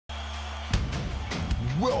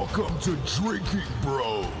Welcome to Drinkin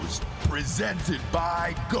Bros, presented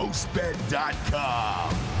by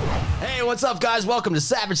GhostBed.com. Hey, what's up, guys? Welcome to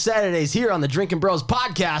Savage Saturdays here on the Drinkin Bros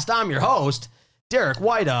podcast. I'm your host, Derek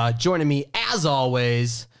Weida. Joining me, as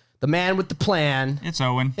always, the man with the plan. It's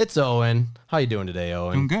Owen. It's Owen. How you doing today,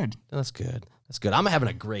 Owen? Doing good. That's good. That's good. I'm having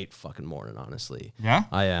a great fucking morning, honestly. Yeah?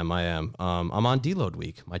 I am. I'm on deload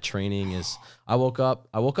week. My training is. I woke up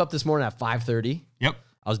this morning at 5:30. Yep.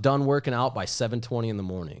 I was done working out by 7:20 in the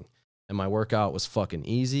morning, and my workout was fucking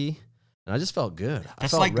easy, and I just felt good. I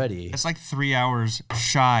felt ready. It's like 3 hours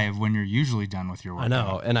shy of when you're usually done with your workout. I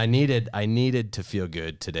know, and I needed to feel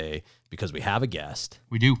good today because we have a guest.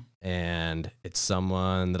 We do. And it's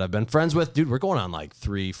someone that I've been friends with. Dude, we're going on like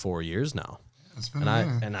 3-4 years now. It's been a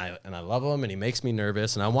minute. And I love him, and he makes me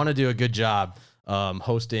nervous, and I want to do a good job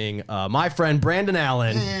hosting my friend Brandon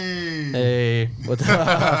Allen. Hey,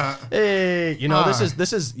 hey, you know,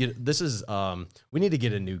 this is we need to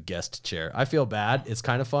get a new guest chair. I feel bad. It's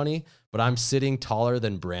kind of funny, but I'm sitting taller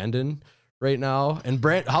than Brandon right now. And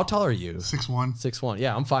how tall are you? 6'1". 6'1".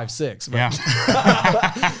 Yeah, I'm 5'6". Yeah.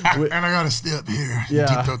 And I got to step here. Yeah.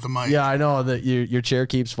 Deep throat the mic. Yeah, I know that your chair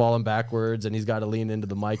keeps falling backwards, and he's got to lean into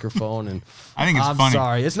the microphone. And I think it's I'm funny.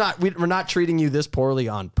 sorry, it's not. We're not treating you this poorly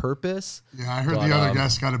on purpose. Yeah, I heard the other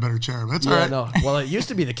guest got a better chair, but that's all right. No. Well, it used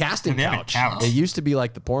to be the casting They had a couch. couch. It used to be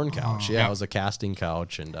like the porn couch. Yeah, yeah. it was a casting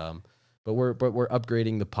couch, and but we're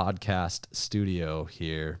upgrading the podcast studio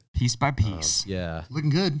here. Piece by piece. Yeah.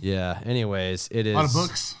 Looking good. Yeah. Anyways, it is A lot of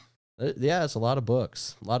books. Yeah, it's a lot of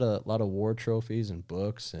books, a lot of war trophies and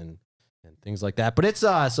books and things like that. But it's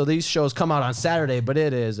so these shows come out on Saturday, but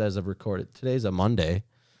it is as of recorded. Today's a Monday,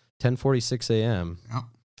 10:46 a.m. Yep.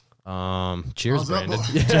 Cheers, How's up, Brandon.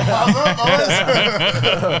 boys? How's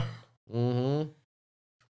up, boys?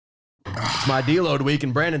 It's my deload week,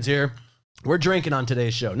 and Brandon's here. We're drinking on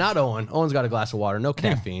today's show. Not Owen. Owen's got a glass of water. No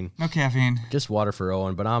caffeine. No caffeine. Just water for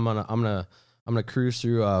Owen. But I'm gonna cruise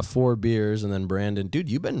through 4 beers, and then Brandon, dude,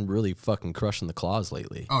 you've been really fucking crushing the claws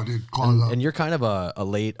lately. Oh, dude, claws up. And you're kind of a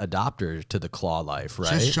late adopter to the claw life, right?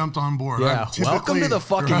 Just jumped on board. Yeah. Welcome to the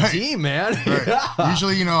fucking team, man. Right. Yeah.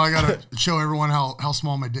 Usually, you know, I got to show everyone how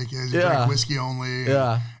small my dick is. You drink whiskey only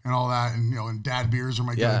and all that. And, you know, and dad beers are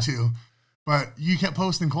my go-to. But you kept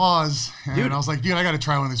posting claws, and Dude. I was like, dude, I got to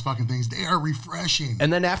try one of these fucking things. They are refreshing.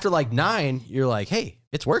 And then after like 9, you're like, hey,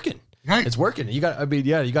 it's working. Right. It's working. You got. I mean,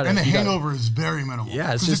 yeah, you got. And the hangover is very minimal.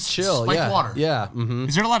 Yeah, it's just chill. Spiked water. Yeah. Mm-hmm.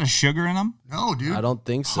 Is there a lot of sugar in them? No, dude. I don't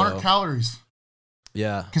think so. 100 calories.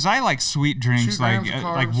 Yeah. Because I like sweet drinks 2 like grams of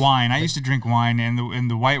like carbs. wine. I used to drink wine, and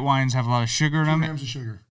the white wines have a lot of sugar in 2 them grams of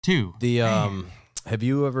sugar. too. The have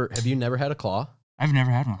you never had a claw? I've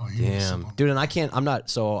never had one. Oh, you need Damn, some. dude,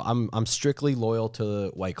 and I'm strictly loyal to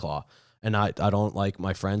White Claw, and I don't like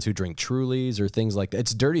my friends who drink Trulies or things like that.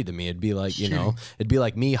 It's dirty to me. It'd be like, it'd be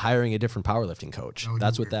like me hiring a different powerlifting coach.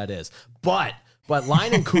 That's what that is. But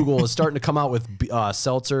Line and Kugel is starting to come out with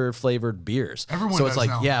seltzer flavored beers. Everyone so does it's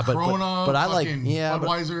like, now. yeah, but I like,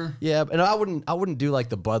 Budweiser. Yeah, and I wouldn't do like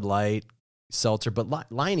the Bud Light seltzer, but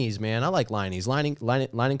Liney's, man, I like Liney's. Line and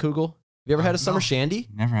Kugel. Have you ever had a summer shandy?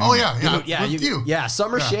 Never had Oh, one. yeah.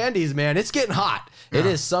 Summer shandies, man. It's getting hot. Yeah. It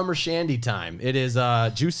is summer shandy time. It is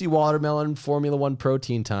juicy watermelon Formula 1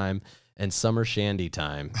 protein time and summer shandy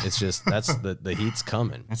time. It's just, that's the heat's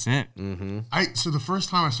coming. That's it. Mm-hmm. So the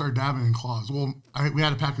first time I started dabbing in claws, we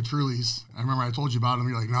had a pack of Trulies. I remember I told you about them.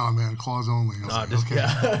 You're like, no, man, claws only. I was like, okay.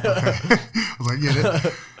 Okay. I was like, get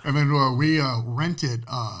it. And then we rented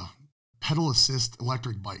pedal assist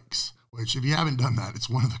electric bikes. Which, if you haven't done that, it's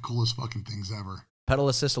one of the coolest fucking things ever. Pedal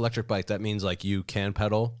assist electric bike. That means like you can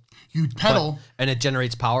pedal. You pedal, and it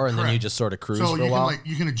generates power, and then you just sort of cruise for a while.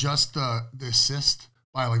 You can adjust the assist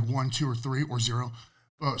by like 1, 2, or 3, or 0.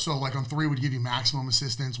 So like on 3 would give you maximum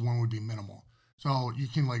assistance, 1 would be minimal. So you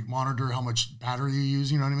can like monitor how much battery you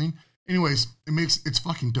use. You know what I mean? Anyways, it's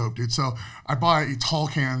fucking dope, dude. So I buy tall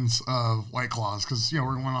cans of White Claws because we're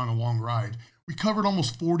going on a long ride. We covered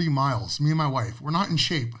almost 40 miles. Me and my wife. We're not in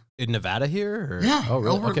shape. In Nevada here? Or? Yeah. Oh,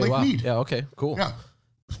 really? Over at Lake Mead. Yeah, okay, cool. Yeah.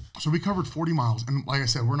 So we covered 40 miles. And like I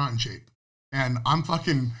said, we're not in shape. And I'm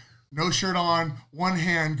fucking no shirt on, one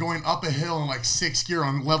hand going up a hill in like 6th gear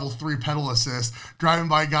on level 3 pedal assist, driving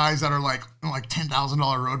by guys that are like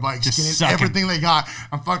 $10,000 road bikes, Just getting everything they got.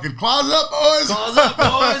 I'm fucking, claws up, boys! Claws up,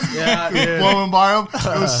 boys! Yeah, dude. Blowing by them.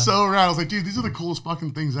 It was so rad. I was like, dude, these are the coolest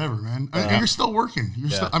fucking things ever, man. And you're still working.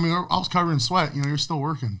 I was covered in sweat. You're still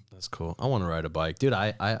working. That's cool. I want to ride a bike. Dude,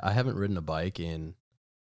 I haven't ridden a bike in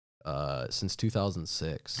Since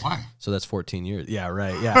 2006. Why? So that's 14 years. Yeah,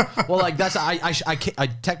 right. Yeah. Well, like that's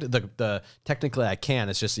technically I can.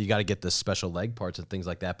 It's just you got to get the special leg parts and things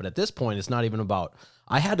like that. But at this point, it's not even about.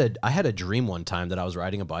 I had a dream one time that I was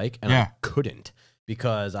riding a bike and I couldn't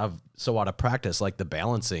because I've so out of practice, like the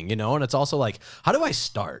balancing, and it's also like, how do I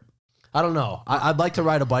start? I don't know. I'd like to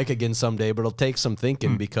ride a bike again someday, but it'll take some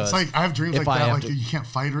thinking because it's like I have dreams like that. Like you can't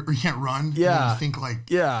fight or you can't run. Yeah. And you think like,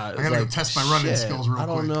 yeah, I gotta go test my running skills real quick.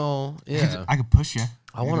 I don't know. Yeah. I could push you.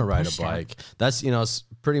 I want to ride a bike. That's, it's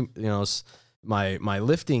pretty, my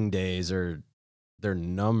lifting days they're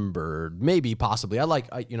numbered, maybe possibly. I'd like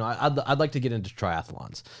to get into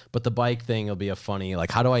triathlons, but the bike thing will be a funny,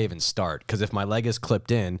 like, how do I even start? Because if my leg is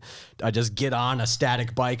clipped in, I just get on a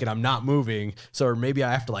static bike and I'm not moving. So maybe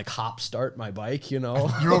I have to like hop start my bike, You're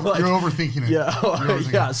overthinking it. Yeah.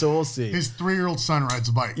 Yeah. So we'll see. His 3-year-old son rides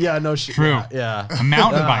a bike. Yeah, no shit. True. Yeah. A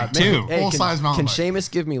mountain bike too. Hey, Full size mountain bike. Can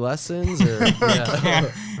Seamus give me lessons? Or,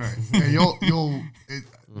 Right. Yeah,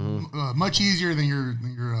 much easier than you're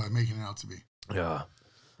making it out to be. Yeah.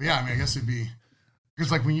 But yeah, I mean, I guess it'd be because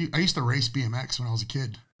like I used to race BMX when I was a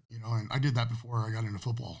kid, and I did that before I got into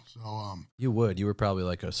football. So you were probably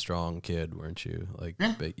like a strong kid, weren't you? Like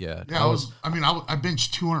yeah. I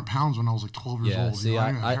benched 200 pounds when I was like 12 years old. See,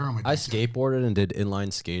 I skateboarded and did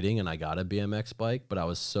inline skating, and I got a BMX bike, but I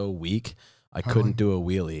was so weak. I couldn't do a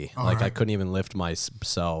wheelie. I couldn't even lift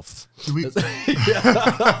myself. We rode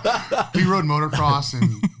motocross and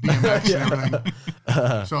BMX and everything.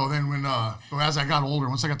 So then as I got older,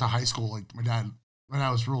 once I got to high school, like my dad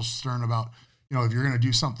was real stern about, if you're going to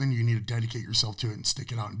do something, you need to dedicate yourself to it and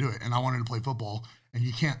stick it out and do it. And I wanted to play football, and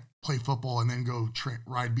you can't play football and then go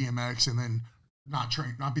ride BMX and then not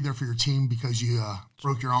be there for your team because you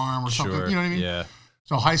broke your arm or something. You know what I mean? Yeah.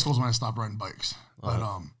 So high school is when I stopped riding bikes. But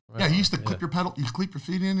yeah, you used to clip your pedal, you clip your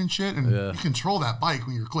feet in and shit, and you control that bike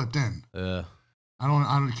when you're clipped in. Yeah. I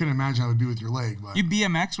couldn't imagine how it would be with your leg. But you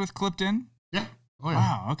BMX with clipped in? Yeah. Oh yeah.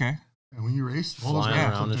 Wow. Okay. And when you race, flying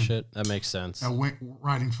around and shit, that makes sense.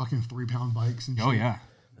 Riding fucking 3-pound bikes and shit. Oh yeah.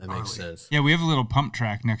 That makes sense. Yeah, we have a little pump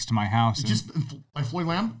track next to my house. Just by Floyd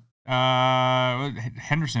Lamb?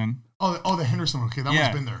 Henderson. Oh, the Henderson. Okay, that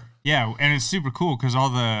one's been there. Yeah, and it's super cool because all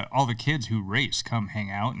the kids who race come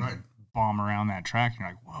hang out and bomb around that track. And you're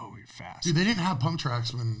like, whoa, you're fast. Dude, they didn't have pump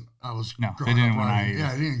tracks when I was growing they didn't up.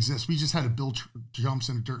 It didn't exist. We just had to build jumps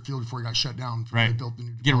in a dirt field before it got shut down. Right. They built the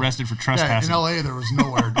new Get arrested for trespassing. In LA, there was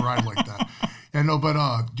nowhere to ride like that. Yeah, no,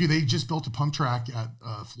 but dude, they just built a pump track at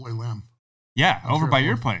Floyd Lamb. Yeah, over by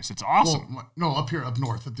your place. It's awesome. Well, no, up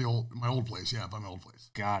north at my old place. Yeah, by my old place.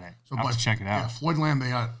 Got it. So I'll have to check it out. Yeah, Floyd Lamb, they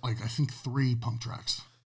got I think 3 pump tracks.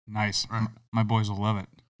 Nice. Right. My boys will love it.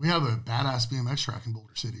 We have a badass BMX track in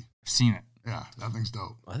Boulder City. I've seen it. Yeah, that thing's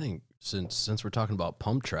dope. I think since we're talking about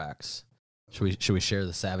pump tracks, should we share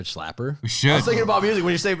the Savage Slapper? We should. I was thinking about music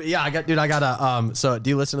when you say, yeah, I got a so do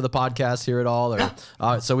you listen to the podcast here at all?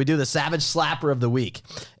 Or so we do the Savage Slapper of the week.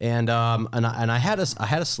 And I had a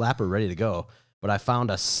slapper ready to go, but I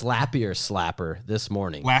found a slappier slapper this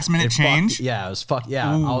morning. Last minute change? Yeah, it was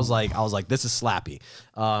yeah. Ooh. I was like, this is slappy.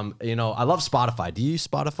 I love Spotify. Do you use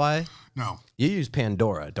Spotify? No. You use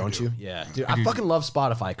Pandora, don't you? Yeah. Dude, I fucking love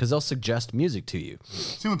Spotify because they'll suggest music to you.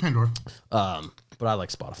 Same with Pandora. But I like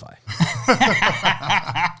Spotify.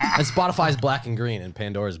 And Spotify's black and green and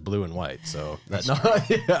Pandora's blue and white. So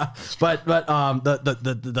yeah. But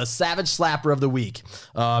the Savage Slapper of the week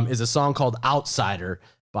is a song called Outsider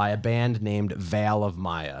by a band named Veil of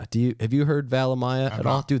Maya. Have you heard Veil of Maya at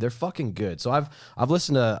all? Dude, they're fucking good. So I've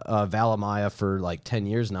listened to Veil of Maya for like 10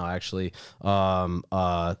 years now, actually.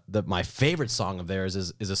 My favorite song of theirs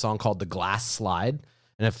is a song called The Glass Slide.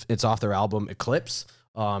 And it's off their album Eclipse.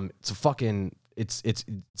 So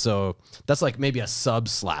that's like maybe a sub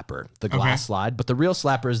slapper, the Glass Slide, but the real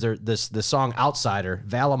slapper is this song Outsider,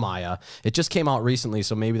 Veil of Maya. It just came out recently,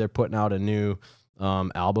 so maybe they're putting out a new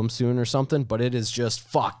album soon or something, but it is just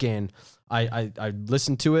fucking. I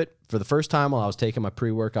listened to it for the first time while I was taking my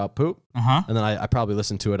pre-workout poop, and then I probably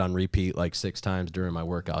listened to it on repeat like 6 times during my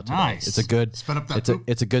workout today. Nice. It's a good sped up that poop.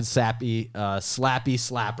 It's a good sappy slappy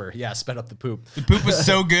slapper. Yeah, sped up the poop. The poop was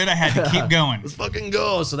so good I had to keep going. Let's fucking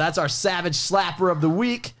go. So that's our Savage Slapper of the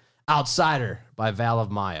week, Outsider by Veil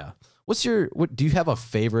of Maya. Do you have a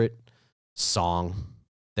favorite song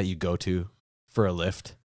that you go to for a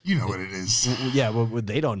lift? You know what it is. Yeah, well,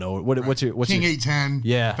 they don't know. What's your King 810?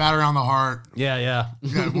 Yeah, Fat Around the Heart. Yeah.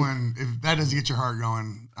 If that doesn't get your heart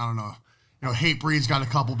going, I don't know. Hatebreed's got a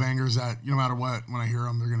couple bangers that no matter what, when I hear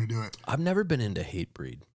them, they're gonna do it. I've never been into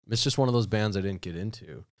Hatebreed. It's just one of those bands I didn't get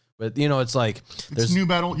into. But it's like it's new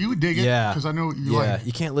metal. You would dig it, because I know you like it.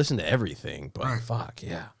 You can't listen to everything, but fuck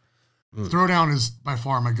yeah. Throwdown is by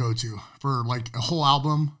far my go-to for like a whole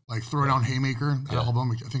album, like Throwdown Haymaker, that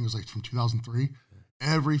album, I think it was like from 2003.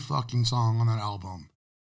 Every fucking song on that album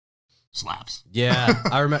slaps. Yeah,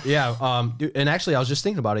 I remember. Yeah, dude, and actually, I was just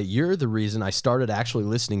thinking about it. You're the reason I started actually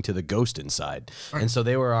listening to the Ghost Inside, and so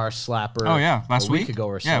they were our slapper. Oh yeah, last week ago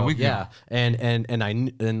or so. Yeah, a week ago.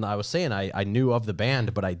 And I was saying I knew of the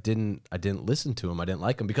band, but I didn't listen to them. I didn't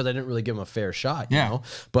like them because I didn't really give them a fair shot. You know?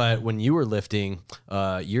 But when you were lifting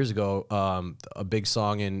years ago, a big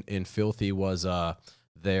song in Filthy was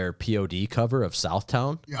their POD cover of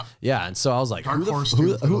Southtown. Yeah. And so I was like,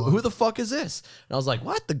 who the fuck is this? And I was like,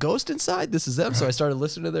 what? The Ghost Inside? This is them. So I started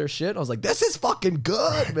listening to their shit. I was like, this is fucking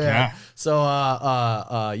good, man. Yeah.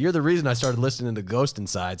 So you're the reason I started listening to Ghost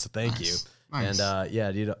Inside. So thank you. Nice. And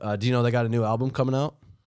do you know they got a new album coming out?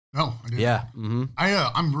 No, I didn't. Yeah.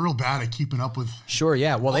 I'm real bad at keeping up with. Sure,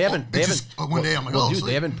 yeah. Well, they haven't. One day I'm like, dude,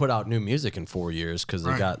 they haven't put out new music in 4 years because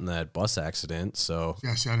they got in that bus accident. So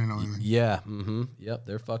yeah, see, I didn't know anything. Yeah. Yep.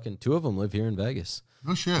 They're fucking. 2 of them live here in Vegas.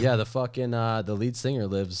 No shit. Yeah, the fucking the lead singer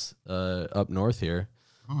lives up north here.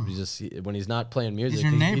 When he's not playing music,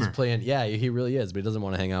 he's playing. Yeah, he really is, but he doesn't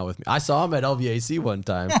want to hang out with me. I saw him at LVAC one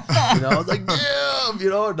time. I was like,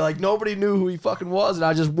 damn, like nobody knew who he fucking was, and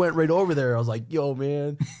I just went right over there. I was like, yo,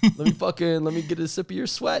 man, let me get a sip of your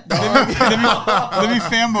sweat, dog. let me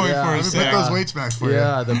fanboy for a second. Put those weights back for you.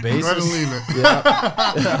 Yeah, the bass. Try to leave it.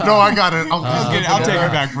 Yeah. No, I got it. I'll take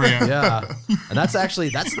it back for you. Yeah, and that's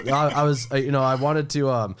I wanted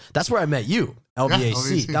to. That's where I met you.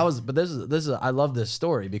 LVAC. That was, but this is. I love this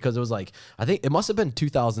story because it was like I think it must have been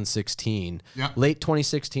 2016, late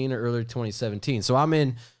 2016 or early 2017. So I'm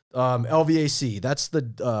in LVAC. That's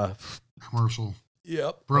the commercial.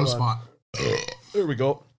 Yep. Bro spot. There we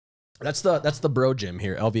go. That's the bro gym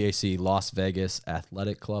here. LVAC, Las Vegas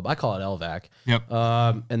Athletic Club. I call it LVAC. Yep.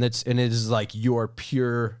 And it is like your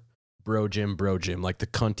pure bro gym, like the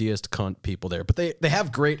cuntiest cunt people there. But they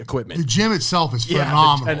have great equipment. The gym itself is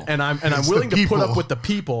phenomenal. Yeah, and I'm willing to put up with the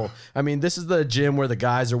people. I mean, this is the gym where the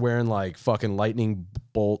guys are wearing like fucking lightning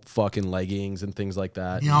bolt fucking leggings and things like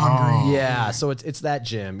that. Yeah, so it's that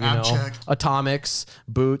gym, you know. Check. Atomics,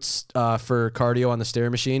 boots for cardio on the stair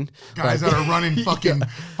machine. Guys that are running fucking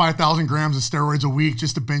 5,000 grams of steroids a week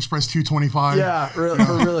just to bench press 225. Yeah,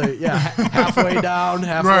 really. Yeah, halfway down,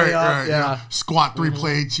 halfway up. Right. Yeah. Squat 3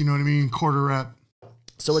 plates, you know what I mean? Quarter rep.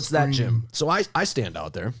 So it's that gym. So I stand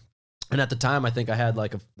out there. And at the time, I think I had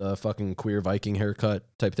like a fucking queer Viking haircut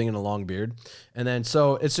type thing and a long beard. And then,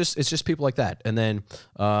 so it's just people like that. And then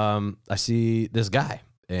I see this guy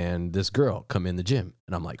and this girl come in the gym.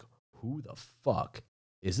 And I'm like, who the fuck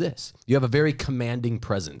is this? You have a very commanding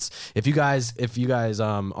presence. If you guys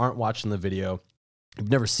aren't watching the video, you've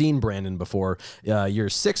never seen Brandon before. You're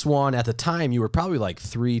 6'1". At the time, you were probably like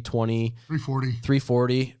 320,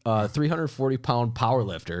 340, 340-pound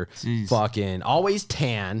powerlifter. Jeez. Fucking always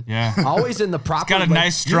tan. Yeah. Always in the proper. Got a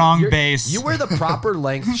nice strong base. You wear the proper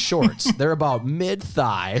length shorts. They're about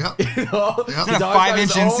mid-thigh. Yep. You know? Is that a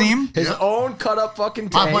 5-inch inseam? His own cut-up fucking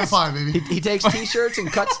tanks. 5.5, baby. He takes t-shirts and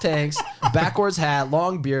cuts tanks, backwards hat,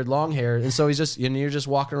 long beard, long hair, and so you're just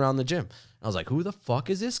walking around the gym. I was like, who the fuck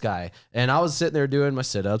is this guy? And I was sitting there doing my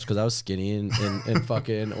sit-ups because I was skinny and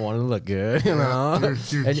fucking wanted to look good, you know?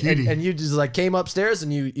 And you just like came upstairs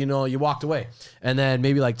and you walked away. And then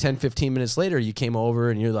maybe like 10, 15 minutes later, you came over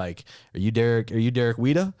and you're like, are you Derek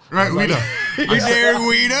Weida? Right, Weida. You Derek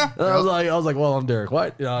Weida? I was like, well, I'm Derek.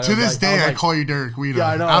 What? You know, to this day, I call you Derek Weida. Yeah,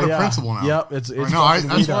 I know. Out of principle now. Yep. It's that's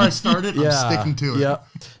where I started. I'm sticking to it. Yep.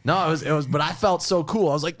 No, it was, but I felt so cool.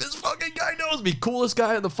 I was like, this fucking guy knows me. Coolest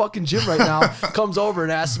guy in the fucking gym right now comes over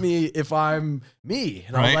and asks me if I'm me.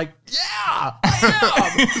 And I was like, yeah,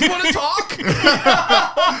 I am. You want to talk?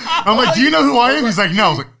 I'm like, do you know who I am? He's like, no. I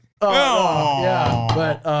was like,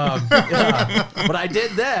 yeah, but I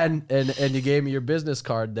did then, and you gave me your business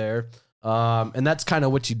card there, and that's kind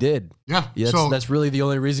of what you did. Yeah, so that's really the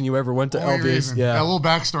only reason you ever went to LVAC. Yeah, a little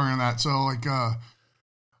backstory on that. So like,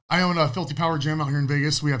 I own a Filthy Power gym out here in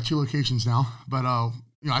Vegas. We have 2 locations now, but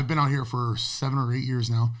I've been out here for 7 or 8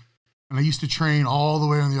 years now, and I used to train all the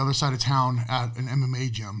way on the other side of town at an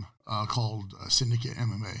MMA gym called Syndicate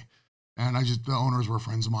MMA. And the owners were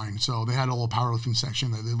friends of mine. So they had a little powerlifting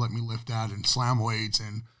section that they let me lift at and slam weights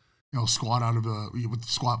and, squat with the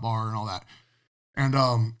squat bar and all that. And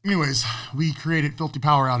anyways, we created Filthy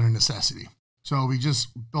Power out of necessity. So we just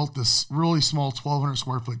built this really small 1,200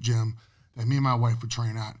 square foot gym that me and my wife would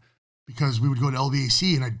train at because we would go to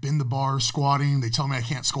LVAC and I'd bend the bar squatting. They tell me I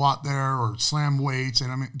can't squat there or slam weights.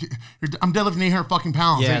 And I'm deadlifting 800 fucking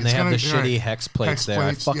pounds. Yeah, and they have the shitty hex plates there.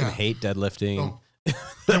 I fucking hate deadlifting.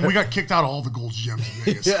 And we got kicked out of all the Gold's gyms in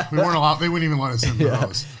Vegas. Yeah. We weren't allowed. They wouldn't even let us in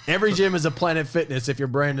those. Every gym is a Planet Fitness if you're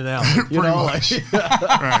Brandon Allen. You Pretty know, much.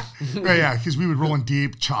 Right. Yeah, because we would roll in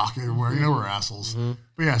deep, chalk everywhere. You know, we're assholes.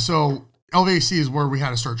 But yeah, so LVAC is where we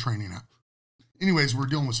had to start training at. Anyways, we're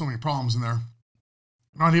dealing with so many problems in there.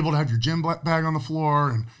 Not able to have your gym bag on the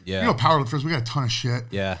floor. And, you know, powerlifters, we got a ton of shit.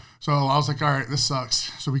 Yeah. So I was like, all right, this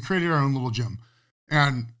sucks. So we created our own little gym.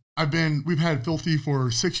 And we've had Filthy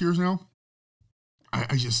for 6 years now. I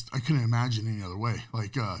couldn't imagine any other way.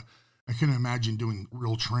 Like, I couldn't imagine doing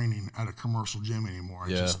real training at a commercial gym anymore.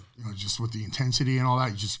 Just with the intensity and all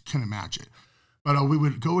that, you just couldn't match it. But we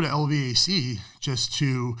would go to LVAC just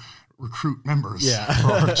to recruit members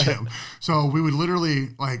for our gym. So we would literally,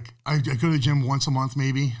 like, I go to the gym once a month,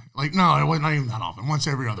 maybe. Like, no, it wasn't, not even that often. Once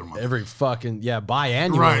every other month. Every fucking,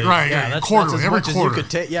 biannually. Right. Yeah, that's, quarterly, that's as every much quarter. as you could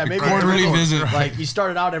take. Yeah, maybe quarterly visit. Like, you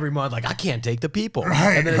started out every month, like, I can't take the people.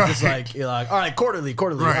 Right, and then it's just like, you're like, all right, quarterly,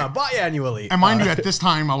 biannually. And mind you, at this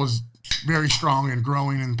time, I was very strong and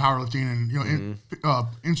growing in powerlifting, and, you know,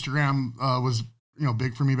 Instagram was, you know,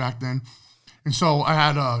 big for me back then. And so I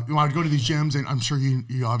had, you know, I'd go to these gyms, and I'm sure you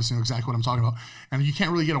obviously know exactly what I'm talking about. And you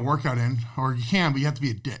can't really get a workout in, or you can, but you have to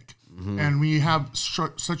be a dick. And when you have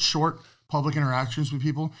such short public interactions with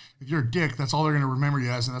people, if you're a dick, that's all they're going to remember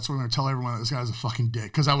you as, and that's what they're going to tell everyone, that this guy's a fucking dick,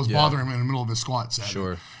 because I was bothering him in the middle of his squat set.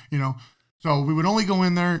 Sure. You know? So we would only go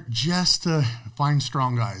in there just to find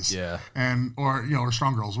strong guys. Yeah. Or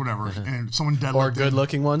strong girls, whatever. And someone deadlifted. Or good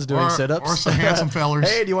looking ones doing sit-ups. Or some handsome fellers.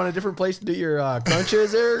 Hey, do you want a different place to do your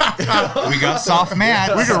crunches there? We got soft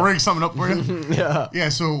mats. We can rig something up for you. Yeah.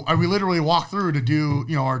 So we literally walked through to do,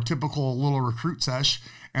 you know, our typical little recruit sesh.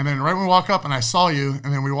 And then right when we walk up and I saw you,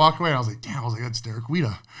 and then we walked away, and I was like, damn, that's Derek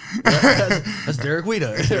Weida. That's Derek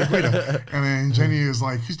Weida. And then Jenny was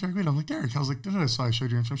like, who's Derek Weida? I'm like, Derek. I was like, so I showed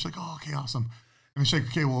you. And she's like, oh, okay, awesome. And she's like,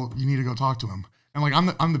 okay, well, you need to go talk to him. And like,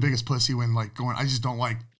 I'm the biggest pussy when like going, I just don't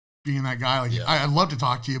like being that guy. Like, I'd love to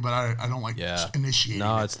talk to you, but I don't like initiating.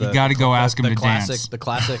 No, it's the, you got to go ask him to classic, dance. The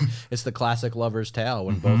classic, it's the classic lover's tale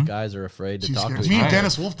when both guys are afraid to talk to each other. Me and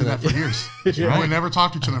Dennis Wolf did that for years. We never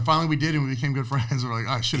talked to each other. Finally, we did, and we became good friends. We're like,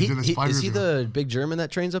 I should have did this 5 years ago. Is he the big German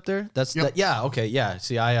that trains up there? That's that. Yeah. Okay. Yeah.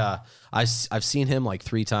 See, I've seen him like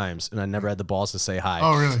 3 times, and I never had the balls to say hi.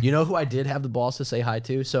 Oh, really? You know who I did have the balls to say hi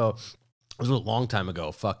to? So it was a long time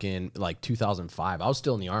ago, fucking like 2005. I was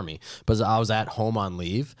still in the Army, but I was at home on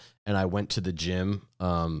leave, and I went to the gym,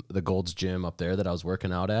 the Gold's Gym up there that I was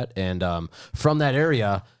working out at. And from that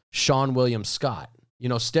area, Sean William Scott, you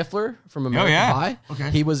know, Stifler from American Pie.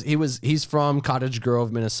 Okay. He's from Cottage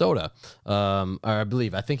Grove, Minnesota. Or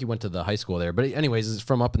I think he went to the high school there. But anyways, he's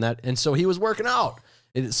from up in that. And so he was working out.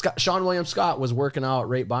 Sean William Scott was working out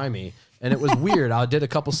right by me. And it was weird. I did a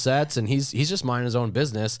couple sets, and he's just minding his own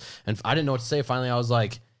business. And I didn't know what to say. Finally, I was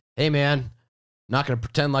like, hey, man, not going to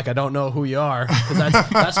pretend like I don't know who you are, because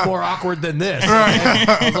that's more awkward than this.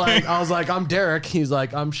 Right. I was like, I'm Derek. He's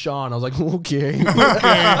like, I'm Sean. I was like, okay.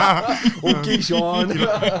 Okay, Sean. You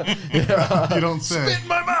don't say. Spit in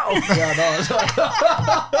my mouth.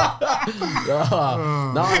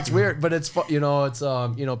 No, it's weird, but it's you know, it's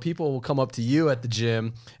you know, people will come up to you at the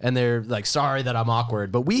gym and they're like, sorry that I'm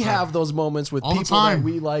awkward, but we have those moments with people that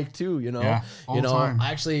we like too. You know, all the time.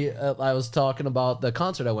 Actually, I was talking about the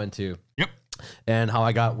concert I went to. Yep. And how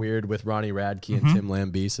I got weird with Ronnie Radke and Tim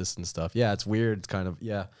Lambesis and stuff. Yeah, it's weird. It's kind of,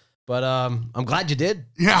 But I'm glad you did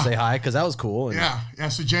say hi, because that was cool. And yeah.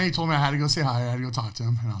 So Jenny told me I had to go say hi. I had to go talk to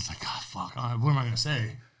him. And I was like, God, fuck. What am I going to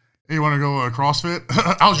say? Hey, you want to go CrossFit?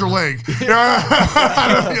 How's your leg?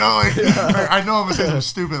 I know I'm going to say something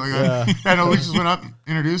stupid. I know we just went up,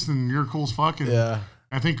 introduced, and you're cool as fuck. And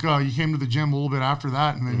I think you came to the gym a little bit after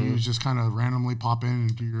that, and then you was just kind of randomly pop in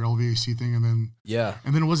and do your LVAC thing, and then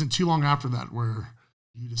and then it wasn't too long after that where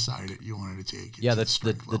you decided you wanted to take it. Yeah,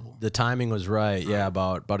 the timing was right. Yeah,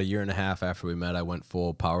 about a year and a half after we met, I went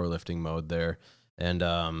full powerlifting mode there, and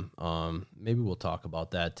maybe we'll talk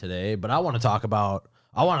about that today. But I want to talk about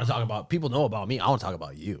people know about me. I want to talk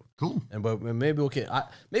about you. Cool. But maybe we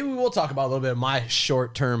will talk about a little bit of my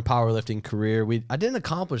short-term powerlifting career. I didn't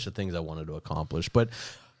accomplish the things I wanted to accomplish, but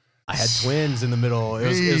I had twins in the middle. It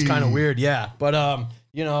was kind of weird. Yeah. But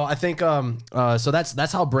you know, I think so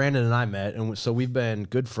that's how Brandon and I met, and so we've been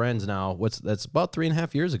good friends now. That's about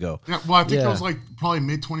 3.5 years ago. Yeah. Well, I think that was like probably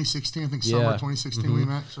mid 2016. I think summer 2016 we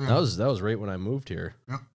met. So, that was right when I moved here.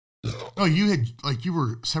 Yeah. Oh, you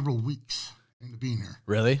were several weeks into being here.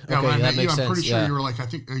 Really? Yeah, okay, when I met makes you, sense. I'm pretty sure you were like,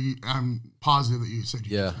 I'm positive that you said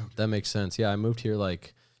you yeah, that makes sense. Yeah, I moved here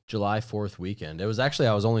like July 4th weekend. It was actually,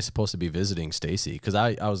 I was only supposed to be visiting Stacy, because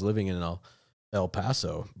I was living in El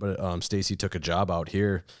Paso, but Stacy took a job out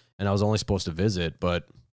here, and I was only supposed to visit, but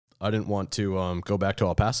go back to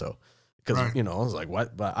El Paso because you know, I was like,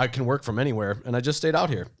 what? But I can work from anywhere, and I just stayed out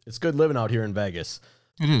here. It's good living out here in Vegas.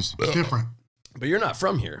 It is. It's different. But you're not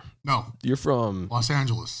from here. No. You're from Los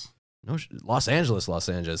Angeles. No, Los Angeles.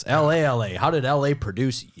 LA. How did LA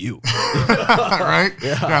produce you? Right?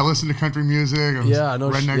 Yeah, I listen to country music.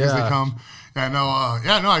 Redneck as they come. Yeah,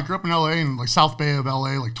 no, I grew up in LA and like South Bay of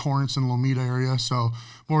LA, like Torrance and Lomita area. So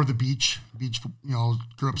more of the beach, you know,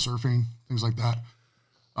 grew up surfing, things like that.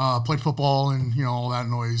 Played football and, you know, all that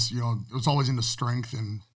noise, you know, it was always into strength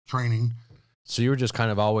and training. So you were just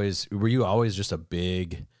were you always just a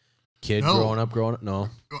big kid growing up? No.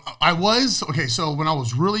 I was, okay, so when I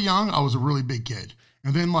was really young, I was a really big kid.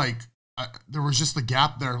 And then, like, there was just a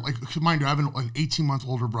gap there. Like, mind you, I have an 18-month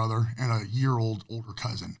older brother and a year-old older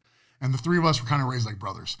cousin. And the three of us were kind of raised like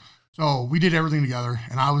brothers. So we did everything together.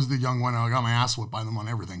 And I was the young one. And I got my ass whipped by them on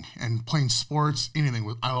everything. And playing sports,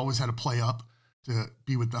 anything. I always had to play up to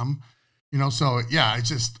be with them. You know, so, yeah, it's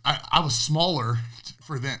just, I was smaller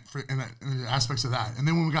in the aspects of that. And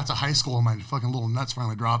then when we got to high school and my fucking little nuts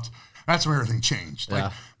finally dropped, that's where everything changed.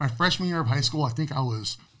 Like, my freshman year of high school, I think I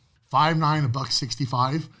was 5'9",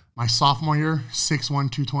 $165. My sophomore year, 6'1",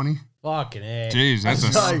 220. Fucking A. Jeez, that's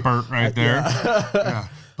a spurt right there. Yeah.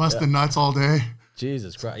 Busting nuts all day.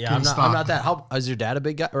 Jesus Christ. Yeah, I'm not that. How is your dad a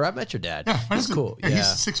big guy? Or I met your dad. Yeah, he's cool. Yeah, he's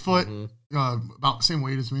 6 foot, about the same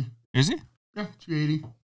weight as me. Is he? Yeah, 280.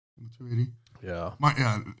 280. Yeah.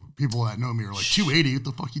 People that know me are like, 280? What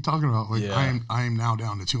the fuck are you talking about? Like, I am now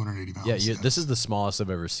down to 280 pounds. Yeah, this is the smallest I've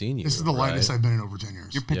ever seen you. This is the lightest I've been in over 10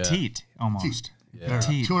 years. You're petite, almost. Yeah.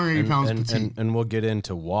 280 pounds petite. And we'll get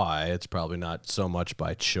into why. It's probably not so much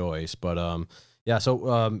by choice, but yeah.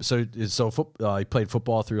 So you played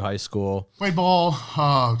football through high school. Played ball,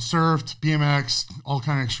 surfed, BMX, all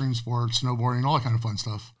kind of extreme sports, snowboarding, all that kind of fun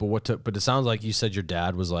stuff. But it sounds like you said your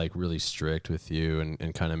dad was like really strict with you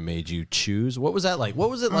and kind of made you choose. What was that like? What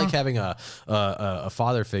was it like having a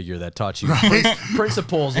father figure that taught you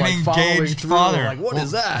principles, An like following engaged through? father. Like what is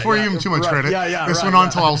that? Before you give him too much credit, this went on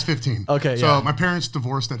until I was 15. Okay, so my parents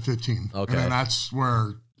divorced at 15. Okay, and then that's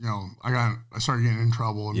where, you know, I started getting in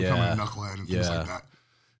trouble and becoming a knucklehead and things like that.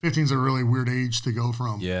 15 is a really weird age to go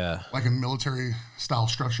from like a military style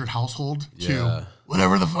structured household to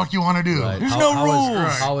whatever the fuck you want to do. Right. There's no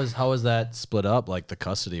rules. How was that split up? Like the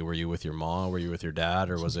custody? Were you with your mom? Were you with your dad?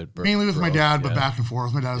 Or was it mainly with my dad, but back and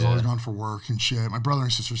forth? My dad's always gone for work and shit. My brother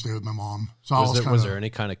and sister stayed with my mom. So was there any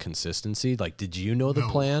kind of consistency? Like, did you know the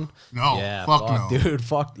plan? No. Yeah. Fuck no, dude.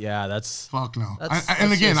 Fuck yeah. Fuck no.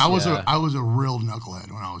 And again, I was a real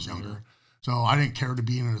knucklehead when I was younger. So I didn't care to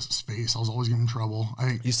be in a space. I was always getting in trouble. I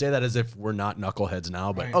think you say that as if we're not knuckleheads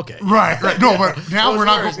now, but okay. Right. No, but now we're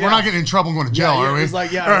not getting in trouble and going to jail, are we? It's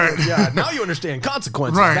like, now you understand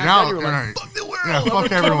consequences. Right. Back now, then you were like, fuck the world.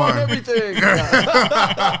 Fuck everyone. Everything.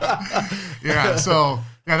 So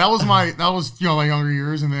that was my my younger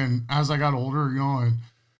years, and then as I got older, I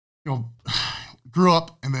grew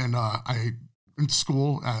up, and then I went to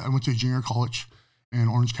school. I went to a junior college in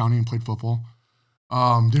Orange County and played football.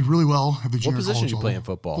 Did really well at the junior college. What position did you play in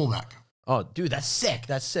football? Fullback. Oh, dude, that's sick.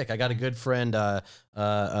 I got a good friend,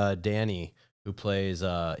 Danny, who plays.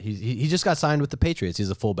 He just got signed with the Patriots. He's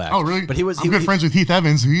a fullback. Oh, really? But I'm good friends with Heath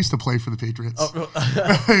Evans, who used to play for the Patriots. Oh,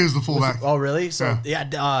 he was the fullback. Oh, really? So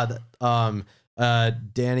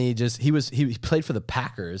Danny he played for the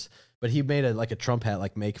Packers. But he made a Trump hat,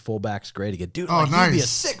 like make fullbacks great again. Dude, nice. You'd be a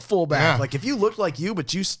sick fullback. Yeah. Like if you looked like you,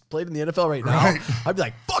 but you played in the NFL right now, I'd be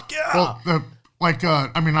like, fuck yeah. Well,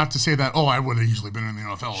 not to say that, I would have usually been in the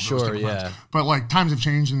NFL. Sure, yeah. But times have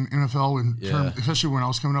changed in NFL, especially when I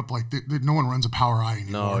was coming up, no one runs a power I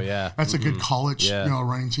anymore. No, yeah. That's a good college,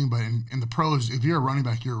 running team. But in the pros, if you're a running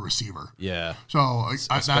back, you're a receiver. Yeah. So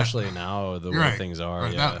especially now, the way things are.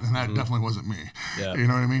 Right. Yeah. That definitely wasn't me. Yeah. You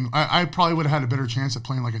know what I mean? I probably would have had a better chance at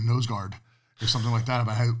playing like a nose guard or something like that if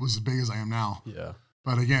I was as big as I am now. Yeah.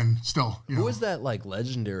 But again, still, who was that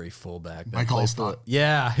legendary fullback? That Mike Allstott.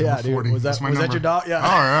 Yeah, dude. Was that your dog? Yeah. Oh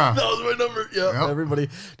yeah. That was my number. Yeah. Yep. Everybody.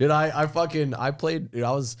 Dude, I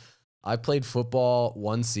played football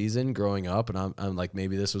one season growing up, and I'm like,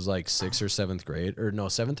 maybe this was like 6th or 7th grade, or no,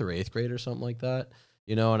 7th or 8th grade or something like that.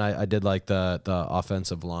 And I did like the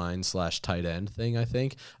offensive line / tight end thing. I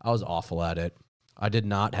think I was awful at it. I do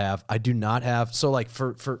not have. So like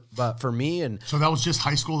for me and so that was just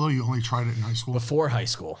high school though. You only tried it in high school. Before high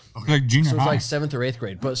school, okay. Like junior high. So it was like 7th or 8th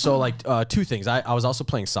grade. But so like two things. I was also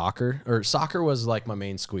playing soccer, or soccer was like my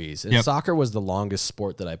main squeeze. And soccer was the longest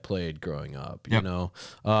sport that I played growing up. You know,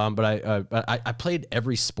 but I played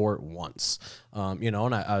every sport once.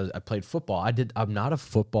 And I played football. I'm not a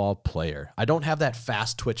football player. I don't have that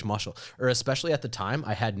fast twitch muscle, or especially at the time,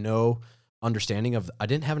 I had no understanding of, I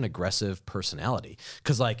didn't have an aggressive personality.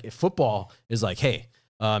 Cause like if football is like, hey,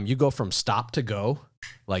 you go from stop to go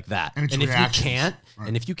like that. And if reactions. you can't, Right.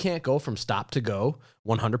 and if you can't go from stop to go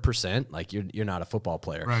 100%, like you're not a football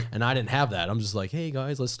player. Right. And I didn't have that. I'm just like, hey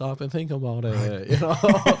guys, let's stop and think about it. Right. You know?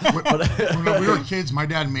 When we were kids, my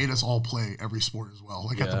dad made us all play every sport as well.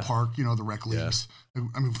 Like at the park, you know, the rec leagues.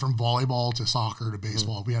 I mean, from volleyball to soccer to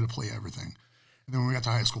baseball, we had to play everything. And then when we got to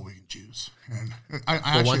high school, we could choose. And I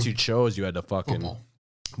actually, once you chose, you had to fucking, football.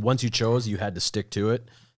 once you chose, you had to stick to it.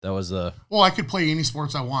 That was the. Well, I could play any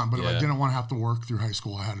sports I want, but if I Yeah. didn't want to have to work through high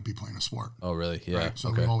school, I had to be playing a sport. Oh, really? Yeah. Right? So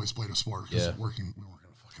okay. we always played a sport because Yeah. working, we weren't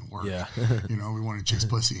going to fucking work. Yeah. You know, we wanted to chase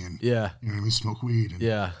pussy and, Yeah. you know what I mean, smoke weed and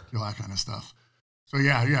Yeah. all that kind of stuff. So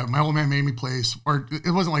yeah, my old man made me play, or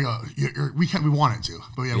it wasn't like we wanted to,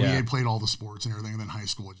 but we had played all the sports and everything, and then high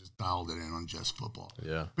school just dialed it in on just football.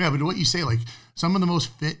 Yeah. But what you say, like some of the most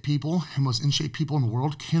fit people and most in shape people in the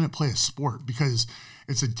world can't play a sport because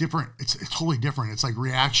it's totally different. It's like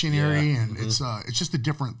reactionary and it's just a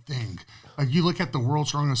different thing. Like you look at the world's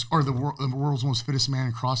strongest or the world's most fittest man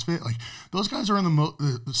in CrossFit, like those guys are in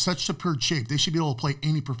the such superb shape. They should be able to play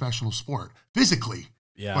any professional sport physically.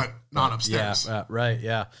 Yeah, but not upstairs. Yeah, right.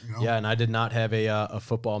 Yeah, You know? yeah. And I did not have a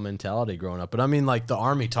football mentality growing up. But I mean, like the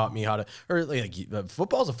Army taught me how to. Or like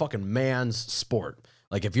football is a fucking man's sport.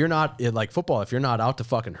 Like if you're not like football, if you're not out to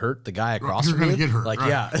fucking hurt the guy across You're from gonna you, get hurt, like right.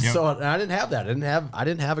 yeah. Yep. So I didn't have that.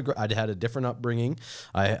 I had a different upbringing.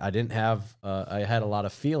 I didn't have. I had a lot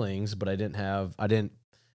of feelings, but I didn't have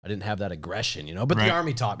that aggression, you know. But Right. the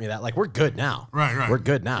Army taught me that. Like we're good now. Right. We're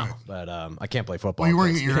good now. Right. But I can't play football. Well, you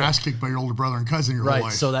weren't 'cause- getting your ass kicked by your older brother and cousin your whole Right.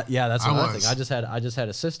 life. So that's I another was. thing. I just had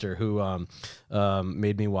a sister who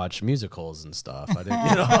made me watch musicals and stuff. I didn't,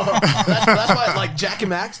 you know. that's why like Jack and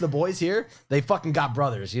Max, the boys here, they fucking got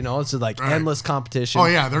brothers. You know, it's like Right. endless competition. Oh,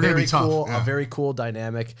 yeah, they're gonna Very be tough, Cool, yeah. A very cool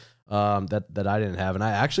dynamic that I didn't have, and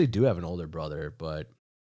I actually do have an older brother, but.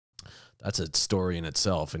 That's a story in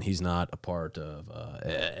itself, and he's not a part of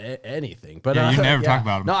anything. But Yeah, you never talk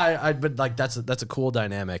about him. No, but like that's a cool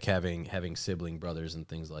dynamic having sibling brothers and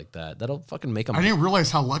things like that. That'll fucking make them. I didn't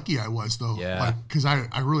realize how lucky I was though. Yeah. Like, because I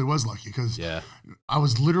really was lucky because Yeah. I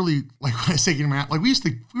was literally like when I say getting around, like we used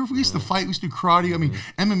to fight, we used to do karate. I mean,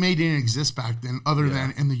 MMA didn't exist back then, other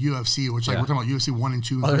than in the UFC, which like we're talking about UFC 1 and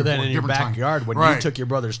 2, and Other 3, than 4, in your different time. backyard when Right. you took your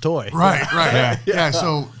brother's toy. Right. Yeah.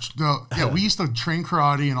 So we used to train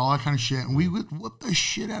karate and all that kind of shit, and we would whoop the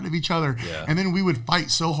shit out of each other, Yeah. and then we would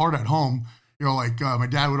fight so hard at home. You know, like my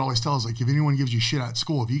dad would always tell us, like, if anyone gives you shit at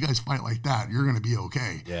school, if you guys fight like that, you're gonna be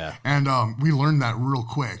okay. Yeah. And we learned that real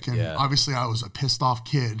quick. And Yeah. obviously, I was a pissed off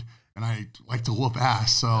kid, and I like to whoop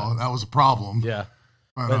ass, so that was a problem. Yeah.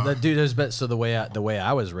 But, But the dude, there's been, so the way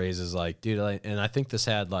I was raised is like, dude, and I think this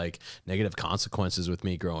had like negative consequences with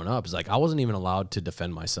me growing up. Is like I wasn't even allowed to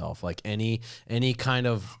defend myself, like any kind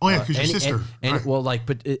of. Oh, yeah, 'cause your sister, right. Well, like,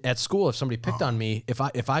 but at school, if somebody picked on me, if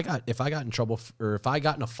I got in trouble or if I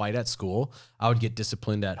got in a fight at school, I would get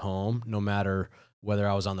disciplined at home, no matter whether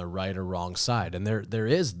I was on the right or wrong side. And there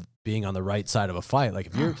is being on the right side of a fight.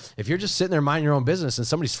 Like if you're just sitting there minding your own business and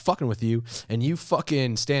somebody's fucking with you and you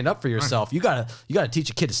fucking stand up for yourself, you gotta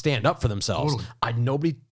teach a kid to stand up for themselves.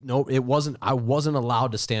 Totally. I wasn't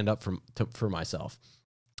allowed to stand up for myself.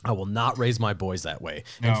 I will not raise my boys that way.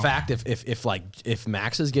 No. In fact, if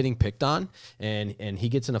Max is getting picked on and he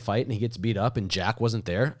gets in a fight and he gets beat up and Jack wasn't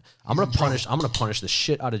there, I'm gonna punish the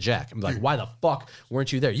shit out of Jack. I'm like, why the fuck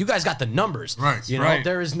weren't you there? You guys got the numbers, Right. You know, Right.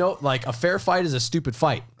 there is no like a fair fight is a stupid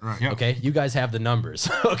fight. Right. Yep. Okay, you guys have the numbers.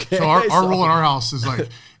 Okay. So our rule in our house is like,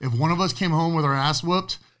 if one of us came home with our ass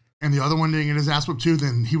whooped and the other one didn't get his ass whooped too,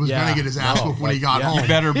 then he was Yeah. gonna get his ass No, whooped when he like, got yeah. home. You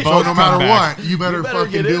better So both no come matter back. what, you better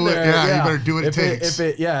fucking get in do it. there, Yeah, you better do what it takes.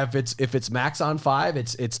 If it's Max on 5,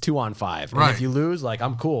 it's 2 on 5. And Right. if you lose, like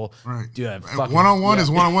I'm cool. Right. Dude, fucking, 1-on-1 is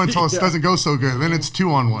yeah. 1-on-1 until it doesn't go so good. Then it's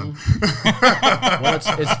 2-on-1. Well,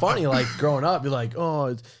 it's funny, like growing up, you're like,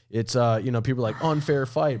 oh, it's you know, people are like unfair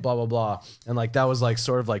fight, blah blah blah, and like that was like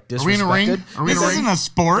sort of like Are we in a ring? disrespected. Are we in This a ring? isn't a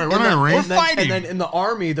sport. We're in a ring. We're fighting. And then in the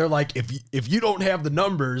Army, they're like, if you don't have the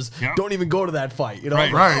numbers, Yep. don't even go to that fight. You know, Right.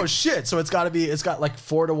 I'm like, Right. oh shit. So it's got like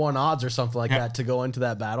 4-to-1 odds or something like Yep. that to go into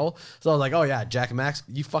that battle. So I was like, oh yeah, Jack and Max,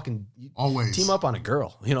 you Always. team up on a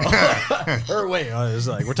girl. You know, or wait, it's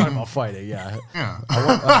like we're talking about fighting. Yeah.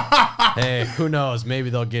 Yeah. Hey, who knows? Maybe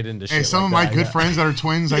they'll get into shit. Hey, some like of my that, good yeah. friends that are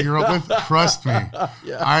twins I grew up with, trust me.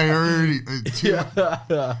 I heard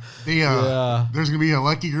there's going to be a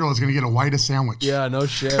lucky girl that's going to get a Weida sandwich. Yeah, no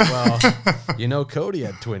shit. Well, you know, Cody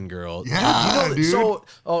had twin girls. Yeah, dude.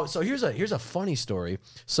 So here's a funny story.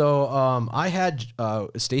 So I had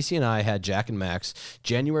Stacy and I had Jack and Max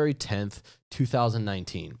January 10th,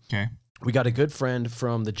 2019. Okay. we got a good friend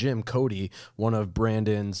from the gym, Cody, one of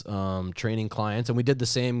Brandon's training clients, and we did the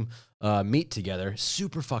same meet together.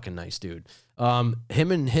 Super fucking nice dude.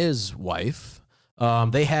 Him and his wife,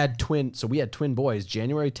 they had so we had twin boys,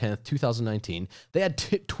 January 10th, 2019. They had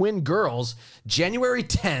twin girls, January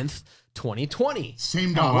 10th, 2020.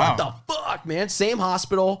 Same dog. What the fuck, man? Same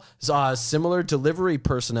hospital, similar delivery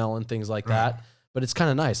personnel and things like that. But it's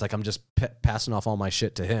kind of nice. Like, I'm just passing off all my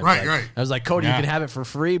shit to him. Right, like, right. I was like, Cody, you can have it for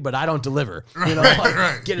free, but I don't deliver. You know,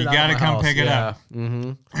 Right. Get it You out got to of my come house. pick it up.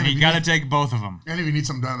 Mm-hmm. And you got to take both of them. And if you need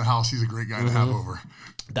something done in the house, he's a great guy to have over.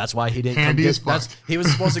 That's why he didn't Handy come as fuck. he was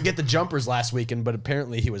supposed to get the jumpers last weekend, but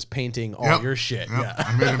apparently he was painting all your shit. Yep. Yeah.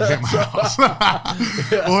 I made him paint my house.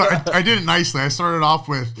 Well, I did it nicely. I started off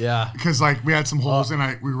with, because like we had some holes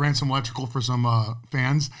and we ran some electrical for some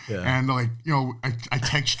fans, and like, you know, I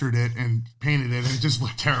textured it and painted it, and it just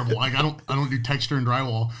looked terrible. Like I don't do texture and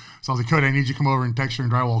drywall. So I was like, Cody, I need you to come over and texture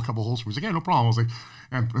and drywall a couple holes. He was like, yeah, no problem. I was like,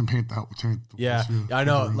 and paint that. I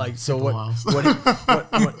know. Like, so what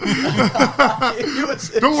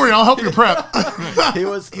don't worry, I'll help you prep. he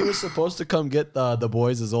was supposed to come get the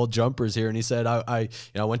boys' old jumpers here, and he said, I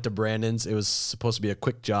went to Brandon's. It was supposed to be a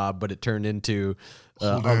quick job, but it turned into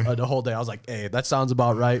a whole day. I was like, hey, that sounds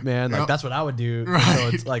about right, man. Like, that's what I would do. Right. So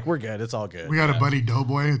it's like, we're good. It's all good. We got a buddy,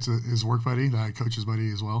 Doughboy. It's his work buddy, that I coach his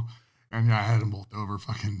buddy as well. And I had him both over,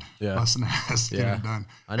 fucking busting ass, getting it done.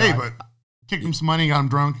 Hey, but kicked him some money, got him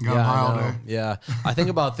drunk, and got him high all day. Yeah. I think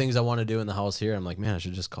about things I want to do in the house here. I'm like, man, I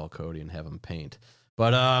should just call Cody and have him paint.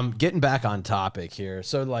 But getting back on topic here.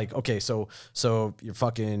 So like, okay, so you're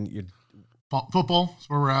football is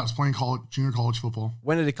where we're at. I was playing junior college football.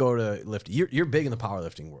 When did it go to lifting? You're big in the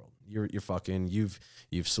powerlifting world. You're fucking you've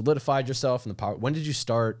solidified yourself in the power. When did you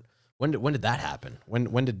start? When did that happen?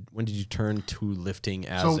 When did you turn to lifting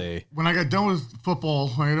as when I got done with football,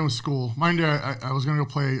 when I got done with school, mind you, I was going to go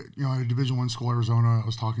play, you know, at a Division I school, Arizona. I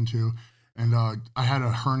was talking to, and I had a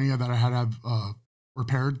hernia that I had to have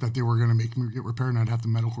repaired, that they were going to make me get repaired, and I'd have the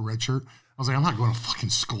medical red shirt. I was like, I'm not going to fucking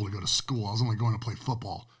school to go to school. I was only going to play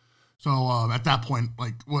football. So at that point,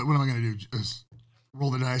 like, what am I going to do? Just roll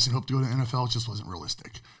the dice and hope to go to the NFL? It just wasn't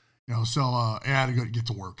realistic, you know. So I had to get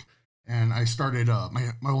to work. And I started,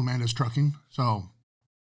 my old man is trucking, so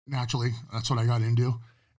naturally, that's what I got into.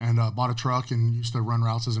 And bought a truck and used to run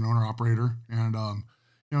routes as an owner-operator. And, you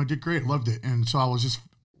know, did great, loved it. And so I was just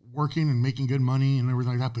working and making good money and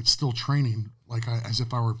everything like that, but still training like as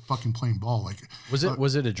if I were fucking playing ball. Like, was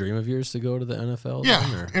it a dream of yours to go to the NFL? Yeah,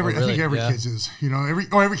 then, I think every kid's is. You know, every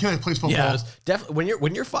kid that plays football. Yeah, definitely.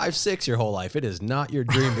 When you're 5'6" your whole life, it is not your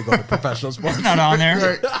dream to go to professional sports. It's not on there.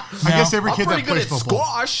 Right. No. I guess every kid that plays football.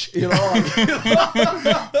 Squash, you know,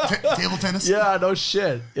 table tennis. Yeah, no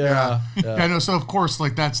shit. Yeah. I know. So of course,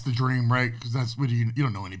 like that's the dream, right? Because that's what you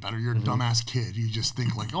don't know any better. You're a dumbass kid. You just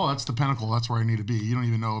think like, oh, that's the pinnacle. That's where I need to be. You don't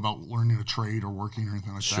even know about learning a trade or working or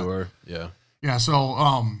anything like that. Sure. Yeah. Yeah, so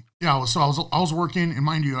so I was working, and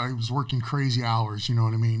mind you, I was working crazy hours, you know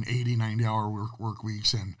what I mean, 80, 90-hour work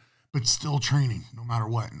weeks, but still training no matter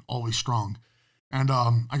what, and always strong. And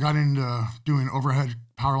I got into doing overhead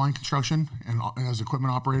power line construction and as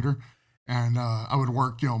equipment operator, and I would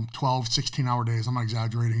work, you know, 12, 16-hour days. I'm not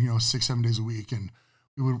exaggerating, you know, 6-7 days a week, and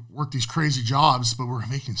we would work these crazy jobs, but we were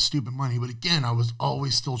making stupid money. But again, I was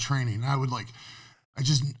always still training. And I would like, I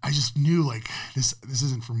just knew like this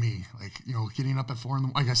isn't for me. Like, you know, getting up at 4 in the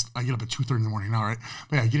morning. I guess I get up at 2:30 in the morning now, right?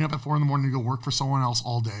 But yeah, getting up at 4 in the morning to go work for someone else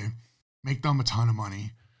all day, make them a ton of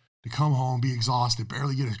money, to come home, be exhausted,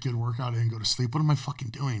 barely get a good workout in, go to sleep. What am I fucking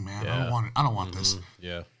doing, man? Yeah. I don't want it. I don't want this.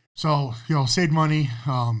 Yeah. So, you know, saved money,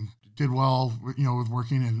 did well, you know, with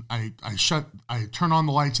working, and I turn on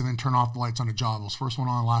the lights and then turn off the lights on a job. It was first one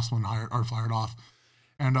on, last one fired off,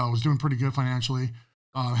 and I was doing pretty good financially.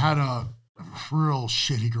 Had a real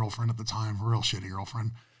shitty girlfriend at the time,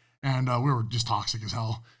 and we were just toxic as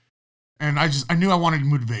hell. And I knew I wanted to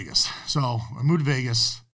move to Vegas, so I moved to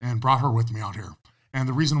Vegas and brought her with me out here. And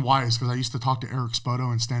the reason why is because I used to talk to Eric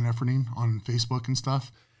Spoto and Stan Efferding on Facebook and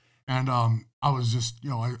stuff. And I was just, you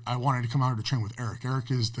know, I wanted to come out here to train with Eric. Eric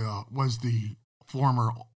was the former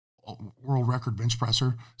world record bench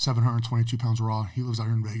presser, 722 pounds raw. He lives out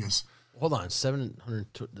here in Vegas. Hold on,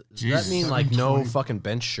 700. Does that mean like no fucking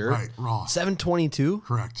bench shirt? Right, raw. 722?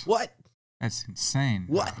 Correct. What? That's insane.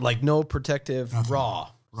 What? Like no protective, Nothing.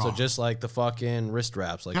 raw. Raw. So just like the fucking wrist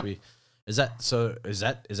wraps, like Yep.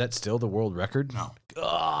 Is that still the world record? No.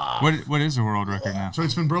 What is the world record now? So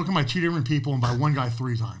it's been broken by 2 different people and by one guy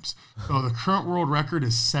 3 times. So the current world record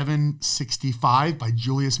is 765 by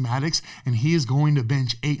Julius Maddox, and he is going to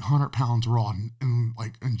bench 800 pounds raw in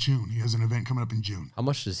June. He has an event coming up in June. How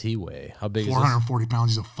much does he weigh? How big is 440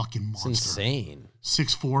 pounds. He's a fucking monster. It's insane.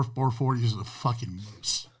 6'4", 440. He's a fucking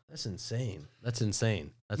moose. That's insane.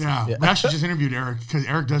 We actually just interviewed Eric because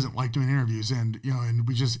Eric doesn't like doing interviews, and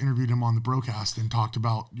we just interviewed him on the broadcast and talked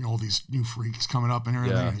about all these new freaks coming up and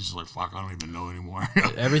everything. Yeah. And he's just like, "Fuck, I don't even know anymore."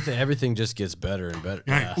 everything just gets better and better.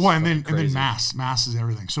 Yeah. Well, and then mass is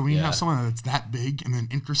everything. So when you have someone that's that big and then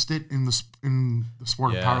interested in the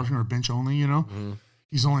sport of powerlifting or bench only,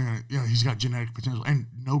 he's only gonna, he's got genetic potential and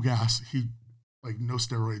no gas. No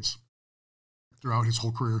steroids throughout his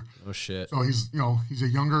whole career. Oh shit. So he's not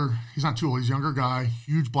too old. He's a younger guy,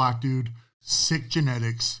 huge black dude, sick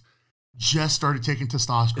genetics, just started taking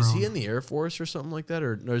testosterone. Is he in the Air Force or something like that?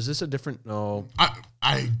 Or is this a different, no.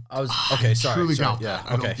 I was, okay, sorry. Truly sorry. doubt Yeah,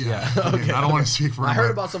 that. okay, Okay. I don't want to speak for him. I heard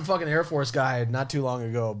about some fucking Air Force guy not too long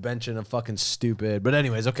ago benching a fucking stupid. But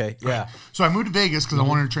anyways, okay, yeah. So I moved to Vegas because I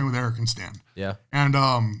wanted to train with Eric and Stan. Yeah. And,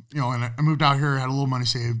 and I moved out here, had a little money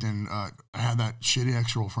saved, and I had that shitty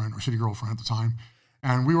ex-girlfriend or shitty girlfriend at the time.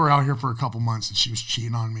 And we were out here for a couple months, and she was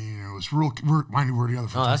cheating on me, and it was real. Mind you, we were together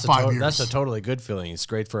for 5 years. That's a totally good feeling. It's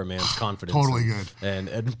great for a man's confidence. Totally good.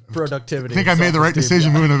 And productivity. I think I made the right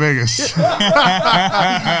decision moving to Vegas.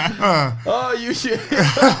 You shit.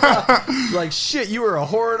 Like, shit, you were a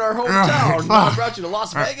whore in our hometown. Now I brought you to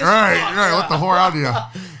Las Vegas. Right. Let the whore out of you.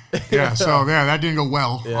 Yeah, so that didn't go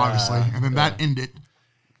well, obviously. And then that ended.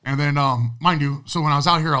 And then, mind you, so when I was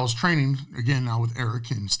out here, I was training again now with Eric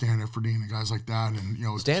and Stan Efferdine and guys like that. And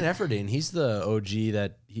Stan Efferdine, he's the OG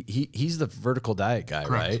that he's the vertical diet guy,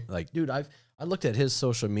 correct, right? Like, dude, I looked at his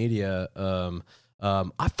social media.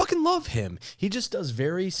 I fucking love him. He just does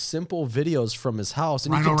very simple videos from his house.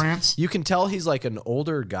 And Rhino rants. You can tell he's like an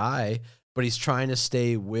older guy, but he's trying to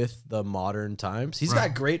stay with the modern times. He's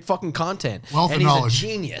got great fucking content. Wealth and knowledge. He's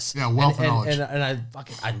a genius. Yeah, wealth and knowledge. And I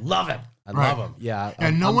love him. I love him. Yeah.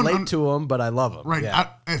 And I'm late to him, but I love him. Right. Yeah.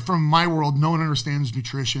 From my world, no one understands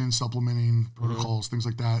nutrition, supplementing, protocols, things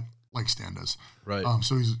like that, like Stan does. Right.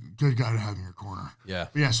 So he's a good guy to have in your corner. Yeah.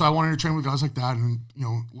 But yeah. So I wanted to train with guys like that and,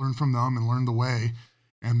 learn from them and learn the way.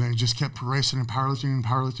 And then just kept progressing and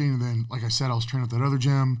powerlifting. And then, like I said, I was training at that other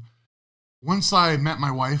gym. Once I met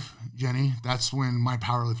my wife, Jenny, that's when my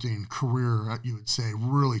powerlifting career, you would say,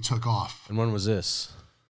 really took off. And when was this?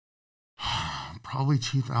 Probably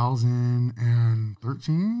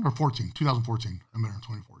 2013 or 14, 2014. I met her in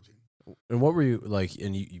 2014. And what were you like?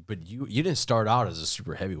 And you didn't start out as a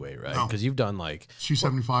super heavyweight, right? Because you've done like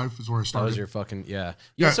 275 is where I started. That was your fucking You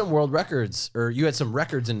had some world records, or you had some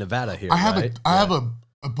records in Nevada here. I have a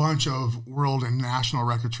bunch of world and national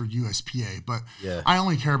records for USPA, but I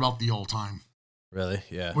only care about the all time. Really?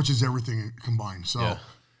 Yeah. Which is everything combined. So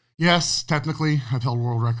yes, technically I've held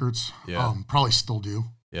world records. Yeah. Probably still do.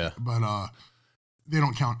 Yeah. But they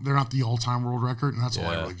don't count. They're not the all-time world record, and that's all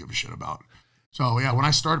I really give a shit about. So yeah, when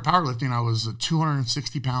I started powerlifting, I was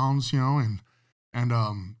 260 pounds, and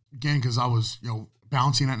again, because I was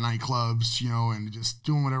bouncing at nightclubs, and just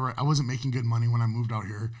doing whatever. I wasn't making good money when I moved out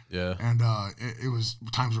here. Yeah. And it was,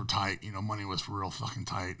 times were tight. Money was real fucking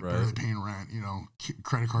tight. Right. Barely paying rent.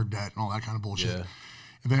 Credit card debt and all that kind of bullshit. Yeah.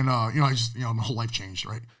 And then I just my whole life changed,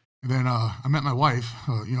 right? And then I met my wife,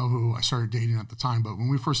 who I started dating at the time. But when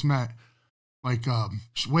we first met,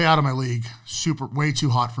 she's way out of my league, way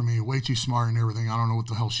too hot for me, way too smart and everything. I don't know what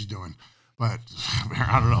the hell she's doing. But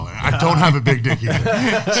I don't know. I don't have a big dick either.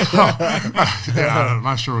 I'm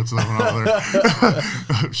not sure what's going on there.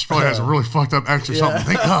 She probably has a really fucked up ex or something.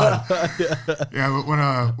 Thank God. Yeah,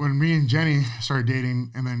 but when me and Jenny started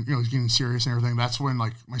dating and then getting serious and everything, that's when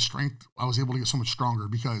my strength, I was able to get so much stronger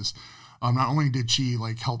because not only did she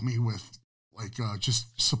help me with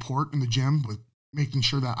just support in the gym with making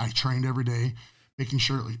sure that I trained every day, making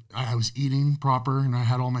sure I was eating proper and I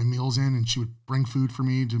had all my meals in, and she would bring food for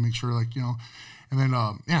me to make sure and then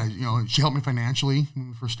she helped me financially when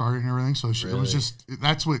we first started and everything. So it was just,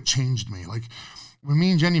 that's what changed me. When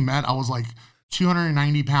me and Jenny met, I was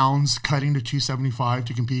 290 pounds, cutting to 275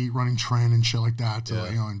 to compete, running trend and shit like that.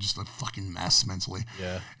 And just a fucking mess mentally.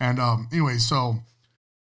 Yeah. And anyway, so.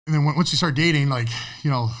 And then once you start dating,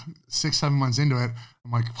 6-7 months into it,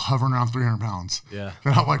 I'm hovering around 300 pounds. Yeah.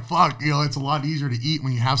 And I'm fuck, it's a lot easier to eat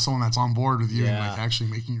when you have someone that's on board with you and actually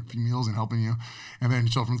making your meals and helping you. And then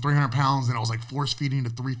so from 300 pounds, then I was force feeding to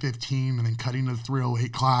 315 and then cutting to the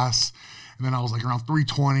 308 class. And then I was around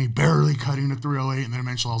 320, barely cutting to 308. And then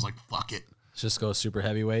eventually I was fuck it. Just go super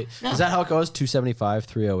heavyweight. Yeah. Is that how it goes? 275,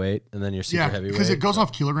 308, and then you're super heavyweight? Because it goes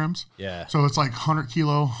off kilograms. Yeah. So it's like 100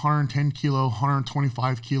 kilo, 110 kilo,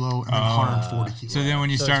 125 kilo, and then 140 kilo. So then when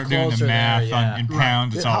you start doing the math in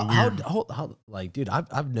pounds, it's all weird. How, like, dude,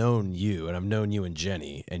 I've known you, and I've known you and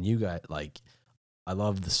Jenny, and you guys, like, I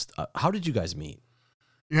love this. How did you guys meet?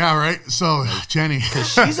 Yeah, right. So Jenny,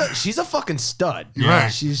 because she's a fucking stud. Right.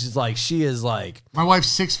 She is like my wife's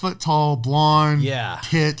 6 foot tall, blonde. Yeah.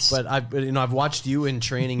 Tits. But I've watched you in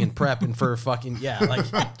training and prep and for fucking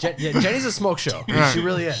like Jenny's a smoke show. Right. She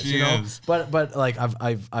really is. She is. But like I've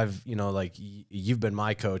like you've been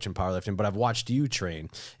my coach in powerlifting, but I've watched you train,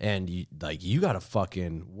 and you got a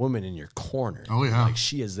fucking woman in your corner. Oh yeah. Like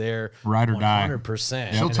she is there. Ride or die.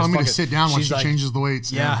 100%. She'll tell me to sit down while she changes the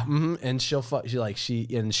weights. Yeah.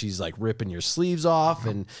 And she's like ripping your sleeves off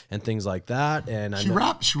and things like that. And she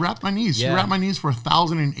wrapped my knees. She wrapped my knees for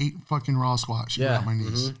 1,008 fucking raw squats. She wrapped my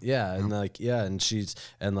knees. Yeah. And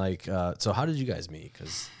so how did you guys meet?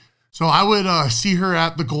 So I would see her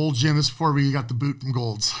at the Gold Gym. This is before we got the boot from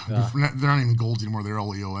Golds. They're not even Golds anymore. They're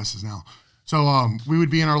all EOSs now. So we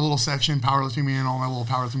would be in our little section, powerlifting, me and all my little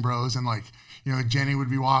powerlifting bros, and like, you know, Jenny would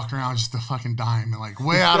be walking around just a fucking dime and like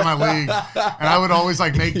way out of my league. And I would always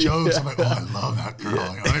like make jokes. I'm like, oh, I love that girl.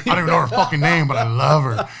 Like, I don't even know her fucking name, but I love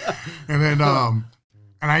her. And then,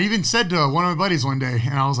 and I even said to one of my buddies one day,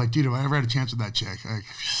 and I was like, dude, if I ever had a chance with that chick, like,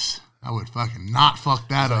 I would fucking not fuck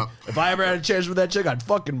that up. If I ever had a chance with that chick, I'd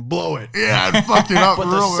fucking blow it. Yeah, I'd fuck it up but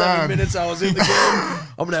real the 7 bad. minutes I was in the game,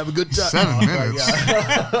 I'm going to have a good time. 7 minutes?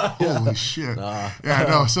 Holy shit. Yeah,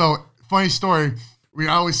 no, so funny story. We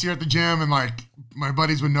always see her at the gym, and like my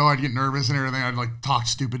buddies would know I'd get nervous and everything. I'd like talk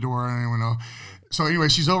stupid to her, and anyone know. So anyway,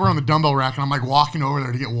 she's over on the dumbbell rack, and I'm like walking over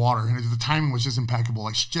there to get water, and the timing was just impeccable.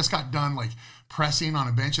 Like she just got done like pressing on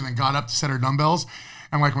a bench, and then got up to set her dumbbells,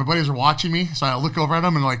 and like my buddies are watching me, so I look over at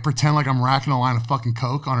them and like pretend like I'm racking a line of fucking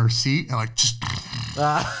coke on her seat, and like just.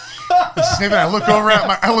 Sniff it. I look over at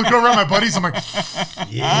my buddies. I'm like,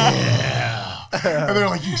 yeah, and they're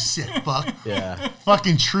like, you sick fuck. Yeah,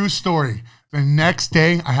 fucking true story. The next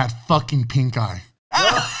day, I had fucking pink eye.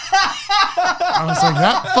 I was like,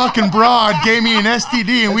 that fucking broad gave me an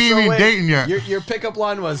STD, and we ain't even dating yet. Your pickup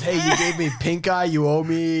line was, hey, you gave me pink eye, you owe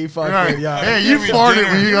me fucking, right. Hey, you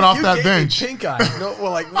farted when you got off that bench. Pink eye. No, we're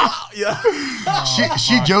like, wow, yeah.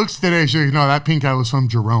 She jokes today. She's like, no, that pink eye was from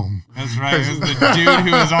Jerome. That's right. It was the dude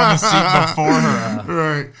who was on the seat before her.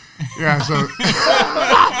 Right. Yeah, so.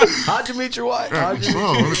 How'd you meet your wife? Let me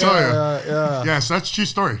tell you. Yeah, so that's a true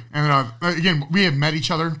story. And again, we had met each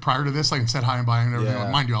other prior to this, like, and said hi and bye and everything. Yeah.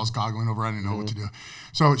 Mind you, I was goggling over. I didn't know what to do.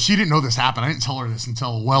 So she didn't know this happened. I didn't tell her this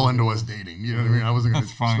until well into us dating. You know what I mean? I wasn't going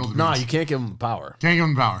to spill the beans. No, you can't give him power. Can't give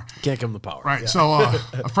him power. Can't give him the power. Right. Yeah. So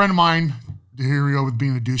a friend of mine, here we go with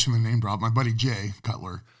being a douche in the name drop, my buddy Jay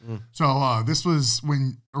Cutler. So this was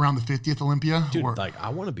when around the 50th Olympia. Dude, like I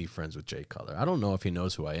want to be friends with Jay Cutler. I don't know if he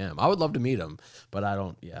knows who I am. I would love to meet him, but I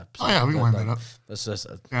don't. Yeah. So we can line that up. That's just.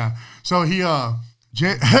 Yeah. So he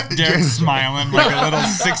Derek's smiling like a little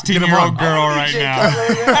 16-year-old girl right now.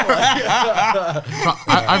 So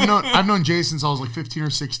I've known Jay since I was like 15 or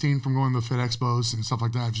 16 from going to the Fit Expos and stuff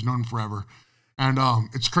like that. I've just known him forever. And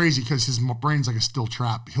it's crazy because his brain's like a steel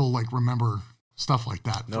trap. He'll like remember stuff like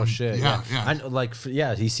that. No shit. Yeah. I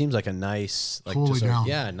know, he seems like a nice, like totally just down.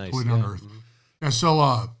 Nice. Totally down to earth. Yeah.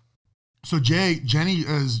 So Jenny,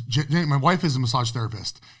 my wife is a massage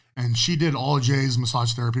therapist, and she did all of Jay's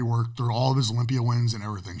massage therapy work through all of his Olympia wins and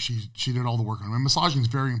everything. She did all the work on him. And massaging is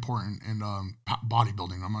very important in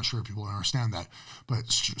bodybuilding. I'm not sure if people understand that, but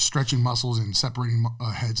stretching muscles and separating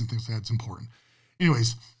heads and things like that's important.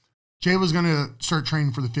 Anyways, Jay was going to start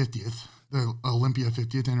training for the 50th, the Olympia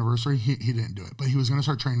 50th anniversary. He didn't do it, but he was going to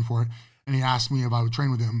start training for it. And he asked me if I would train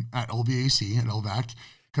with him at LVAC, at LVAC,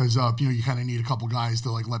 because, you kind of need a couple guys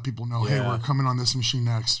to like let people know, hey, we're coming on this machine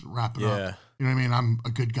next, wrap it up. You know what I mean? I'm a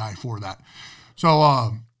good guy for that.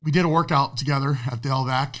 So we did a workout together at the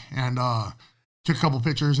LVAC and took a couple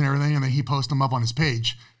pictures and everything, and then he posted them up on his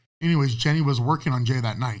page. Anyways, Jenny was working on Jay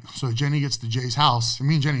that night. So Jenny gets to Jay's house, and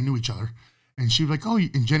me and Jenny knew each other. And she was like, oh,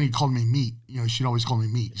 and Jenny called me meat. You know, she'd always call me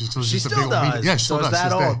meat. Just she just still a big old meat. Yeah, she so still is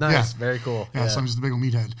does. that all? Nice. Yeah. Very cool. Yeah, so I'm just a big old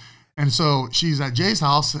meathead. And so she's at Jay's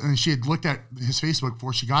house, and she had looked at his Facebook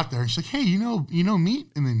before she got there. And she's like, hey, you know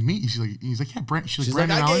Meat? And then Meat, he's like, yeah, Brent. She's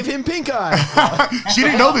like, I gave him pink eye. She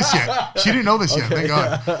didn't know this yet. Thank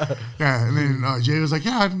God. Yeah, and then Jay was like,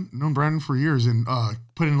 yeah, I've known Brandon for years, and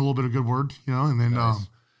put in a little bit of good word, and then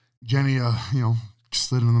Jenny,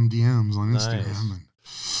 slid in them DMs on Instagram. And,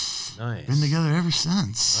 Nice. Been together ever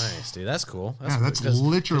since. Nice, dude. That's cool. That's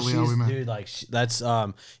literally how we met. Dude, like that's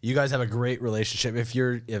you guys have a great relationship. If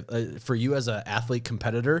for you as an athlete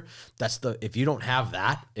competitor, if you don't have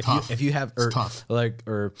that, if you have tough.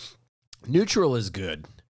 or neutral is good.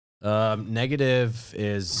 Negative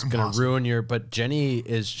is gonna ruin your. But Jenny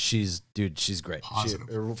she's great.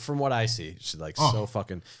 Positive. From what I see, she's like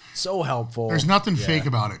so helpful. There's nothing fake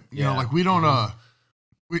about it. You know, like we don't.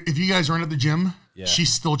 If you guys aren't at the gym,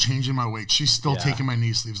 she's still changing my weight. She's still taking my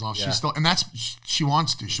knee sleeves off. She's still, and she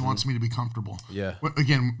wants to. She wants me to be comfortable. Yeah.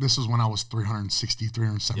 Again, this is when I was 360,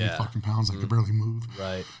 370 fucking pounds. I could barely move.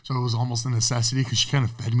 Right. So it was almost a necessity because she kind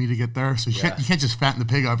of fed me to get there. So you can't just fatten the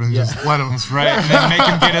pig up and just let him. That's right. And then make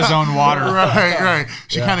him get his own water. Right.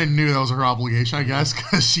 She kind of knew that was her obligation, I guess,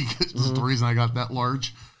 because she was the reason I got that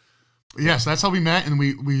large. But yes, that's how we met, and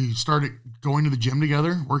we started going to the gym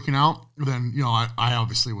together, working out. And then, you know, I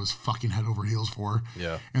obviously was fucking head over heels for her.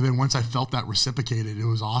 Yeah. And then once I felt that reciprocated, it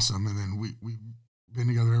was awesome. And then we've been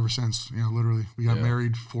together ever since. You know, literally. We got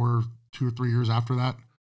married for 2 or 3 years after that.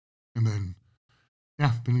 And then,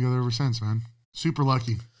 been together ever since, man. Super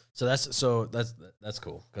lucky. So that's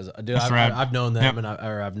cool because dude, I've known them and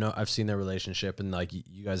I've seen their relationship and like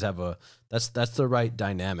you guys have that's the right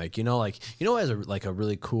dynamic, you know, as a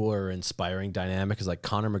really cool or inspiring dynamic is like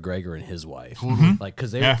Conor McGregor and his wife, like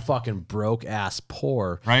because they were fucking broke ass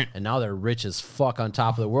poor, right, and now they're rich as fuck on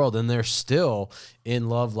top of the world and they're still in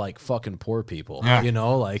love like fucking poor people, you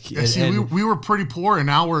know, like we were pretty poor and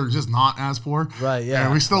now we're just not as poor, right? Yeah,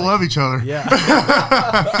 and we still love each other.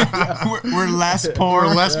 We're less poor.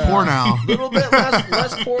 We're less poor now. A little bit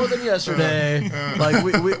less poor than yesterday. Like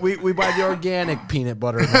we buy the organic peanut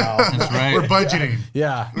butter now. That's right. We're budgeting.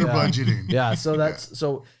 We're budgeting. Yeah,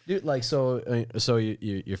 so dude, like so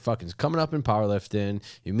you're fucking coming up in powerlifting.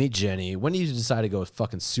 You meet Jenny. When do you decide to go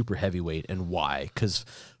fucking super heavyweight and why? Because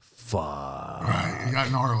fuck, right, you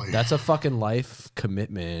got gnarly. That's a fucking life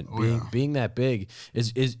commitment. Being that big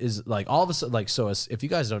is like all of a sudden, like, so if you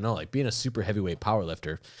guys don't know, like being a super heavyweight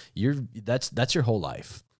powerlifter, that's your whole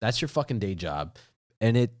life. That's your fucking day job,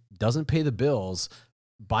 and it doesn't pay the bills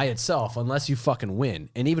by itself unless you fucking win.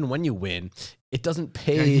 And even when you win, it doesn't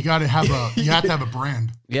pay. Yeah, you got to have you have to have a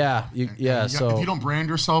brand. So if you don't brand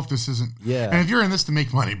yourself, this isn't. Yeah. And if you're in this to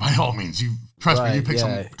make money, by all means, trust me. You pick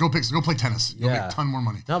some. Go play tennis. You'll make a ton more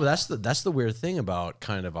money. No, but that's the weird thing about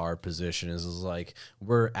kind of our position is like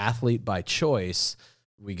we're athlete by choice.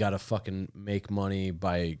 We gotta fucking make money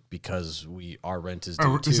because our rent is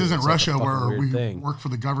due. This isn't Russia where we work for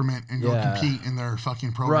the government and go compete in their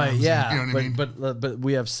fucking programs. Right? Yeah. You know what I mean? But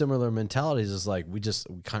we have similar mentalities. It's like we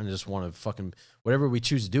kind of just want to fucking whatever we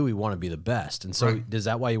choose to do. We want to be the best. And so is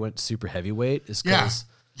that why you went super heavyweight? Because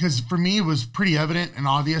for me it was pretty evident and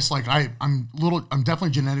obvious. Like I'm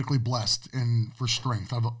definitely genetically blessed for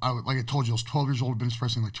strength. Like I told you, I was 12 years old, bench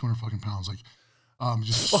pressing like 200 fucking pounds. Like.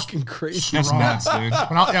 Just fucking crazy. That's nuts, dude.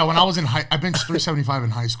 When I was in I benched 375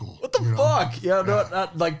 in high school. What the fuck? Yeah, no,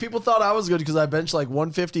 like people thought I was good because I benched like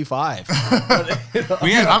 155.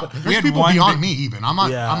 There's people beyond me even. I'm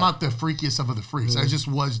not the freakiest of the freaks. I just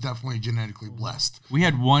was definitely genetically blessed. We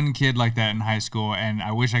had one kid like that in high school, and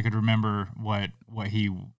I wish I could remember what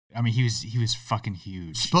he. I mean, he was fucking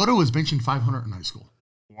huge. Spoto was benching 500 in high school.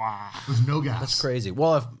 Wow. With no gas. That's crazy.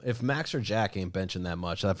 Well, if Max or Jack ain't benching that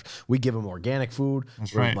much, we give them organic food.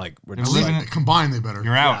 That's right. Like we're combined, they better.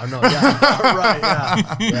 You're out.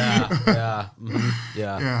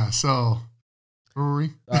 Yeah. So, where were we?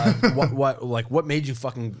 What made you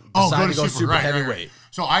fucking decide to go super heavyweight? Right.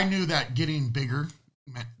 So I knew that getting bigger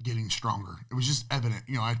meant getting stronger. It was just evident.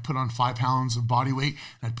 You know, I'd put on 5 pounds of body weight,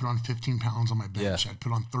 and I'd put on 15 pounds on my bench. I'd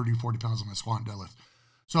put on 30, 40 pounds on my squat and deadlift.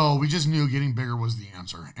 So we just knew getting bigger was the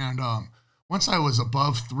answer. And once I was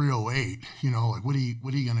above 308, you know, like what are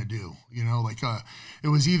you gonna do? You know, like it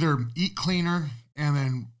was either eat cleaner and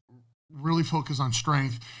then really focus on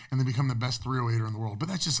strength and then become the best 308er in the world. But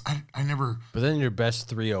that's just I never. But then you're best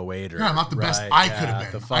 308er. Yeah, I'm not the best I could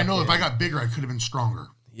have been. I know if I got bigger, I could have been stronger.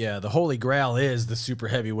 Yeah, the holy grail is the super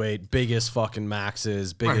heavyweight, biggest fucking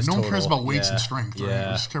maxes, biggest No one total. cares about weights and strength. Right?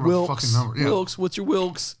 Yeah, just care about the fucking number. Yeah. Wilks, what's your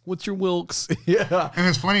Wilks? What's your Wilks? Yeah. And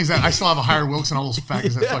it's funny is that I still have a higher Wilks than all those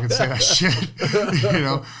faggots that fucking say that shit. You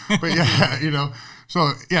know, but yeah, you know.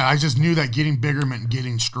 So yeah, I just knew that getting bigger meant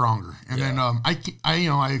getting stronger. And then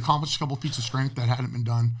I accomplished a couple feats of strength that hadn't been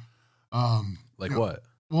done. Like what?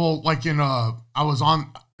 Well, like I was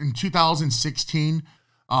in 2016.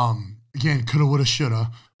 Again, coulda, woulda,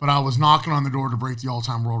 shoulda, but I was knocking on the door to break the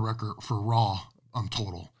all-time world record for raw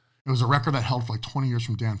total. It was a record that held for like 20 years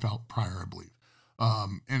from Dan Felt prior, I believe.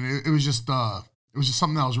 And it was just It was just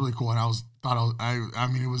something that was really cool. And I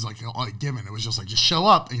mean, it was like a given. It was just like, just show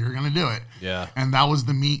up and you're going to do it. Yeah. And that was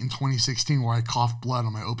the meet in 2016 where I coughed blood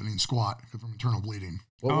on my opening squat from internal bleeding.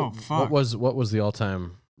 What was the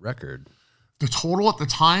all-time record? The total at the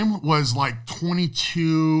time was like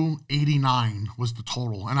 2289 was the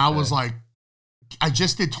total. And I was like, I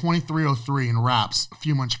just did 2303 in reps a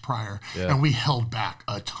few months prior, and we held back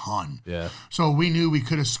a ton. Yeah. So we knew we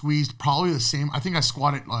could have squeezed probably the same. I think I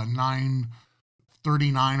squatted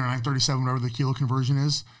 939 or 937, whatever the kilo conversion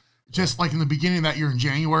is. Just like in the beginning of that year in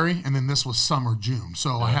January, and then this was summer, June.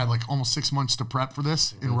 So I had like almost 6 months to prep for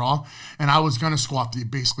this in raw, and I was going to squat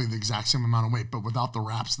basically the exact same amount of weight, but without the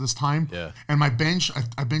wraps this time. Yeah. And my bench,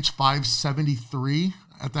 I benched 573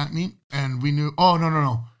 at that meet, and we knew,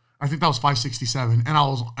 no. I think that was 567, and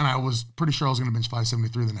I was pretty sure I was going to bench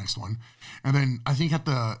 573 the next one. And then I think at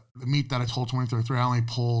the meet that I told 2303, I only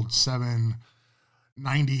pulled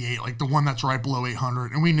 798, like the one that's right below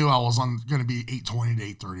 800. And we knew I was going to be 820 to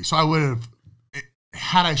 830. So I would have,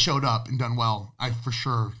 had I showed up and done well, I for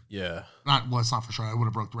sure. Yeah. It's not for sure. I would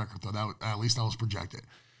have broke the record though. At least that was projected.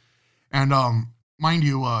 And mind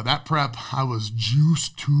you, that prep, I was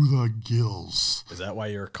juiced to the gills. Is that why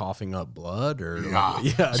you're coughing up blood? Or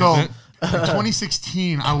yeah. So in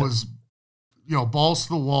 2016, I was, balls to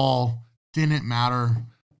the wall, didn't matter,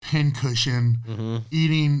 pin cushion,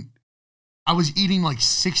 eating. I was eating like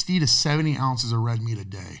 60 to 70 ounces of red meat a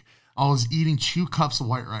day. I was eating 2 cups of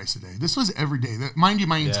white rice a day. This was every day. Mind you,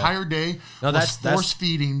 my entire day was force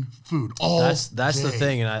feeding food all That's day. The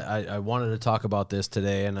thing, and I wanted to talk about this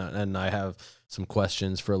today, and I have some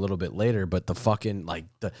questions for a little bit later. But the fucking like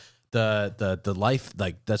the life,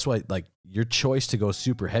 like that's why like your choice to go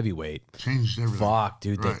super heavyweight changed everything. Fuck,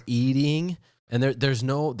 dude, Right. the eating, and there's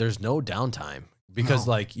no downtime. Because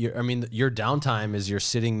like your downtime is you're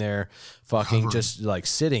sitting there fucking Covered. just like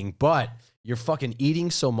sitting, but you're fucking eating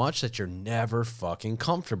so much that you're never fucking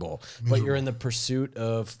comfortable. But you're in the pursuit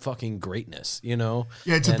of fucking greatness, Yeah,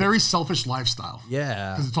 it's a very selfish lifestyle.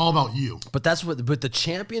 Yeah. Because it's all about you. But that's what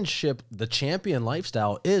the champion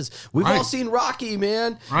lifestyle is. We've all Right. seen Rocky,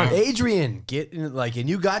 man. Right. Adrian, and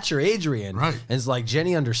you got your Adrian. Right. And it's like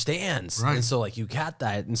Jenny understands. Right. And so like you got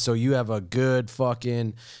that. And so you have a good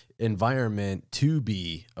fucking environment to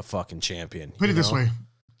be a fucking champion. Put it this way,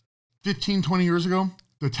 15, 20 years ago,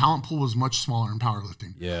 the talent pool was much smaller in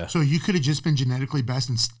powerlifting. Yeah. So you could have just been genetically best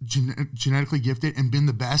and genetically gifted and been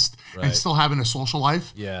the best and still having a social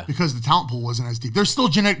life. Yeah. Because the talent pool wasn't as deep. There's still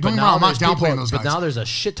genetic. Don't get me wrong, I'm not downplaying those guys. But now there's a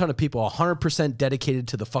shit ton of people 100% dedicated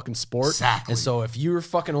to the fucking sport. Exactly. And so if you're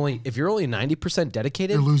only 90%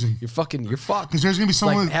 dedicated, you're losing. You're fucked. Because there's gonna be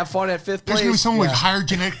someone have fun at 5th place. There's gonna be someone with higher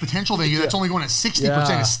genetic potential than you that's only going at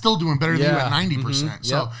 60% is still doing better than you at 90%.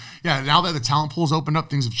 So now that the talent pool's opened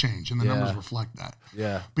up, things have changed and the numbers reflect that.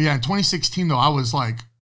 Yeah. But in 2016 though, I was like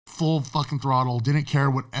full fucking throttle, didn't care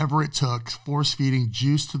whatever it took, force feeding,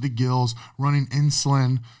 juice to the gills, running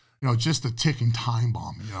insulin, just a ticking time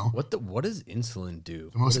bomb, What does insulin do?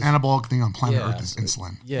 The most anabolic thing on planet Earth is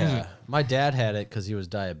insulin. Yeah. My dad had it because he was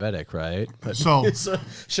diabetic, right? But So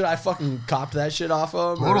should I fucking cop that shit off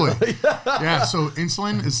him? Totally. Yeah. So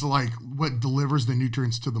insulin is like what delivers the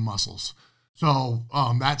nutrients to the muscles. So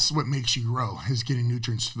that's what makes you grow, is getting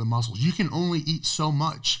nutrients to the muscles. You can only eat so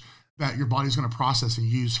much that your body's going to process and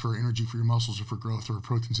use for energy for your muscles or for growth or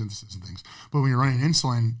protein synthesis and things. But when you're running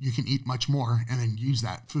insulin, you can eat much more and then use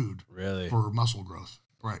that food for muscle growth.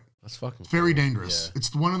 Right. That's fucking It's very cool. dangerous. Yeah.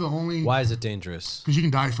 It's one of the only... Why is it dangerous? Because you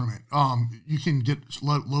can die from it. You can get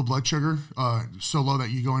low blood sugar, so low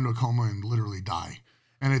that you go into a coma and literally die.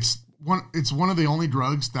 And it's one of the only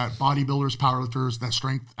drugs that bodybuilders, powerlifters, that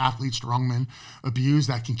strength athletes, strongmen abuse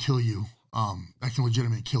that can kill you. That can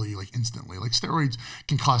legitimately kill you like instantly. Like steroids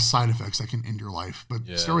can cause side effects that can end your life, but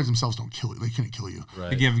steroids themselves don't kill you. They couldn't kill you.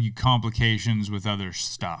 They give you complications with other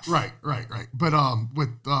stuff. Right. But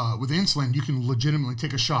with insulin, you can legitimately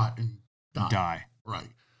take a shot and die. Right.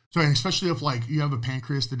 So, and especially if like you have a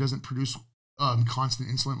pancreas that doesn't produce constant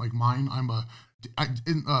insulin like mine.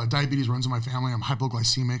 Diabetes runs in my family. I'm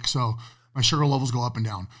hypoglycemic, so my sugar levels go up and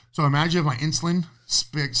down. So imagine if my insulin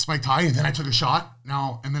spiked high and then I took a shot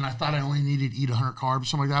and then I thought I only needed to eat 100 carbs or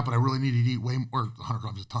something like that, but I really needed to eat way more. 100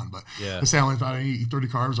 carbs is a ton, but let's say I only thought I needed to eat 30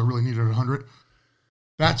 carbs. I really needed 100.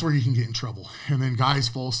 That's where you can get in trouble. And then guys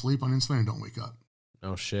fall asleep on insulin and don't wake up.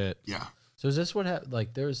 Oh shit. Yeah. So is this what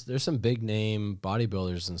like there's some big name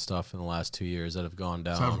bodybuilders and stuff in the last 2 years that have gone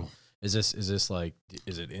down? Several. Is it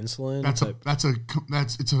insulin? It's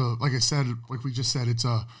like I said, like we just said,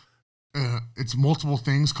 it's multiple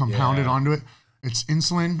things compounded onto it. It's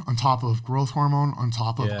insulin on top of growth hormone, on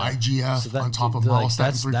top of IGF, on top of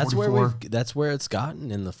myostatin 344. That's where it's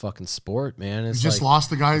gotten in the fucking sport, man. It's we just lost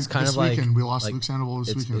the guy this weekend. We lost like, Luke Sandoval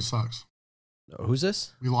this weekend. It sucks. Who's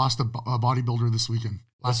this? We lost a bodybuilder this weekend.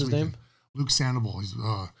 What's his name? Luke Sandoval.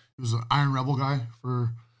 He was an Iron Rebel guy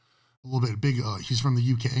for a little bit. Big. He's from the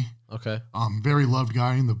UK. Okay. Very loved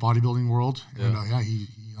guy in the bodybuilding world. And he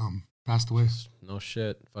passed away. No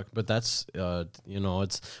shit. Fuck. But that's but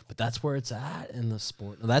that's where it's at in the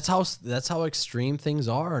sport. That's how extreme things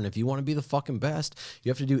are. And if you want to be the fucking best, you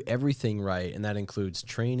have to do everything right, and that includes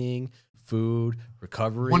training, food,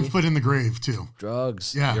 recovery. 1 foot in the grave too.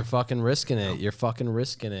 Drugs. Yeah. You're fucking risking it. You're fucking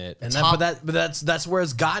risking it. And that's where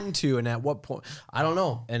it's gotten to. And at what point? I don't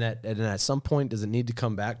know. And at some point, does it need to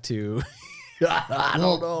come back to? I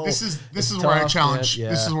don't know. This is where I challenge. Yeah.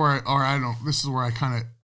 This is where I kind of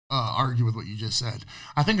argue with what you just said.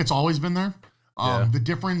 I think it's always been there. The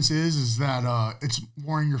difference is that it's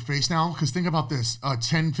more in your face now. Because think about this.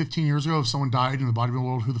 10, 15 years ago, if someone died in the bodybuilding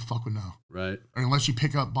world, who the fuck would know? Right. Or unless you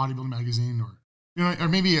pick up Bodybuilding Magazine or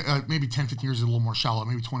maybe 10, 15 years is a little more shallow.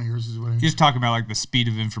 Maybe 20 years is what I mean. You're just talking about like the speed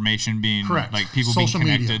of information being correct. Like people Social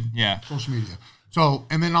being connected. Media. Yeah. Social media. So,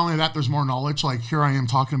 and then not only that, there's more knowledge. Like here I am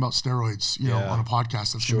talking about steroids, you know, on a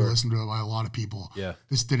podcast that's going to be listened to by a lot of people. Yeah.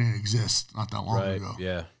 This didn't exist not that long ago.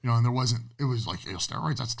 Yeah. You know, and it was like,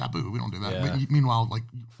 steroids, that's taboo. We don't do that. Yeah. But meanwhile, like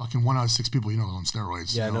fucking 1 out of 6 people, you know, on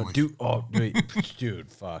steroids. Yeah, you know,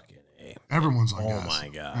 dude, fucking A. Everyone's on gas. Oh my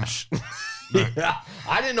gosh. Yeah.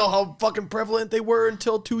 I didn't know how fucking prevalent they were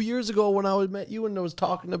until 2 years ago when I met you and I was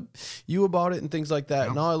talking to you about it and things like that.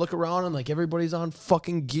 Yep. Now I look around and like everybody's on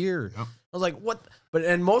fucking gear. Yep. I was like, what?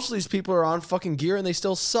 And most of these people are on fucking gear and they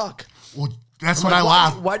still suck. Well, that's what I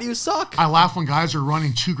laugh. Why do you suck? I laugh when guys are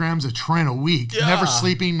running 2 grams of tren a week, never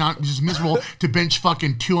sleeping, not just miserable, to bench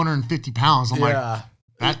fucking 250 pounds. I'm like,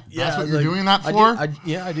 that's what you're doing that for? I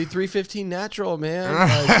do 315 natural, man.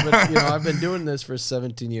 But, I've been doing this for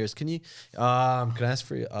 17 years. Can I ask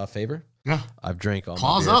for a favor? Yeah. I've drank all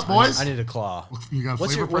Claws my beers. up, boys. I need a claw. You got a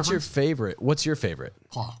what's your favorite? What's your favorite?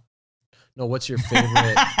 Claw. No, what's your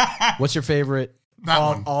favorite? What's your favorite? That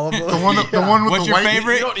one. All of them. The one with what's the your white.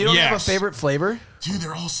 favorite? You don't have a favorite flavor? Dude,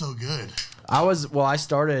 they're all so good. I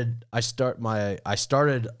started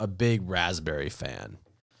a big raspberry fan.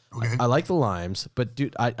 Okay. I like the limes, but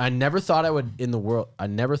dude, I never thought I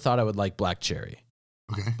would like black cherry.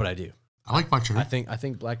 Okay. But I do. I like black cherry. I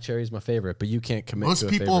think black cherry is my favorite, but you can't commit to a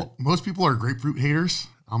favorite. Most people are grapefruit haters.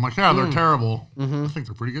 I'm like, they're terrible. I think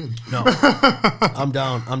they're pretty good. No. I'm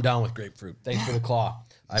down with grapefruit. Thanks for the claw.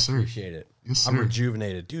 I appreciate it. Yes, I'm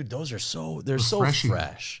rejuvenated. Dude, they're so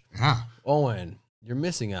fresh. Yeah. Owen, you're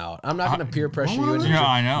missing out. I'm not going to peer pressure you. Yeah,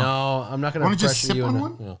 I know. No, I'm not going to pressure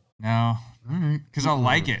you. No. Because I'll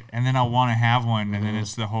like it, and then I'll want to have one, and then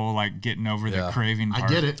it's the whole like getting over the craving part.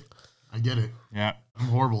 I get it. Yeah. I'm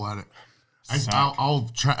horrible at it. I'll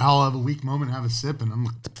have a weak moment, have a sip, and I'm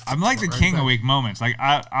like the king of weak moments. Like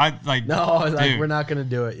I like we're not gonna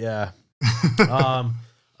do it. Yeah.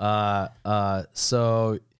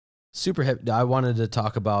 So super heavy. I wanted to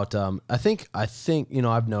talk about. I think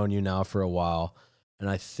I've known you now for a while, and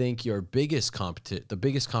I think your the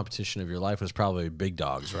biggest competition of your life was probably Big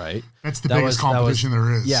Dogs, right? That's the biggest competition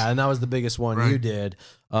there is. Yeah, and that was the biggest one you did.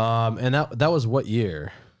 And that was what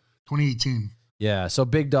year? 2018. Yeah, so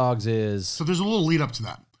Big Dogs is... So there's a little lead up to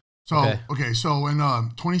that. So, okay so in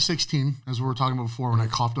 2016, as we were talking about before, when I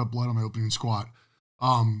coughed up blood on my opening squat,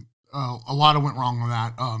 a lot of went wrong with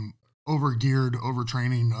that. Over-geared,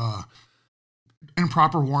 overtraining,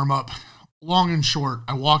 improper warm-up. Long and short,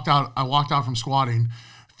 I walked out from squatting,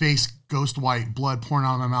 face ghost white, blood pouring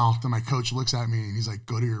out of my mouth, and my coach looks at me and he's like,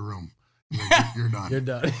 go to your room. Like, you're done. You're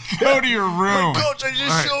done. Go to your room. Coach, I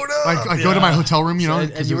just showed up. I go to my hotel room,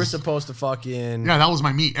 and you were supposed to fucking... Yeah, that was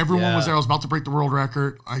my meet. Everyone was there. I was about to break the world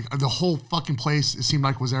record. The whole fucking place, it seemed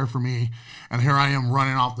like, was there for me. And here I am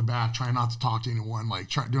running off the bat, trying not to talk to anyone,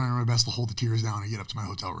 doing my best to hold the tears down and get up to my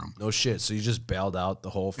hotel room. No shit. So you just bailed out the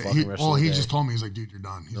whole fucking rest of the day? He just told me, he's like, dude, you're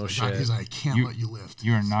done. He's like, I can't let you lift.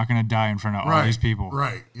 You are not going to die in front of all these people.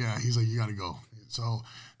 Right. Yeah. He's like, you got to go. So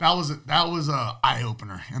that was a eye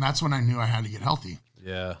opener, and that's when I knew I had to get healthy.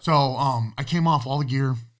 Yeah. So I came off all the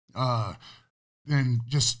gear, and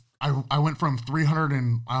just I went from 300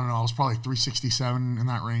 and I don't know, I was probably 367 in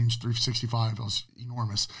that range, 365. I was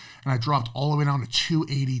enormous, and I dropped all the way down to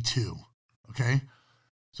 282. Okay.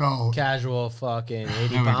 So casual fucking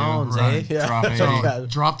 80 pounds, eh? Yeah. So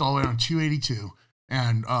dropped all the way down to 282,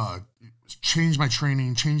 and changed my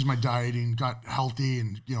training, changed my dieting, got healthy,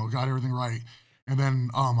 and got everything right. And then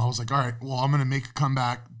I was like, all right, well, I'm going to make a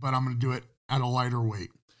comeback, but I'm going to do it at a lighter weight.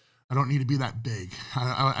 I don't need to be that big.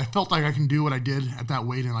 I felt like I can do what I did at that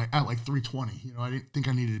weight and at like 320. You know, I didn't think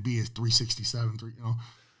I needed to be at 367. You know,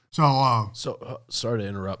 so sorry to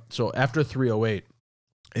interrupt. So after 308,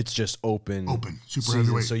 it's just open super season.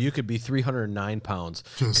 heavyweight. So you could be 309 pounds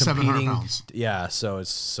to 700 pounds. Yeah, so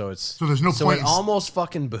there's no point. It almost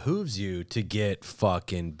fucking behooves you to get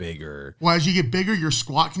fucking bigger. Well, as you get bigger, your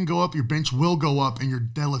squat can go up, your bench will go up, and your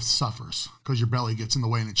deadlift suffers because your belly gets in the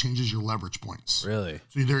way and it changes your leverage points. Really?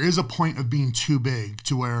 So there is a point of being too big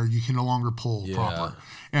to where you can no longer pull proper.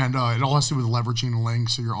 And it all has to do with leveraging the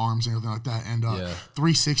lengths of your arms and everything like that. And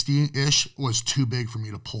 360-ish was too big for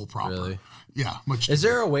me to pull proper. Really? Yeah. Is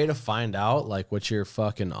there a way to find out like what your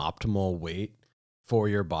fucking optimal weight for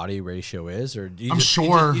your body ratio is, or do you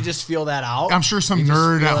you just feel that out? I'm sure some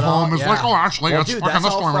nerd at home is like, oh, actually, well, that's dude, fucking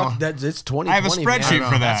that's formula. It's 2020. I have a spreadsheet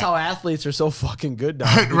for that. That's how athletes are so fucking good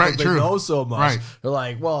now. Right, they true. know so much. Right. They're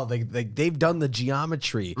like, well, they've done the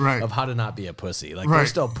geometry of how to not be a pussy. Like they're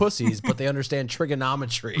still pussies, but they understand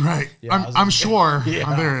trigonometry. Right. Yeah, I'm sure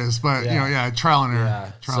there is, but trial and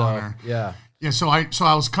error. Trial and error. Yeah. Yeah. So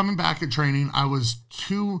I was coming back at training. I was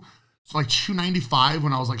 295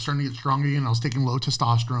 when I was like starting to get strong again. I was taking low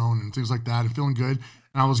testosterone and things like that and feeling good.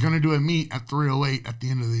 And I was going to do a meet at 308 at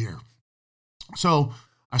the end of the year. So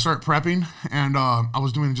I started prepping and I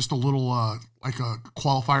was doing just a little like a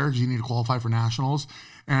qualifier because you need to qualify for nationals.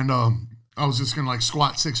 And I was just going to like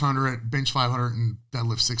squat 600, bench 500 and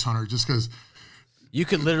deadlift 600 just because. You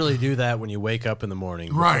could literally do that when you wake up in the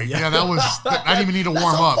morning. Right. Yeah, I didn't even need to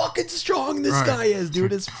warm up. That's how fucking strong this guy is,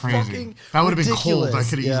 dude. It's crazy. Fucking that would have been ridiculous. cold. I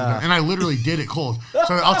could have easily done. And I literally did it cold.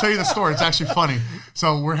 So I'll tell you the story. It's actually funny.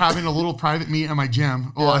 So we're having a little private meet at my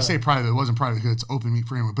gym. Well, I say private. It wasn't private because it's open meet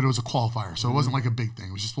for anyone, but it was a qualifier. So it wasn't like a big thing.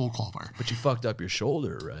 It was just a little qualifier. But you fucked up your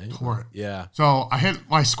shoulder, right? Tore it. Yeah. So I hit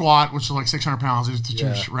my squat, which was like 600 pounds. It was the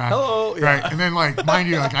juice rack. Hello. Yeah. Right. And then like, mind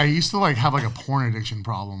you, like I used to like have like a porn addiction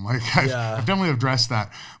problem. Like I've definitely addressed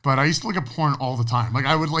that. But I used to look at porn all the time. Like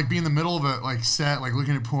I would like be in the middle of a like set, like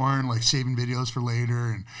looking at porn, like saving videos for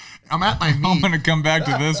later. And I'm at my meet. I'm gonna come back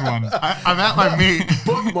to this one. I'm at my meet.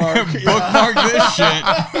 Bookmark this shit.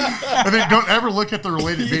 And then don't ever look at the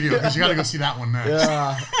related video because you got to go see that one next.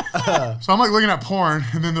 Yeah. So I'm like looking at porn,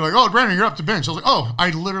 and then they're like, "Oh, Brandon, you're up to bench." I was like, "Oh,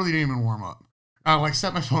 I literally didn't even warm up." I like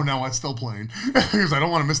set my phone down while it's still playing because I don't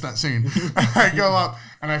want to miss that scene. I go up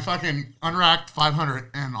and I fucking unracked 500,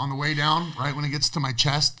 and on the way down, right when it gets to my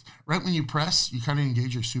chest, right when you press, you kind of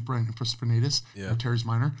engage your supra and infraspinatus, or teres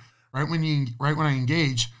minor. Right when I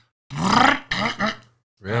engage, I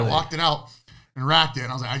locked it out and racked it,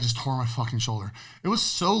 and I was like, I just tore my fucking shoulder. It was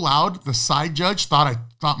so loud, the side judge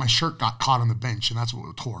thought my shirt got caught on the bench, and that's what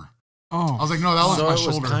it tore. Oh, I was like, no, that was my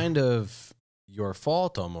shoulder. So it was kind of your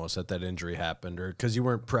fault almost that injury happened, or because you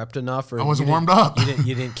weren't prepped enough, or I wasn't warmed up.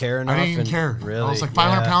 You didn't care enough. I didn't even care. Really, I was like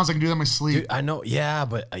 500 pounds. I can do that in my sleep. Dude, I know. Yeah,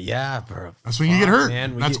 but bro. That's when you get hurt.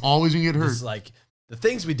 Man, that's always when you get hurt. It's like the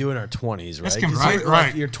things we do in our 20s, right? Right.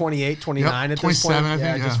 Like you're 28, 29 at this point. I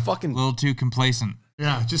think, just fucking a little too complacent.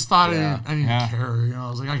 Yeah, just thought I didn't care. You know, I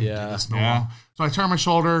was like, I can do this no more. So I turned my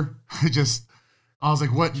shoulder. I was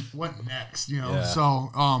like, what next? You know. So,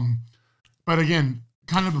 but again,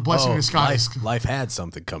 kind of a blessing in disguise. Life had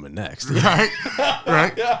something coming next. Right.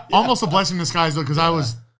 Almost a blessing in disguise though, because I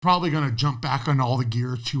was probably going to jump back on all the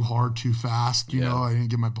gear too hard, too fast. You know, I didn't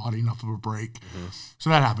give my body enough of a break. So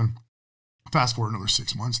that happened. Fast forward another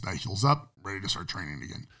 6 months, that heals up, ready to start training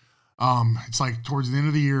again. It's like towards the end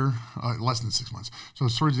of the year, less than 6 months. So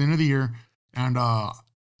it's towards the end of the year, and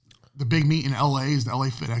the big meet in LA is the LA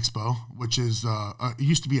Fit Expo, which is it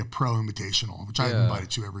used to be a pro invitational, which I'm invited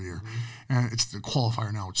to every year, and it's the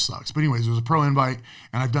qualifier now, which sucks. But anyways, it was a pro invite,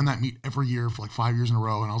 and I've done that meet every year for like 5 years in a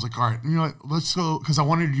row. And I was like, all right, you know what, let's go, because I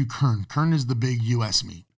wanted to do Kern. Kern is the big U.S.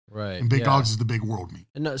 meet, right? And Big Dogs is the big world meet.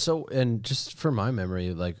 And just for my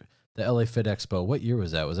memory, like the LA Fit Expo, what year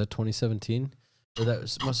was that? Was that 2017? That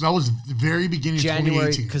was the very beginning of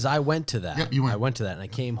January, because I went to that. Yep, you went. I went to that, and I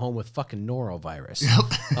came home with fucking norovirus.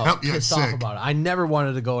 Yep. I was pissed off about it. I never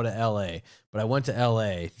wanted to go to LA, but I went to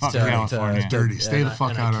LA. Fuck California. Dirty. Stay the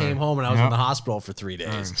fuck out of it. I came home, and I was in the hospital for 3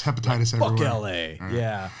 days. Hepatitis everywhere. Fuck LA.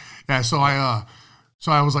 Yeah. Yeah, so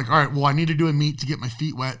I was like, all right, well, I need to do a meet to get my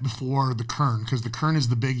feet wet before the Kern, because the Kern is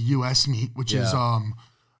the big U.S. meet, which is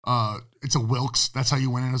it's a Wilks. That's how you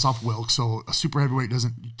win it. It's off Wilks. So a super heavyweight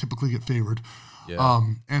doesn't typically get favored. Yeah.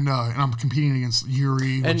 And I'm competing against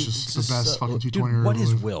Yuri, which is the best fucking 220. Dude, what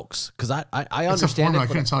is Wilks? Because I understand it's a formula, I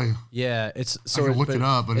couldn't tell you. Yeah, it's so I can look it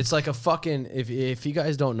up, but it's like a fucking, if you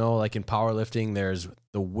guys don't know, like in powerlifting, there's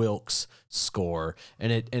the Wilks score,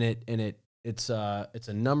 and it it's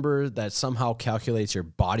a number that somehow calculates your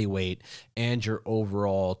body weight and your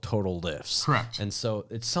overall total lifts. Correct. And so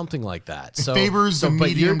it's something like that. It favors the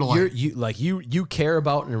medium to light. You care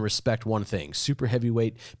about and respect one thing: super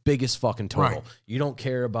heavyweight, biggest fucking total. Right. You don't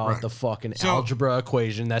care about Right. the fucking algebra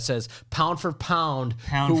equation that says pound for pound,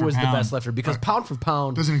 Pound who for was the pound. best lifter, because pound for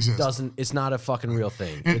pound Doesn't exist. It's not a fucking real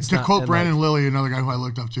thing. And It's to not- quote and Brandon like- Lilly, another guy who I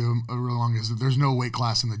looked up to really long, is that there's no weight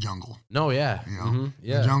class in the jungle. No, yeah, You know,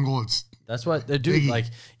 yeah. the jungle, it's That's what dude. Biggie. Like,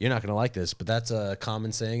 you're not gonna like this, but that's a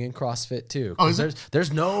common saying in CrossFit too. Oh, 'Cause is it?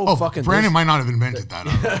 there's no oh, fucking Brandon there's- might not have invented that.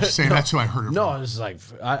 I'm just saying that's who I heard it No, from. it's like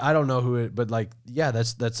I don't know who it, but like yeah,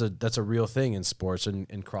 that's a real thing in sports and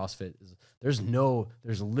in CrossFit. There's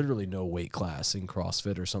literally no weight class in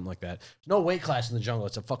CrossFit or something like that. There's no weight class in the jungle.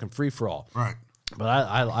 It's a fucking free for all. Right. But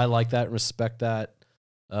I like that and respect that.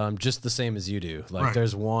 Just the same as you do. Like Right.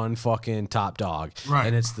 there's one fucking top dog, Right.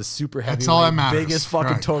 and it's the super heavy, That's all that matters. biggest fucking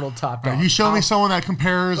Right. total top dog. Right. You show me someone that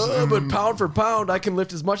compares. But pound for pound, I can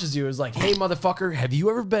lift as much as you. It's like, hey, motherfucker, have you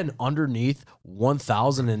ever been underneath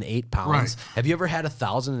 1,008 pounds? Right. Have you ever had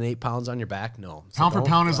 1,008 pounds on your back? No. So Pound for don't-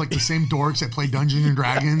 pound is like the same dorks that play Dungeons and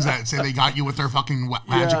Dragons that say they got you with their fucking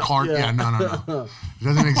magic card. Yeah, no. It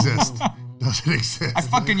doesn't exist. Doesn't exist. I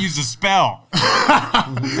fucking used a spell.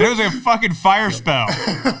 It was a fucking fire spell.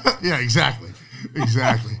 Yeah, exactly.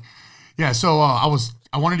 Yeah, so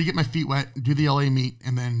I wanted to get my feet wet, do the LA meet,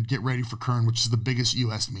 and then get ready for Kern, which is the biggest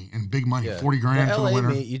US meet and big money, Yeah. 40 grand the for the LA winner.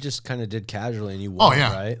 meet, you just kind of did casually and you won, Oh,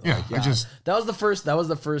 yeah. right? Yeah, I just- that was the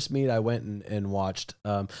first meet I went and watched.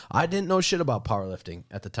 I didn't know shit about powerlifting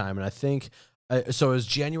at the time, and I think so. It was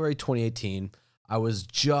January 2018.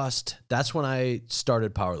 That's when I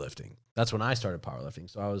started powerlifting. That's when I started powerlifting.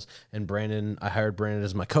 So I hired Brandon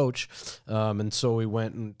as my coach. And so we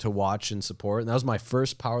went to watch and support. And that was my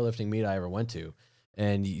first powerlifting meet I ever went to.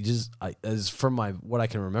 And you just, as from what I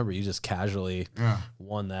can remember, you just casually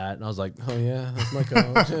won that. And I was like, oh yeah, that's my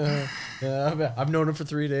coach. yeah, I've known him for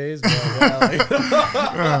 3 days.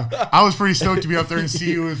 I was pretty stoked to be up there and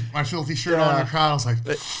see you with my filthy shirt on in the crowd. I was like,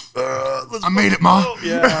 I made it, Ma.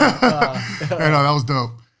 Yeah. Yeah, that was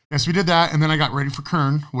dope. Yes, we did that, and then I got ready for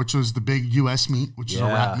Kern, which was the big US meet, which is a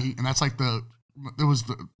rap meet, and that's like this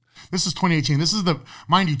is 2018. This is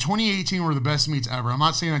mind you, 2018 were the best meets ever. I'm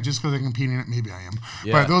not saying that just because I compete in it, maybe I am.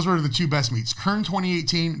 Yeah. But those were the two best meets. Kern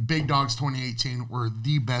 2018, Big Dogs 2018 were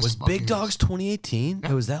the best. Was fucking Big Dogs meets. 2018?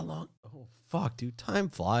 It was that long? Oh, fuck, dude. Time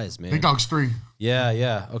flies, man. Big Dogs 3.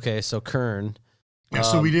 Yeah. Okay, so Kern. Yeah,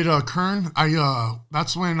 so we did Kern.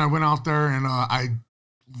 That's when I went out there and I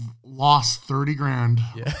lost 30 grand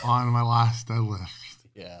on my last deadlift.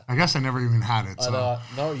 Yeah. I guess I never even had it. So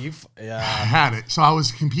No, I had it. So I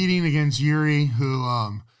was competing against Yuri, who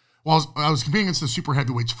I was competing against the super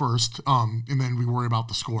heavyweights first, and then we worry about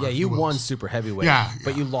the score. Yeah, you the won Wilks. super heavyweight. Yeah,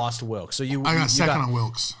 but you lost Wilkes. So I got second on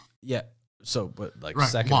Wilkes. Yeah. So, but like Right,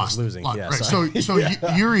 second lost, is losing. lost, Yeah. right. Sorry. So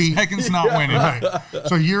Yuri. Second's not winning. Right.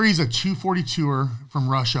 So Yuri's a 242er from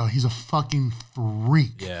Russia. He's a fucking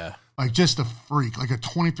freak. Yeah. Like just a freak, like a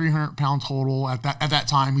 2,300 pound total at that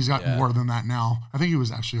time. He's got more than that now. I think he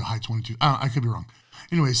was actually a high 22. I could be wrong.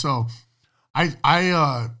 Anyway, so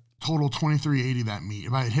I totaled 2380 that meet.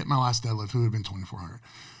 If I had hit my last deadlift, it would have been 2,400.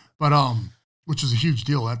 But which was a huge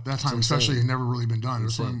deal at that time, especially. It had never really been done. There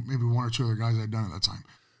was maybe one or two other guys that had done it at that time.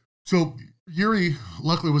 So Yuri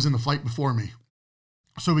luckily was in the fight before me,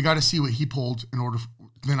 so we got to see what he pulled in order.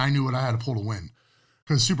 Then I knew what I had to pull to win,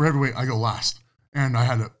 because super heavyweight I go last, and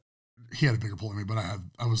he had a bigger pull than me, but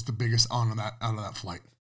I was the biggest out of that flight.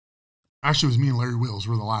 Actually, it was me and Larry Wheels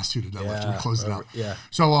were the last two to deadlift. We closed it out. Yeah.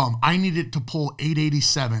 So I needed to pull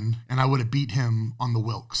 887, and I would have beat him on the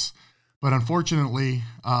Wilkes, but unfortunately,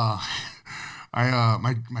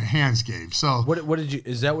 my hands gave. So What did you?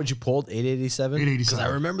 Is that what you pulled? 887. 887. Because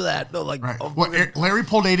I remember that. No, like. right. Oh, Well, Larry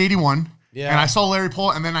pulled 881. Yeah. And I saw Larry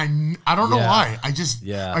pull, and then I don't know why. I just,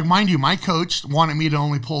 like, mind you, my coach wanted me to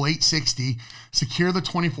only pull 860, secure the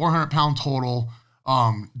 2,400 pound total.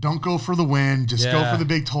 Don't go for the win, just go for the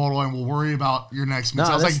big total, and we'll worry about your next meet. No,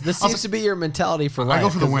 So I was this seems to be your mentality for life. I go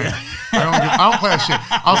for the win. I don't play that shit.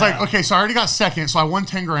 I was like, okay, so I already got second, so I won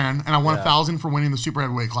 10 grand, and I won 1,000 for winning the super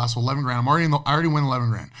heavyweight class, so 11 grand. I already win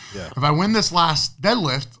 11 grand. Yeah. If I win this last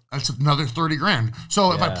deadlift, that's another 30 grand.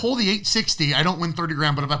 So if I pull the 860, I don't win 30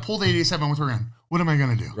 grand, but if I pull the 887, I win 30 grand. What am I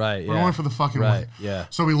going to do? Right, We're going for the fucking win. Yeah.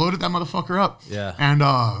 So we loaded that motherfucker up. Yeah. And,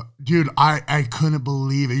 dude, I couldn't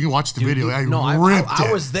believe it. You can watch the video. I ripped it.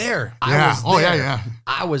 I was there. Yeah. I was there. Yeah.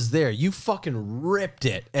 I was there. You fucking ripped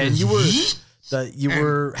it. And you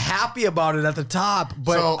were happy about it at the top,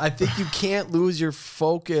 but So- I think you can't lose your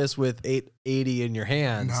focus with 880 in your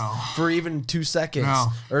hands for even 2 seconds, No.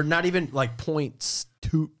 or not even like points.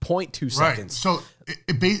 0.2 seconds. So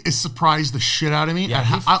it surprised the shit out of me. Yeah,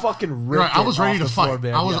 he fucking ripped I was ready to fight.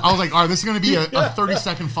 Floor, I was like, all right, this is going to be a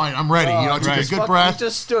 30-second fight. I'm ready. I took a good breath. He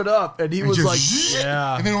just stood up, and he was just, like,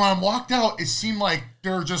 yeah. And then when I walked out, it seemed like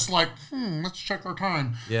they're just like, let's check our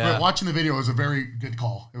time. Yeah. But watching the video was a very good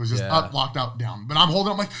call. It was just up, locked out, down. But I'm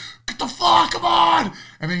holding up, like, get the fuck, come on.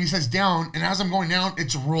 And then he says down, and as I'm going down,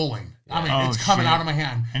 it's rolling. I mean, it's coming out of my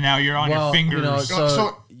hand. And now you're on your fingers. You know,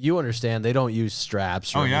 so you understand they don't use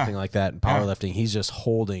straps or anything like that in powerlifting. He's just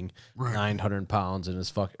holding 900 pounds in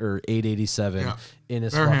his or 887 in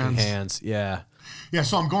his fucking hands. Yeah. Yeah,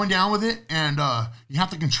 so I'm going down with it, and you have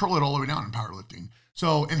to control it all the way down in powerlifting.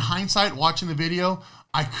 So in hindsight, watching the video,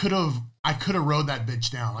 I could have rode that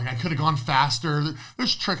bitch down. Like I could have gone faster.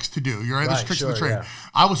 There's tricks to do. You're right. There's tricks to the trade. Yeah.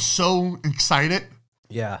 I was so excited.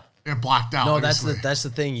 Yeah. It blacked out. No, that's the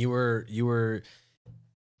thing. You were.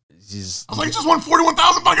 I was like, just won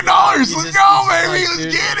 $41,000 fucking dollars. Let's go, baby.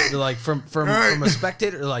 Let's get it. Like from a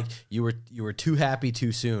spectator, like you were too happy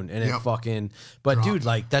too soon, and it fucking. But dude,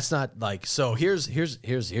 like that's not like. So here's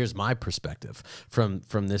my perspective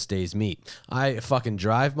from this day's meet. I fucking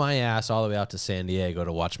drive my ass all the way out to San Diego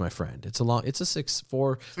to watch my friend. It's a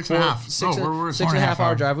 6.5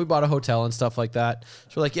 hour drive. We bought a hotel and stuff like that.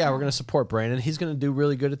 So we're like, yeah, we're gonna support Brandon. He's gonna do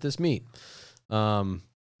really good at this meet. And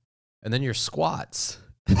then your squats.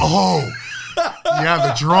 Oh, yeah,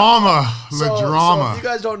 the drama. So if you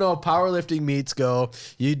guys don't know how powerlifting meets go,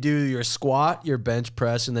 you do your squat, your bench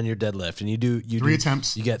press, and then your deadlift. And you do 3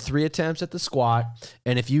 attempts. You get 3 attempts at the squat.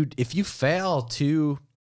 And if you fail to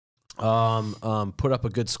put up a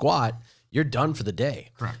good squat, you're done for the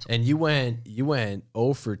day. Correct. And you went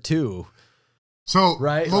 0 for 2. So,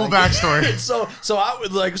 little backstory. So I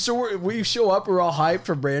would we show up, we're all hyped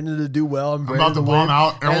for Brandon to do well. And Brandon about to bomb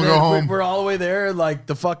out, and we'll go home. We're all the way there, like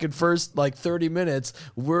the fucking first 30 minutes.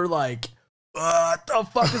 We're like, what the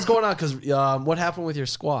fuck is going on? Because what happened with your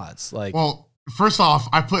squats? Like, well, first off,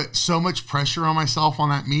 I put so much pressure on myself on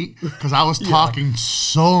that meet because I was talking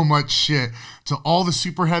so much shit to all the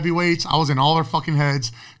super heavyweights. I was in all their fucking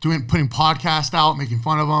heads, putting podcasts out, making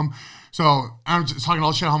fun of them. So I'm just talking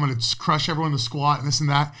all shit how I'm going to crush everyone in the squat and this and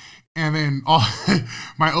that. And then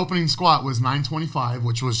my opening squat was 925,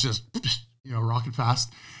 which was just, rocket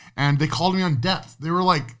fast. And they called me on depth. They were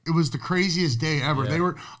like, it was the craziest day ever.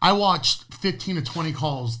 Yeah. I watched 15 to 20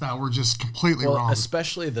 calls that were just completely wrong.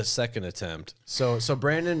 Especially the second attempt. So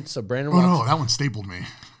Brandon. Oh, no, that one stapled me.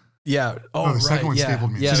 Yeah. Oh, no, the second one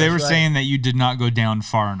stapled me. Yeah, so they were saying that you did not go down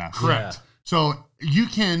far enough. Correct. Yeah. So you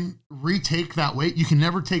can retake that weight. You can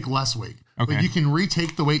never take less weight. Okay. But you can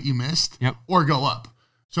retake the weight you missed or go up.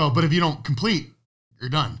 So, but if you don't complete, you're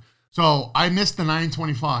done. So I missed the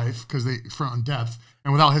 925 because on depth.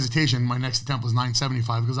 And without hesitation, my next attempt was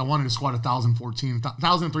 975 because I wanted to squat 1,003 to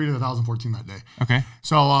 1,014 that day. Okay.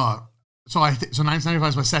 So 975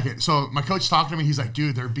 is my second. So my coach talking to me, he's like,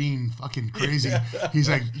 dude, they're being fucking crazy. He's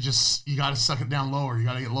like, you got to suck it down lower. You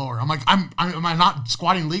got to get lower. I'm like, am I not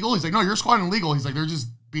squatting legal? He's like, no, you're squatting legal. He's like, they're just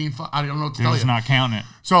being, I don't know what to tell you. He's not counting it.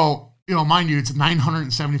 So, mind you, it's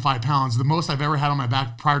 975 pounds. The most I've ever had on my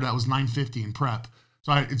back prior to that was 950 in prep.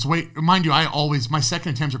 So it's weight, mind you, my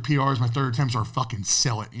second attempts are PRs, my third attempts are fucking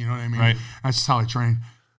sell it. You know what I mean? Right. That's just how I train.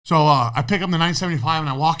 So I pick up the 975 and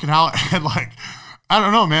I walk it out and I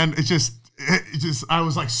don't know, man. It just, I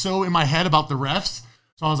was like so in my head about the refs.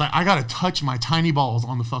 So I was like, I got to touch my tiny balls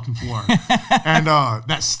on the fucking floor. And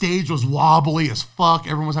that stage was wobbly as fuck.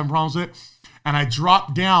 Everyone was having problems with it. And I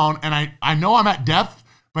dropped down and I know I'm at depth,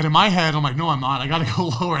 but in my head, I'm like, no, I'm not. I got to go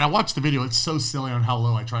lower. And I watched the video. It's so silly on how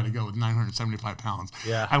low I try to go with 975 pounds.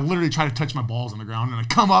 Yeah. I literally try to touch my balls on the ground and I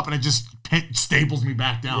come up and it just staples me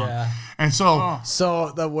back down. Yeah. And so.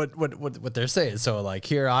 What they're saying. So like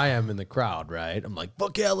here I am in the crowd, right? I'm like,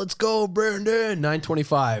 fuck yeah, let's go, Brandon.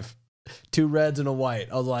 925, 2 reds and a white.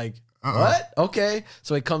 I was like, what? Okay.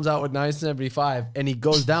 So he comes out with 975 and he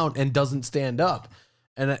goes down and doesn't stand up.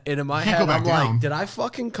 And in my head, I'm like, did I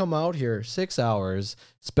fucking come out here 6 hours,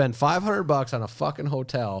 spend $500 on a fucking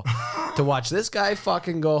hotel to watch this guy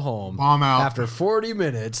fucking go home after 40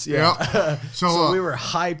 minutes? Yeah. Yep. So we were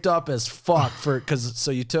hyped up as fuck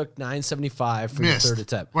so you took 975 for your third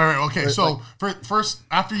attempt. Right. Okay. So first,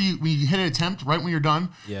 after we hit an attempt, right when you're done,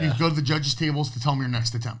 you go to the judges' tables to tell them your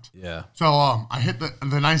next attempt. Yeah. So I hit the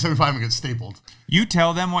 975 and get stapled. You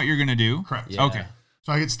tell them what you're gonna do. Correct. Yeah. Okay.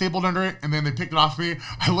 So I get stapled under it, and then they picked it off me.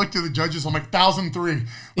 I looked at the judges. I'm like 1,003.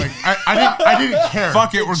 Like I didn't care.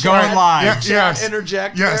 Fuck it, we're going live. Yes.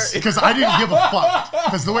 Interject. Yes, because I didn't give a fuck.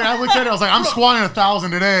 Because the way I looked at it, I was like, I'm squatting 1,000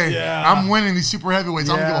 today. Yeah. I'm winning these super heavyweights.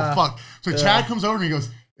 I don't give a fuck. So Chad comes over and he goes,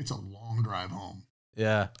 "It's a long drive home."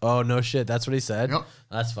 Yeah. Oh, no shit. That's what he said? Yep.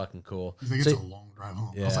 That's fucking cool. He's like, it's a long drive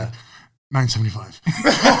home. Yeah. I was like, 975.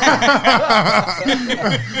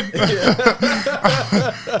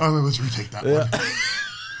 Oh, let's retake that one.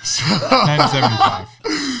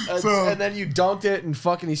 975. And then you dunked it and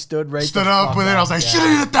fucking he stood right Stood up with it. I was like, should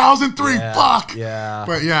have hit 1,003. Yeah. Fuck. Yeah.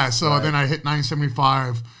 But yeah, so then I hit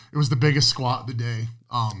 975. It was the biggest squat of the day.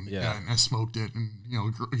 Yeah. And I smoked it, and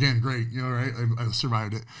again, great, right? I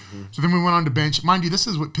survived it. So then we went on to bench. Mind you, this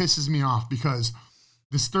is what pisses me off because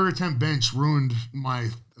this third attempt bench ruined my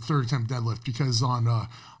third attempt deadlift because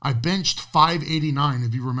I benched 589,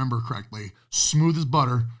 if you remember correctly, smooth as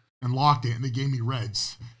butter, and locked it, and they gave me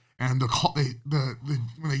reds. And when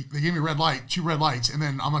they gave me two red lights, and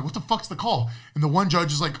then I'm like, what the fuck's the call? And the one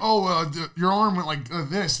judge is like, your arm went like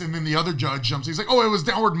this, and then the other judge jumps. He's like, oh, it was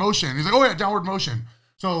downward motion. He's like, oh yeah, downward motion.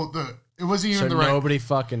 So it wasn't even the right. Nobody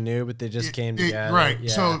fucking knew, but they just came together. Right.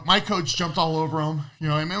 Yeah. So my coach jumped all over him.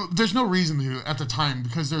 I mean, there's no reason to at the time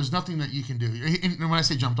because there's nothing that you can do. And when I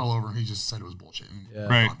say jumped all over him, he just said it was bullshit.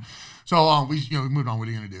 Right. So we moved on. What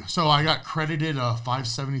are you gonna do? So I got credited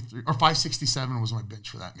 573 or 567 was my bench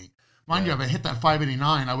for that meet. Mind you, if I hit that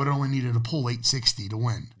 589, I would have only needed to pull 860 to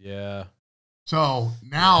win. Yeah. So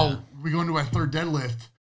now we go into our third deadlift.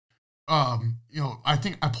 I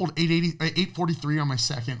think I pulled 843 on my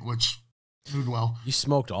second, which moved well. You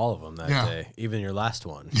smoked all of them that day, even your last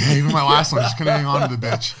one. Yeah, even my last one, just couldn't hang on to the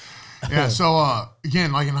bitch. Yeah, so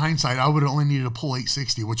again, like in hindsight, I would have only needed to pull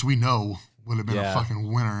 860, which we know would have been a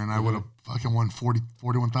fucking winner, and I would have fucking won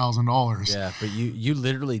 $41,000. Yeah, but you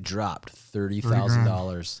literally dropped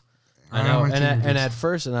 $30,000. I know, and at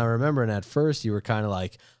first, and I remember, and at first you were kind of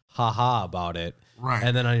like, haha about it. Right.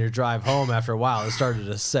 And then on your drive home, after a while, it started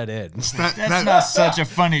to set in. That's not such a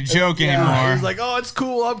funny joke anymore. He's like, oh, it's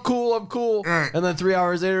cool, I'm cool. Right. And then 3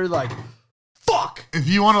 hours later, like, fuck. If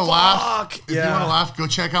you want to laugh, go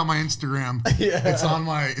check out my Instagram. Yeah. It's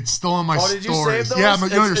still on my stories. Did you save those?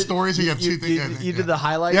 Yeah, your stories, you have two things. You did the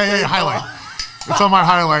highlight? Yeah, highlight. It's on my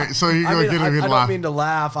highlight, so you get a good laugh. I don't mean to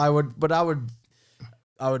laugh. I would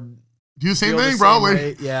do the same thing,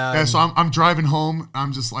 bro. Yeah. So I'm driving home.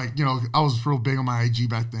 I'm just like, I was real big on my IG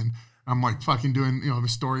back then. I'm like fucking doing, the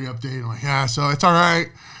story update. I'm like, yeah, so it's all right.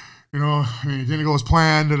 I mean, it didn't go as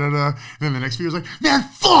planned. And then the next video was like, man,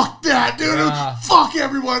 fuck that, dude. Yeah. Fuck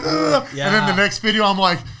everyone. Yeah. And then the next video, I'm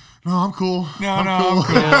like, no, I'm cool. I'm cool.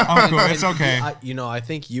 I'm cool. It's okay. I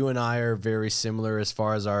think you and I are very similar as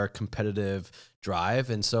far as our competitive drive,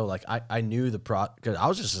 and so like I knew because I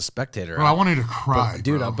was just a spectator. Bro, I wanted to cry,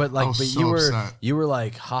 dude. Bro. But you were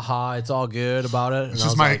like, haha, it's all good about it. And that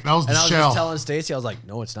was the shell. And I was just telling Stacy, I was like,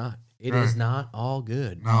 no, it's not. It is not all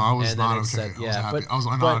good. No, I was not okay.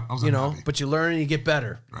 But you learn and you get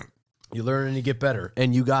better. Right. You learn and you get better,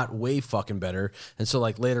 and you got way fucking better. And so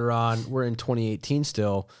like later on, we're in 2018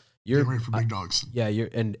 still. You're ready for big dogs. Yeah,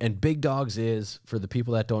 and big dogs is, for the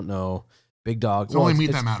people that don't know, big dogs. It's only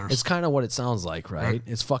meat that matters. It's kind of what it sounds like, right?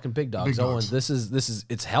 It's fucking big dogs. Big dogs. This is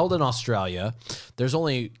it's held in Australia. There's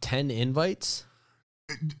only 10 invites.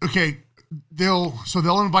 Okay. They'll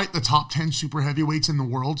invite the top 10 super heavyweights in the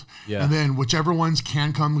world. Yeah. And then whichever ones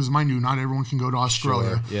can come, because mind you, not everyone can go to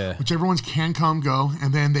Australia. Sure, yeah. Whichever ones can come, go.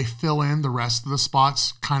 And then they fill in the rest of the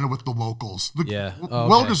spots kind of with the locals.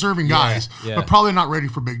 Well-deserving guys, but probably not ready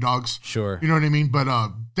for big dogs. Sure. You know what I mean? But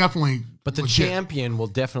definitely. But the champion will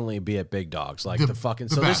definitely be at big dogs. Like the fucking.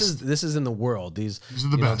 So best. This is in the world. These are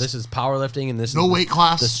the best. This is powerlifting, and this is weight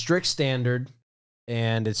class. The strict standard.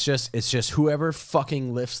 And it's just whoever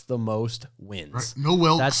fucking lifts the most wins. Right. No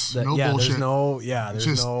Wilks, no bullshit. There's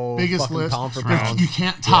just no biggest lift. Pound for pound. You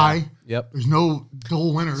can't tie. Yeah. Yep. There's no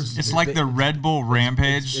dual winners. It's like the Red Bull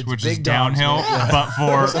Rampage, which is dogs, downhill, but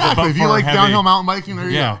for if you like heavy. downhill mountain biking, there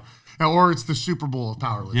you go. Or it's the Super Bowl of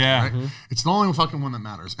powerlifting. Yeah. Right? It's the only fucking one that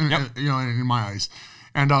matters. And, in my eyes.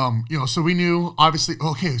 And so we knew obviously.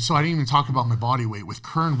 Okay, so I didn't even talk about my body weight. With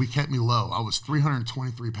Kern, we kept me low. I was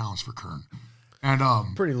 323 pounds for Kern. And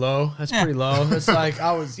pretty low. That's pretty low. It's like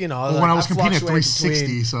I was, when I was competing at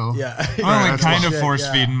 360. So I'm only kind of force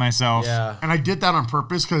feeding myself. Yeah. And I did that on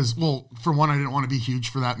purpose because, well, for one, I didn't want to be huge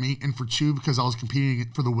for that meet, and for two, because I was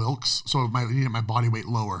competing for the Wilks, so I needed my body weight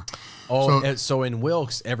lower. Oh, so in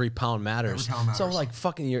Wilks, every pound matters. Every pound matters. So like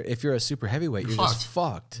fucking, if you're a super heavyweight, you're just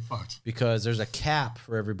fucked. Because there's a cap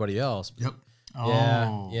for everybody else. Yep.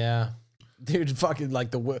 Yeah. Dude, fucking like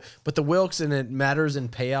but the Wilks, and it matters in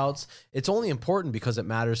payouts. It's only important because it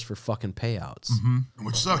matters for fucking payouts. Mm-hmm.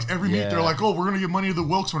 Which sucks. Every meet they're like, oh, we're going to give money to the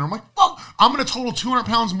Wilks winner. I'm like, fuck, I'm going to total 200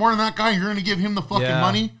 pounds more than that guy. You're going to give him the fucking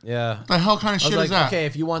money? Yeah. What the hell kind of shit is that? Okay,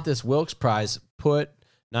 if you want this Wilks prize, put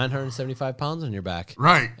 975 pounds on your back.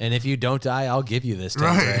 Right. And if you don't die, I'll give you this 10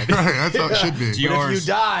 Right. grand. Right. That's how it should be. But if you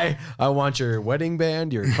die, I want your wedding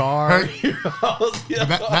band, your car. Right. Your house, you know?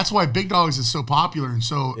 That's why Big Dogs is so popular and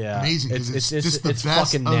so amazing. Because it's just the it's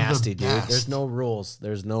best fucking of nasty, the dude. best. There's no rules.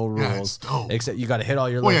 There's no rules. dope. Except you got to hit all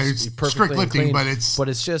your Well, lifts. yeah, it's perfectly strict lifting, clean. but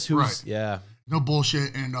it's just who's right. yeah. No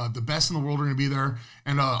bullshit. And the best in the world are going to be there.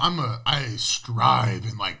 And I strive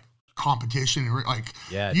in like competition and like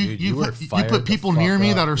you put people near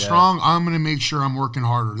me that are strong. I'm going to make sure I'm working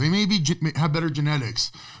harder. They may have better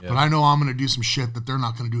genetics, but I know I'm going to do some shit that they're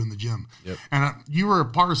not going to do in the gym. And you were a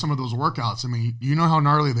part of some of those workouts. I mean, you know how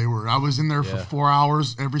gnarly they were. I was in there for 4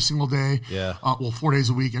 hours every single day. 4 days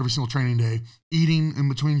a week, every single training day, eating in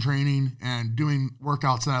between training and doing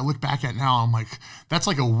workouts that I look back at now. I'm like, that's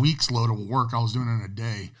like a week's load of work I was doing in a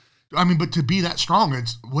day. I mean, but to be that strong,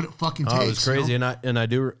 it's what it fucking takes. Oh, it's crazy. You know? And I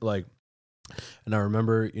do like, and I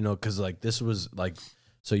remember, you know, cause like this was like,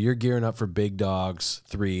 so you're gearing up for Big Dogs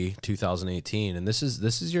 3 2018. And this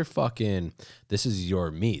is your fucking, this is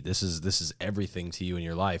your meat. This is everything to you in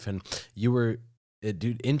your life. And you were,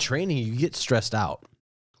 dude, in training, you get stressed out.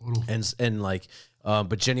 Total. And like,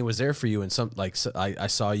 but Jenny was there for you, and some like I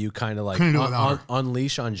saw you kind of like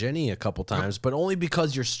unleash on Jenny a couple times, but only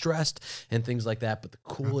because you're stressed and things like that. But the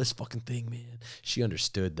coolest fucking thing, man, she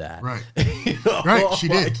understood that. Right. You know? Right. She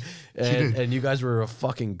did. And you guys were a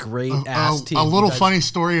fucking great ass team. A little funny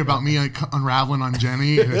story about me unraveling on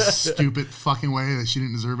Jenny in a stupid fucking way that she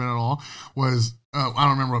didn't deserve it at all was. I don't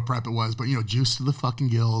remember what prep it was, but you know, juice to the fucking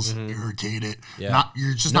gills, irritated. Yeah.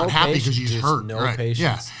 You're just not happy because you're hurt. No right?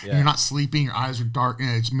 patience. Yeah. You're not sleeping. Your eyes are dark.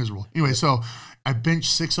 Yeah, it's miserable. Anyway, so I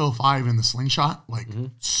benched 605 in the slingshot, like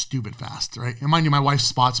stupid fast, right? And mind you, my wife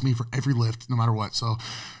spots me for every lift, no matter what. So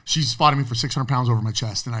she spotted me for 600 pounds over my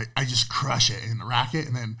chest, and I just crush it in the racket,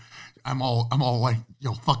 and then I'm all like, you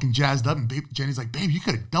know, fucking jazzed up, and Jenny's like, babe, you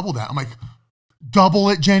could have doubled that. I'm like, double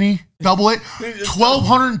it, Jenny, double it,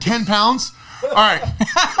 1,210 pounds. All right,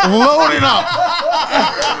 load it up.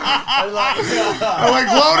 I'm like,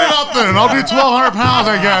 load it up then. I'll do 1,200 pounds,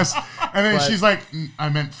 I guess. And then she's like, I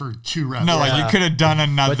meant for 2 reps. No, like you could have done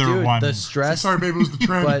another one. The stress. Sorry, baby, it was the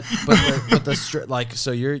trend. but the stress, like,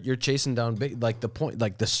 so you're chasing down big, like the point,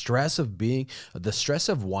 like the stress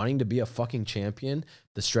of wanting to be a fucking champion,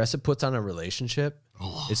 the stress it puts on a relationship.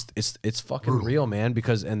 It's fucking real, man.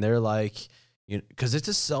 Because they're like. Because it's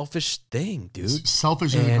a selfish thing, dude. It's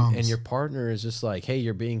selfish and your partner is just like, hey,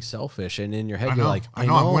 you're being selfish, and in your head you're like, I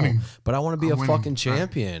know, I'm winning, but I want to be a fucking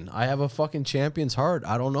champion. Right. I have a fucking champion's heart.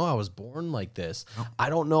 I don't know. I was born like this. Nope. I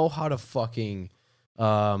don't know how to fucking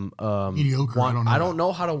mediocre. I don't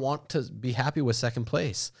know how to want to be happy with second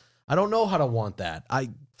place. I don't know how to want that.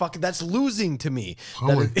 That's losing to me.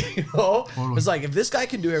 Totally. It's like if this guy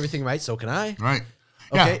can do everything right, so can I. Right.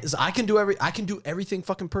 Okay, so I can do everything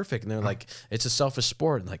fucking perfect, and they're like, it's a selfish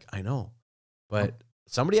sport. And like, I know, but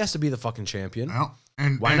somebody has to be the fucking champion. Well,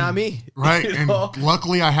 and why not me? Right. And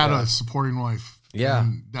luckily, I had a supporting wife. Yeah,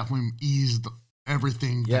 and definitely eased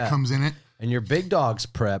everything that comes in it. And your Big Dogs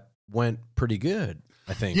prep went pretty good,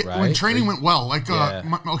 I think. Yeah, right? When training went well, like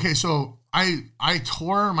okay, so I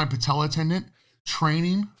tore my patella tendon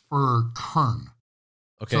training for Kern.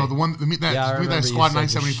 Okay, so the meet that squat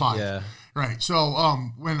 975. Yeah. Right. So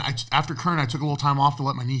after Kern, I took a little time off to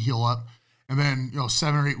let my knee heal up. And then,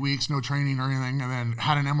 7 or 8 weeks, no training or anything. And then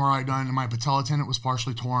had an MRI done, and my patella tendon was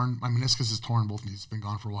partially torn. My meniscus is torn. Both knees have been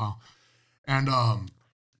gone for a while. And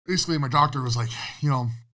basically, my doctor was like, he's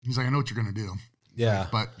like, I know what you're going to do. Yeah.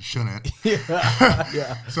 But you shouldn't.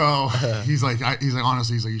 Yeah. So he's like,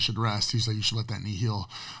 honestly, you should rest. He's like, you should let that knee heal.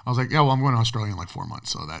 I was like, yeah, well, I'm going to Australia in like 4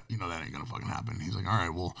 months. So that, that ain't going to fucking happen. He's like, all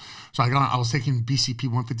right, well, so I was taking BCP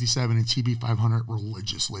 157 and TB 500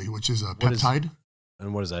 religiously, which is a peptide.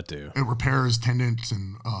 And what does that do? It repairs tendons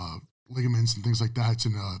and ligaments and things like that. It's a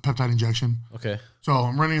peptide injection. Okay. So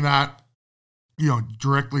I'm running that,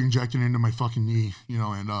 directly injecting into my fucking knee,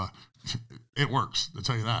 and it works. I'll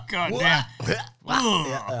tell you that. God damn.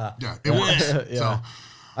 Yeah, it works. Yeah. So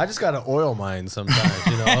I just got to oil mine sometimes,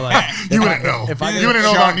 like you wouldn't know. You wouldn't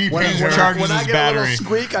know about knee pain. When I get a little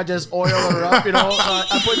squeak, I just oil her up.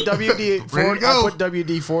 I put WD-40. I put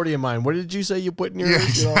WD-40 in mine. What did you say you put in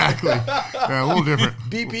yours? Yeah, exactly. Yeah, a little different.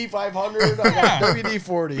 BP 500. I got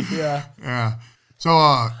WD-40. Yeah. Yeah.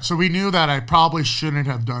 So we knew that I probably shouldn't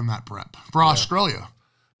have done that prep for Australia.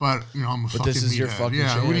 But, I'm a fucking this is your fucking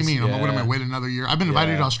chance. What do you mean? What am I waiting another year? I've been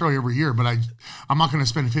invited to Australia every year, but I'm not going to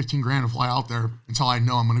spend $15,000 to fly out there until I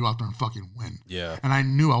know I'm going to go out there and fucking win. Yeah. And I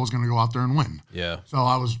knew I was going to go out there and win. Yeah. So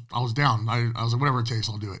I was down. I was like, whatever it takes,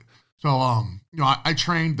 I'll do it. So, I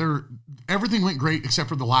trained there. Everything went great except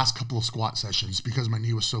for the last couple of squat sessions because my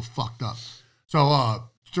knee was so fucked up. So,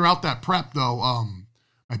 throughout that prep though,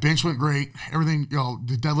 my bench went great. Everything, you know,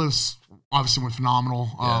 the deadlifts obviously went phenomenal.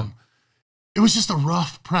 It was just a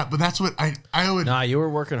rough prep, but that's what I would. Nah, you were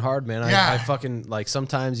working hard, man. Yeah. I fucking, like,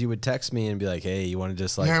 sometimes you would text me and be like, hey, you want to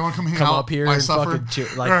just, like, I want to come up here and suffer. fucking cheer.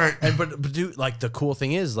 Like, right. and, but dude, like, the cool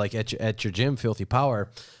thing is, like, at your gym, Filthy Power,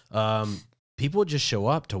 people would just show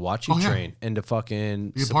up to watch you train and to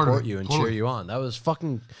fucking support you and cheer you on. That was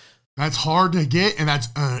fucking. That's hard to get, and that's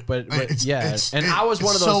but I was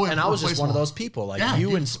one of those, and I was just one of those people. Like,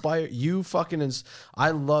 you inspire, you fucking.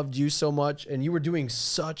 I loved you so much, and you were doing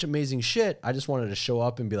such amazing shit. I just wanted to show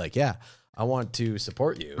up and be like, yeah, I want to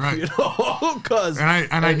support you, right? You know, because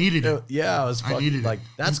I needed it. Yeah, I was fucking, like,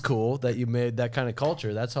 that's cool that you made that kind of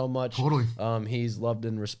culture. That's how much he's loved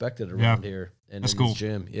and respected around here and in his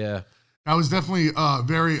gym. Yeah. I was definitely I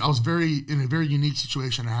was in a very unique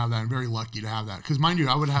situation to have that, and very lucky to have that. Because mind you,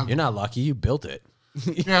 I would have. You're not lucky. You built it.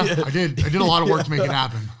 Yeah, I did. I did a lot of work to make it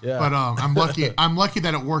happen. Yeah. But I'm lucky. I'm lucky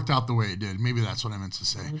that it worked out the way it did. Maybe that's what I meant to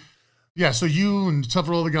say. Yeah, so you and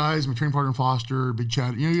several other guys, my training partner Foster, Big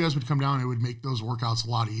Chad, you know, you guys would come down and it would make those workouts a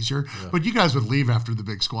lot easier. Yeah. But you guys would leave after the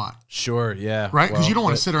big squat. Sure, yeah. Right? Because you don't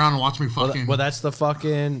want to sit around and watch me fucking... Well, that's the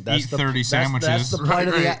fucking... Eat 30 sandwiches. That's the plight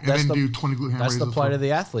of the... And then do 20 glute That's the plight of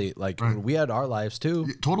the athlete. Like, we had our lives too.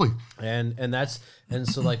 Yeah, totally. And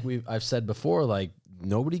so, like, I've said before, like,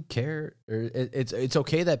 nobody care. It's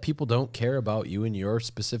okay that people don't care about you and your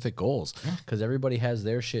specific goals, because everybody has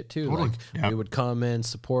their shit too. Totally. Like, we would come and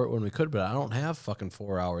support when we could, but I don't have fucking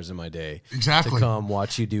 4 hours in my day to come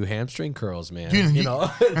watch you do hamstring curls, man. Dude, you know,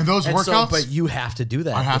 and those workouts. But you have to do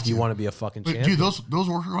that if you want to be a fucking champion. Dude, those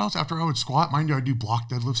workouts after I would squat, mind you, I'd do block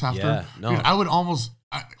deadlifts after. Yeah, no. Dude, I would almost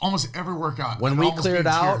every workout. When we cleared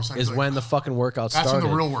out is like, when the fucking workout started. That's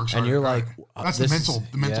when the real work started. And you're like, that's the mental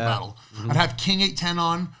battle. I'd have King 810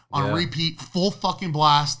 on repeat, full fucking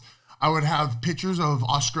blast. I would have pictures of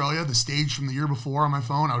Australia, the stage from the year before, on my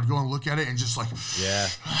phone. I would go and look at it and just like,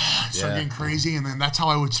 start getting crazy. And then that's how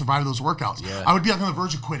I would survive those workouts. Yeah. I would be like on the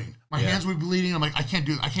verge of quitting. My hands would be bleeding. I'm like, I can't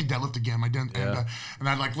deadlift again. And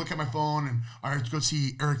I'd like look at my phone and I'd go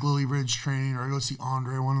see Eric Lillyridge train, or I'd go see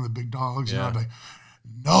Andre, one of the big dogs. And I'd be like,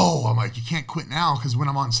 no, I'm like, you can't quit now, because when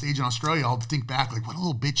I'm on stage in Australia, I'll think back like, what a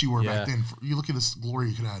little bitch you were back then. You look at this glory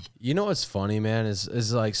you could have. You know what's funny, man,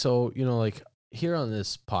 is like, so, you know, like here on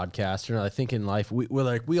this podcast, you know, I think in life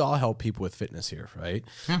we all help people with fitness here, right?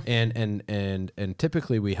 Yeah. And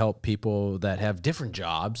typically we help people that have different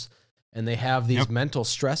jobs and they have these mental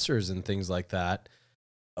stressors and things like that.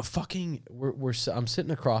 I'm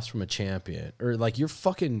sitting across from a champion, or like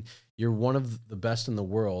you're one of the best in the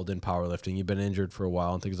world in powerlifting. You've been injured for a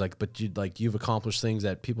while and things like, but you've accomplished things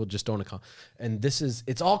that people just don't accomplish. And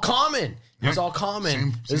it's all common. It's all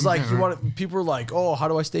common. It's like people are like, oh, how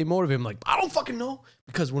do I stay motivated? I'm like, I don't fucking know,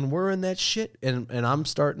 because when we're in that shit, and I'm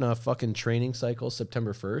starting a fucking training cycle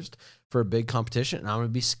September 1st for a big competition, and I'm gonna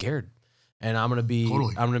be scared, and I'm gonna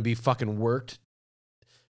be fucking worked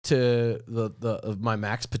to the my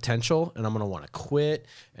max potential, and I'm gonna want to quit,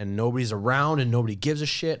 and nobody's around and nobody gives a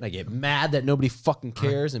shit, and I get mad that nobody fucking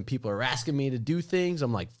cares, and people are asking me to do things.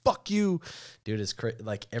 I'm like, fuck you, dude. It's crazy.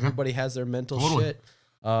 Like, everybody has their mental shit,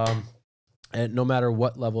 and no matter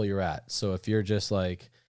what level you're at. So if you're just like,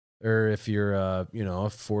 or if you're a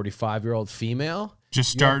 45-year-old female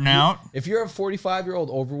just starting out, if you're a 45-year-old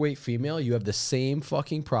overweight female, you have the same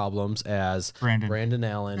fucking problems as Brandon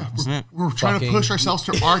Allen. Yeah, we're trying to push ourselves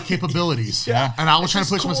to our capabilities. And I was trying to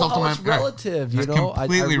push myself to my relative. You know, I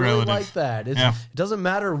really relative. like that. It doesn't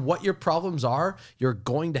matter what your problems are. You're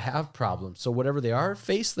going to have problems. So whatever they are,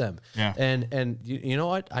 face them. Yeah. And you know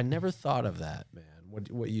what? I never thought of that, man.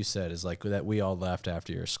 What you said is like that we all left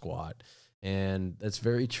after your squat. And that's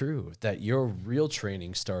very true, that your real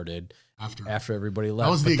training started after everybody left.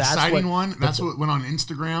 That was the exciting one. That's what went on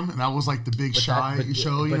Instagram, and that was like the big show,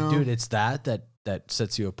 you know? Dude, it's that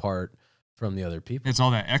sets you apart from the other people. It's all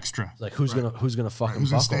that extra. Like, who's gonna fucking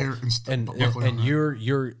buckle?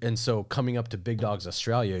 And so coming up to Big Dogs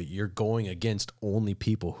Australia, you're going against only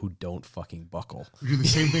people who don't fucking buckle. You do the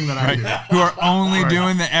same thing that I do. Who are only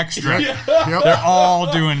doing the extra. They're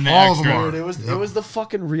all doing the extra. Dude, it was the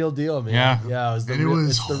fucking real deal, man. Yeah. It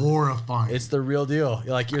was horrifying. It's the real deal.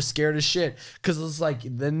 You're like, you're scared as shit, because it's like,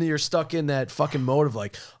 then you're stuck in that fucking mode of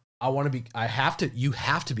like, you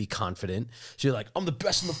have to be confident. So you're like, I'm the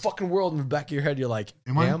best in the fucking world. In the back of your head, you're like,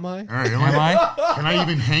 am I? All right, am I? Can I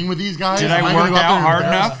even hang with these guys? Did I work out hard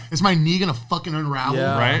enough? Is my knee going to fucking unravel?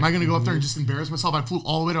 Yeah. Right. Am I going to go up there and just embarrass myself? I flew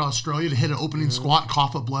all the way to Australia to hit an opening squat,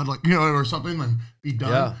 cough up blood, like, or something, and be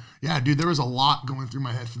done. Yeah, dude, there was a lot going through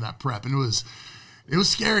my head for that prep. And it was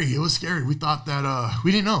scary. It was scary. We thought that,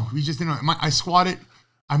 we didn't know. We just didn't know. I squatted.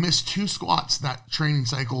 I missed 2 squats that training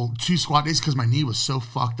cycle, 2 squat days because my knee was so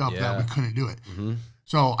fucked up that we couldn't do it.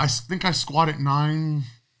 So I think I squatted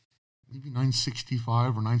maybe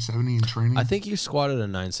 965 or 970 in training. I think you squatted a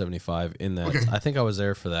 975 in that. Okay. I think I was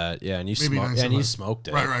there for that. Yeah, and you smoked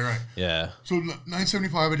it. Right. Yeah. So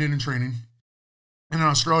 975 I did in training. And in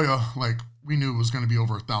Australia, like we knew it was going to be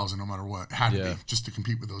over 1,000 no matter what. It had to be just to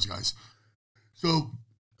compete with those guys. So,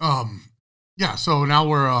 so now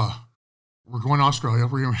we're going to Australia.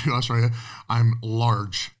 We're going to Australia. I'm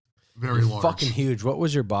large, very large. Fucking huge. What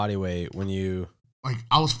was your body weight when you? Like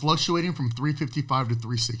I was fluctuating from 355 to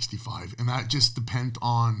 365, and that just depends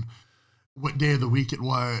on what day of the week it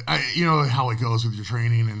was. You know how it goes with your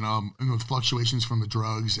training and the fluctuations from the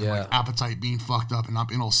drugs and like appetite being fucked up and not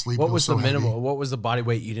being able to sleep. What was the minimal? What was the body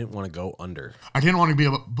weight you didn't want to go under? I didn't want to be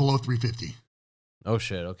below 350. Oh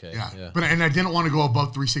shit. Okay. Yeah. But I didn't want to go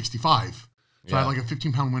above 365. So I had like a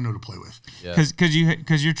 15-pound window to play with. Because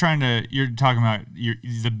you're talking about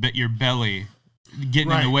your belly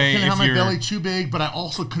getting in the way. I couldn't have my belly too big, but I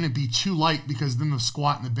also couldn't be too light because then the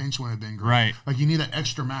squat and the bench wouldn't have been great. Right. Like you need that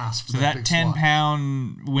extra mass for that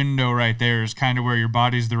 10-pound window right there is kind of where your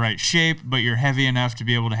body's the right shape, but you're heavy enough to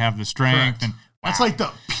be able to have the strength. Correct. And that's like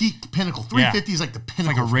the peak pinnacle. 350 is like the pinnacle.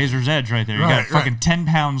 It's like a razor's edge right there. You got fucking 10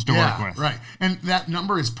 pounds to work with. Right. And that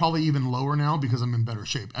number is probably even lower now because I'm in better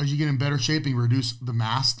shape. As you get in better shape and you reduce the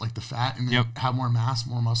mass, like the fat, and then have more mass,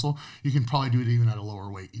 more muscle, you can probably do it even at a lower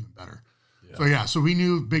weight, even better. So we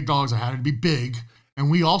knew big dogs, I had to be big.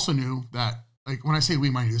 And we also knew that, like when I say we,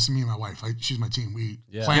 mind you, this is me and my wife. She's my team. We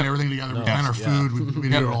plan everything together. We plan our food. We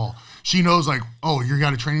do it all. She knows like, oh, you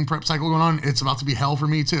got a training prep cycle going on. It's about to be hell for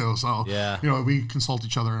me too. So, we consult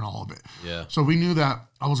each other in all of it. Yeah. So we knew that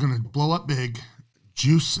I was going to blow up big,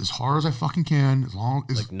 juice as hard as I fucking can, as long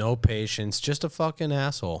as like no patience, just a fucking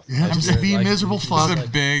asshole. Yeah, just be like, miserable fuck. Just a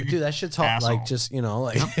big dude, that shit's hard. Like just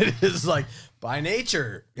it is like by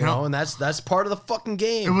nature, you know, and that's part of the fucking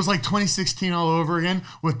game. It was like 2016 all over again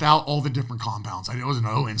without all the different compounds. I wasn't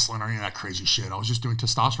no insulin or any of that crazy shit. I was just doing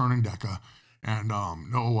testosterone and DECA and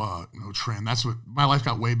no trim. That's what my life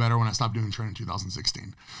got way better when I stopped doing trim in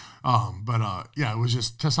 2016. It was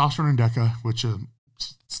just testosterone and DECA, which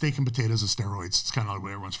steak and potatoes is steroids. It's kind of like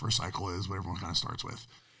what everyone's first cycle is, what everyone kind of starts with.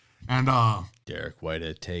 And Derek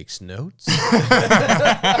Weida takes notes.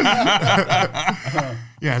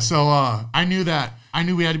 So I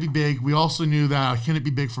knew we had to be big. We also knew that I couldn't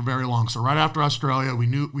be big for very long. So right after Australia, we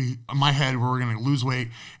knew in my head we were going to lose weight,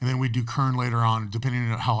 and then we'd do Kern later on,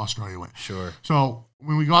 depending on how Australia went. Sure. So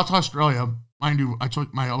when we got to Australia, mind you, I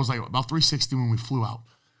was like about 360 when we flew out.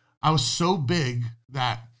 I was so big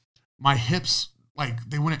that my hips, like,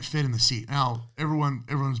 they wouldn't fit in the seat. Now, everyone's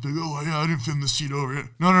big, oh, yeah, I didn't fit in the seat over here.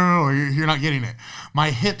 No, you're not getting it.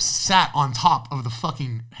 My hips sat on top of the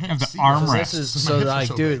fucking armrest.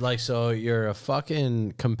 So you're a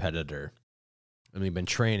fucking competitor. And you've been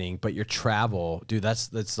training, but your travel, dude, that's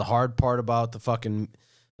the hard part about the fucking,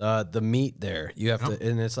 the meet there. You have to,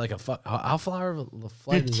 and it's like how far of a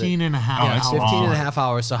flight 15 is it? and a half hours. 15 and a half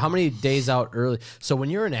hours. So how many days out early? So when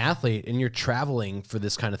you're an athlete and you're traveling for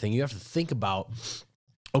this kind of thing, you have to think about,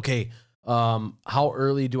 okay, how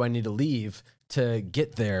early do I need to leave to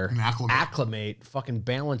get there, and acclimate, fucking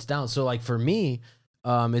balance down. So like for me,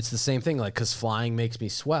 it's the same thing, like, cause flying makes me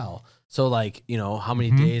swell. So like, you know, how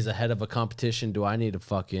many days ahead of a competition do I need to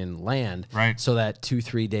fucking land? Right. So that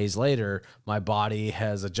 2-3 days later, my body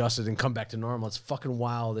has adjusted and come back to normal. It's fucking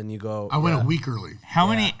wild. And you go, I went a week early. How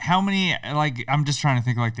many, like, I'm just trying to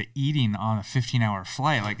think like the eating on a 15-hour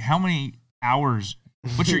flight. Like how many hours,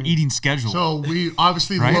 what's your eating schedule? So we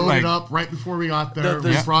obviously loaded up right before we got there.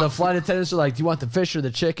 The flight attendants are like, do you want the fish or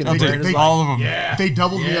the chicken? And all of them. Yeah. They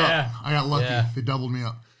doubled me up. I got lucky. Yeah. They doubled me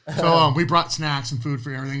up. So we brought snacks and food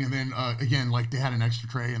for everything, and then again, like they had an extra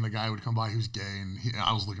tray, and the guy would come by. He was gay, and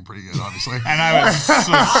I was looking pretty good, obviously. And I was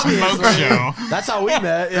smoke show. That's how we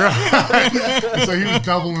met. Yeah. So he was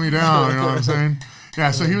doubling me down. You know what I'm saying?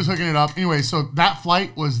 Yeah. So he was hooking it up. Anyway, so that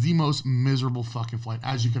flight was the most miserable fucking flight,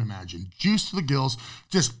 as you can imagine. Juice to the gills,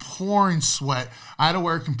 just pouring sweat. I had to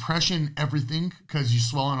wear compression everything because you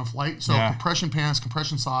swell on a flight. So compression pants,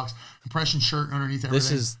 compression socks, compression shirt underneath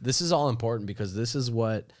everything. This is all important because this is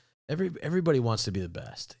what everybody wants to be the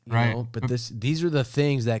best, you know? But these are the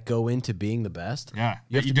things that go into being the best. Yeah,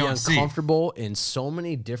 you have to be uncomfortable in so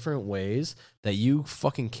many different ways that you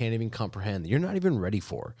fucking can't even comprehend. That you're not even ready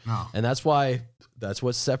for. No, and that's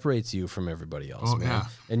what separates you from everybody else, man. Yeah.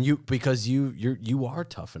 And because you are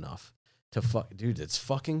tough enough to dude. It's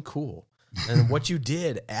fucking cool. And what you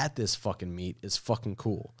did at this fucking meet is fucking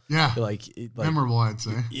cool. Yeah. Like memorable, I'd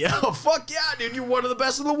say. Yeah, fuck yeah, dude. You're one of the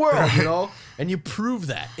best in the world, you know? And you prove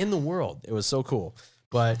that in the world. It was so cool.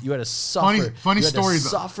 but you had to suffer. Funny story.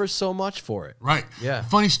 Suffer so much for it. Right. Yeah.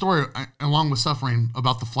 Funny story along with suffering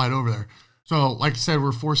about the flight over there. So, like I said,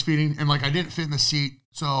 we're force feeding, and like I didn't fit in the seat.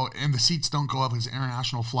 So, and the seats don't go up. It's an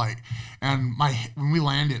international flight. And when we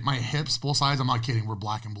landed, my hips, both sides, I'm not kidding, were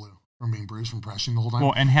black and blue from being bruised from pressing the whole time.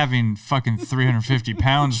 Well, and having fucking 350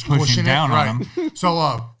 pounds pushing down on them.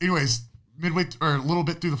 So, anyways, midway or a little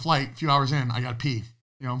bit through the flight, a few hours in, I got to pee.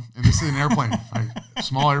 You know, and this is an airplane,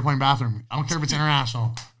 small airplane bathroom. I don't care if it's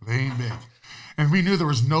international; they ain't big. And we knew there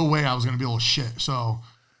was no way I was going to be able to shit, so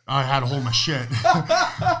I had to hold my shit.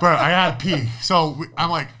 But I had to pee, so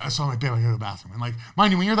I'm like, babe, I go to the bathroom. And like,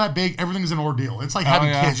 mind you, when you're that big, everything's an ordeal. It's like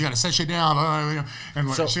having kids; you got to set shit down, and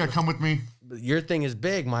like, she got to come with me. Your thing is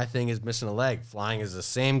big. My thing is missing a leg. Flying is the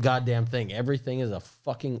same goddamn thing. Everything is a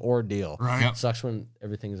fucking ordeal. Right? Yep. Sucks when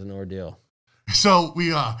everything is an ordeal. So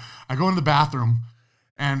I go into the bathroom,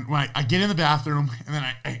 and when I get in the bathroom, and then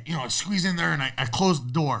I squeeze in there, and I close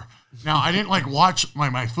the door. Now I didn't like watch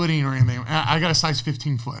my footing or anything. I got a size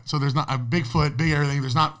 15 foot, so there's not a big foot, big everything.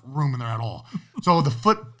 There's not room in there at all. So the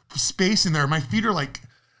foot space in there, my feet are like,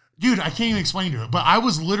 dude, I can't even explain to it. But I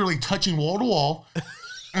was literally touching wall to wall.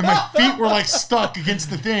 And my feet were like stuck against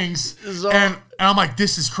the things. And I'm like,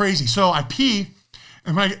 this is crazy. So I pee,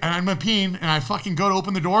 and I'm peeing, and I fucking go to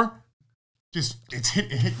open the door. Just,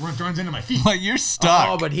 it runs into my feet. Like, you're stuck.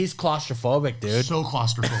 Oh, but he's claustrophobic, dude. So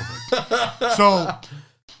claustrophobic. So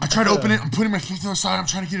I try to open it. I'm putting my feet to the side. I'm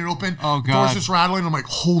trying to get it open. Oh, God. Door's just rattling. I'm like,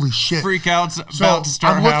 holy shit. Freak out's about to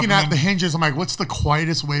start I'm looking happening. at the hinges. I'm like, what's the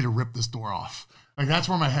quietest way to rip this door off? Like, that's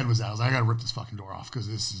where my head was at. I was like, I got to rip this fucking door off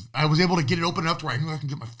because I was able to get it open enough to where I can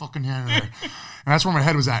get my fucking hand in there. And that's where my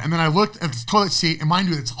head was at. And then I looked at the toilet seat, and mind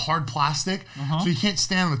you, it's hard plastic, so you can't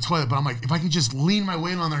stand on the toilet. But I'm like, if I can just lean my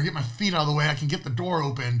weight on there and get my feet out of the way, I can get the door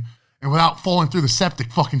open and without falling through the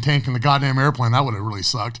septic fucking tank in the goddamn airplane. That would have really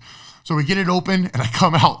sucked. So we get it open, and I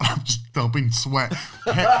come out, and I'm just dumping sweat.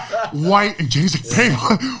 White, and Jenny's like, babe,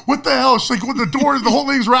 what the hell? She's like, what, the door, the whole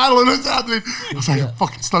thing's rattling, what's happening? I was like, I'm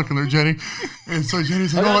fucking stuck in there, Jenny. And so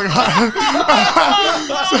Jenny's like, oh my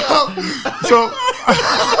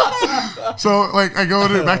God. So like, I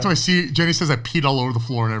go back to my seat. Jenny says I peed all over the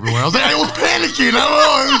floor and everywhere. I was like, I was panicking.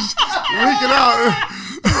 I was leaking out.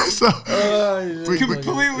 So, we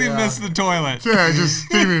completely missed the toilet. Yeah, I just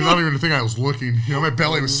didn't even think I was looking. You know, my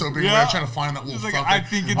belly was so big. I was trying to find that little like, fucker. I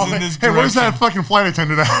think it's in this Hey, direction. where's that fucking flight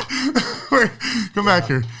attendant at? Wait, come back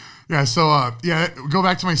here. Yeah, so, go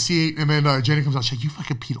back to my seat, and then Jenny comes out. She's like, you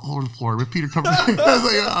fucking peed all over the floor. Repeat it. I was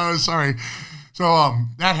like, oh, sorry. So,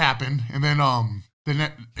 that happened. And then,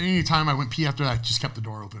 any time I went pee after that, I just kept the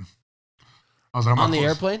door open. I was like, I'm on the close.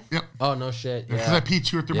 airplane? Yep. Oh, no shit. Yeah. Because I peed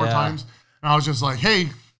 2 or 3 more times. And I was just like, hey,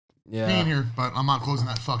 being here, but I'm not closing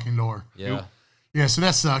that fucking door. Yeah. Yeah, so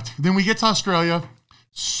that sucked. Then we get to Australia.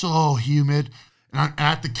 So humid. And I'm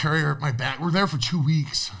at the carrier, my bag. We're there for 2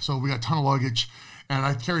 weeks. So we got a ton of luggage. And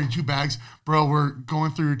I carried 2 bags. Bro, we're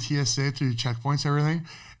going through TSA, through checkpoints, everything.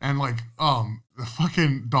 And like, the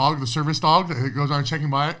fucking dog, the service dog that goes on checking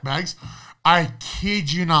bags. I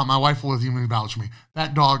kid you not, my wife will even vouch for me.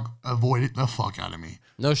 That dog avoided the fuck out of me.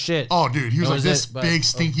 No shit. Oh, dude, he was like this big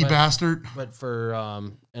stinky bastard. But for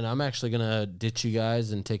and I'm actually gonna ditch you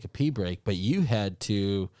guys and take a pee break. But you had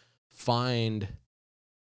to find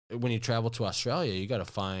when you travel to Australia, you got to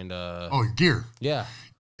find gear. Yeah.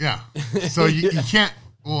 So you can't.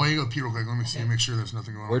 Well, you go pee real quick. Let me see, make sure there's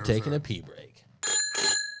nothing going on. We're taking a pee break.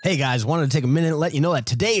 Hey guys, wanted to take a minute and let you know that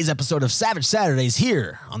today's episode of Savage Saturdays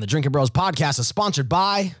here on the Drinkin Bros podcast is sponsored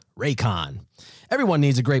by Raycon. Everyone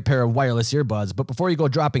needs a great pair of wireless earbuds, but before you go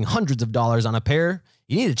dropping hundreds of dollars on a pair,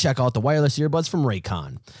 you need to check out the wireless earbuds from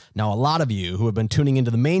Raycon. Now, a lot of you who have been tuning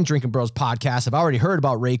into the main Drinkin Bros podcast have already heard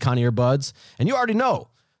about Raycon earbuds, and you already know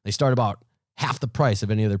they start about half the price of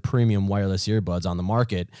any other premium wireless earbuds on the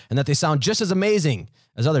market, and that they sound just as amazing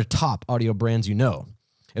as other top audio brands you know.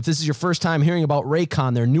 If this is your first time hearing about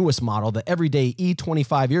Raycon, their newest model, the Everyday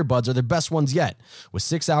E25 earbuds are their best ones yet, with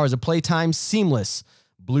 6 hours of playtime, seamless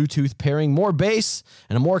Bluetooth pairing, more bass,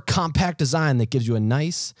 and a more compact design that gives you a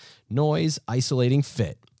nice noise-isolating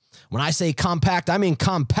fit. When I say compact, I mean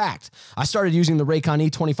compact. I started using the Raycon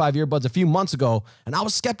E25 earbuds a few months ago, and I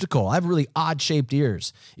was skeptical. I have really odd-shaped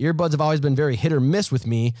ears. Earbuds have always been very hit or miss with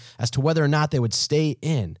me as to whether or not they would stay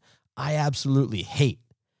in. I absolutely hate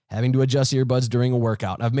having to adjust earbuds during a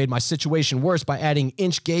workout. I've made my situation worse by adding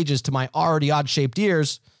inch gauges to my already odd-shaped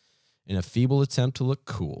ears in a feeble attempt to look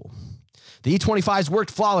cool. The E25s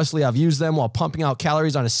worked flawlessly. I've used them while pumping out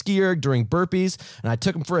calories on a ski erg during burpees, and I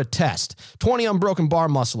took them for a test. 20 unbroken bar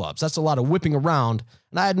muscle-ups. That's a lot of whipping around,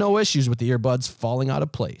 and I had no issues with the earbuds falling out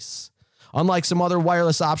of place. Unlike some other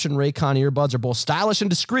wireless option, Raycon earbuds are both stylish and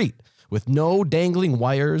discreet, with no dangling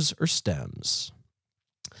wires or stems.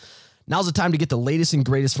 Now's the time to get the latest and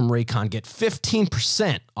greatest from Raycon. Get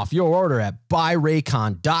 15% off your order at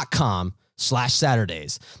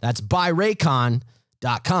buyraycon.com/Saturdays. That's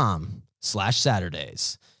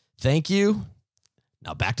buyraycon.com/Saturdays. Thank you.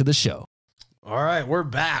 Now back to the show. All right, we're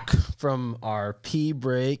back from our pee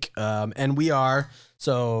break, and we are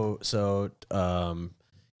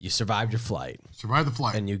you survived your flight. Survived the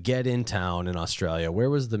flight. And you get in town in Australia. Where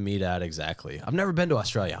was the meet at exactly? I've never been to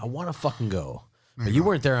Australia. I want to fucking go. But you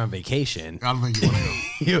weren't there on vacation. I don't think you want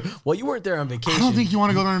to go. You weren't there on vacation. I don't think you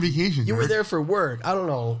want to go there on vacation. You were there for work. I don't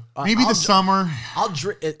know. Maybe the summer. I'll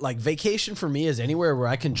drink. Like vacation for me is anywhere where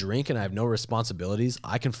I can drink and I have no responsibilities.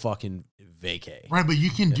 I can fucking vacay. Right, but you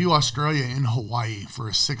can do Australia in Hawaii for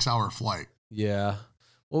a 6-hour flight. Yeah.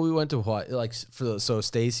 Well, we went to Hawaii. Like so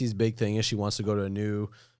Stacy's big thing is she wants to go to a new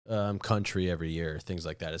country every year, things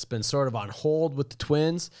like that. It's been sort of on hold with the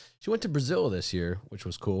twins. She went to Brazil this year, which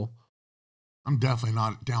was cool. I'm definitely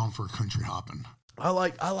not down for country hopping. I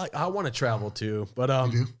want to travel too, but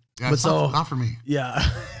You do? Yeah, but it's not for me. Yeah,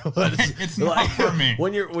 It's not for me.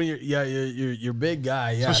 When you're big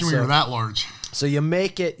guy, yeah. Especially when you're that large. So you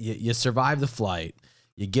make it, you survive the flight,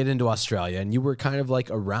 you get into Australia, and you were kind of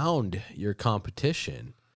like around your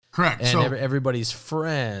competition. Correct. And so everybody's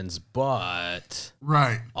friends, but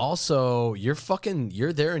right. Also you're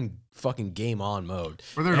there in fucking game on mode.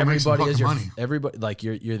 We're there to make some fucking money. Everybody, like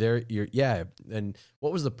you're there. And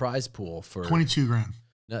what was the prize pool for? 22 grand.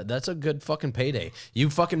 That's a good fucking payday. You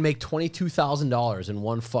fucking make $22,000 in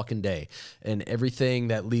one fucking day, and everything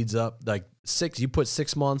that leads up like you put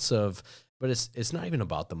 6 months of. But it's not even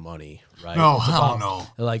about the money, right? No, it's hell about, no.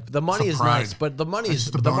 Like the money is pride. nice, but the money's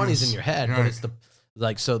in your head. Right. But it's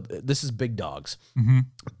this is big dogs,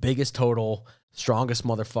 biggest total, strongest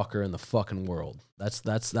motherfucker in the fucking world.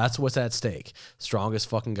 That's what's at stake. Strongest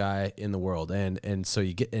fucking guy in the world, and so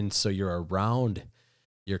you're around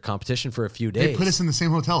your competition for a few days. They put us in the same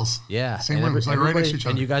hotels. Yeah, same rooms, like right next to each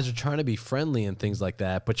other. And you guys are trying to be friendly and things like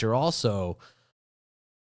that, but you're out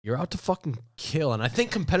to fucking kill. And I think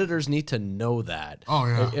competitors need to know that. Oh,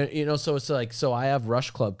 yeah. You know, so it's like, so I have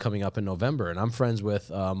Rush Club coming up in November, and I'm friends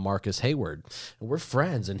with Marcus Hayward. And we're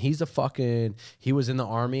friends, and he was in the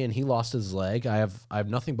Army, and he lost his leg. I have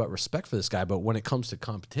nothing but respect for this guy, but when it comes to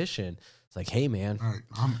competition, it's like, hey, man. All right,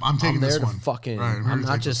 I'm taking this one. Fucking, right, I'm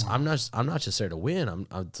not just there to win. I'm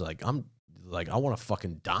I want to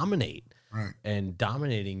fucking dominate. Right. And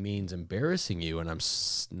dominating means embarrassing you, and I'm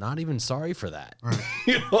not even sorry for that. Right.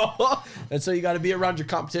 You know? And so you got to be around your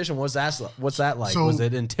competition. What's that like? So, was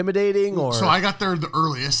it intimidating or? So I got there the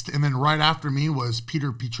earliest, and then right after me was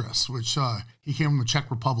Peter Petres, which he came from the Czech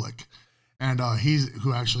Republic, and he's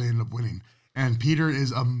who actually ended up winning. And Peter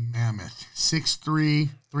is a mammoth, 6'3",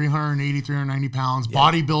 380, 390 pounds,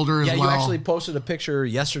 bodybuilder as well. Yeah, you actually posted a picture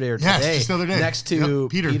yesterday or today. Yes, just the other day. Next to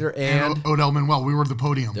Peter and Odell Manuel. We were at the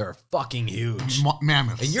podium. They're fucking huge.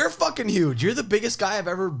 Mammoths. And you're fucking huge. You're the biggest guy I've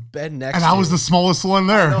ever been next to. And I was the smallest one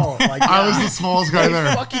there. I was the smallest guy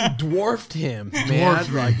there. Fucking dwarfed him, man.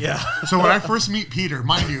 Dwarfed me. So when I first meet Peter,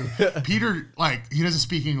 mind you, Peter, he doesn't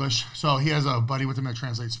speak English. So he has a buddy with him that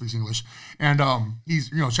translates, speaks English. And he's,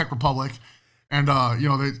 Czech Republic. And,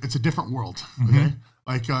 it's a different world, okay?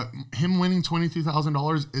 Like, him winning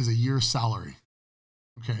 $22,000 is a year's salary,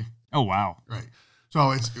 okay? Oh, wow. Right.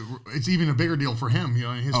 So it's even a bigger deal for him,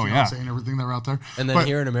 his fiance and everything that are out there. And then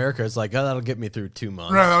here in America, it's like, that'll get me through 2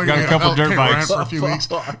 months. Right, got a couple dirt bikes. For a few weeks.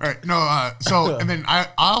 All right. No, and then I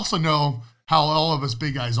also know how all of us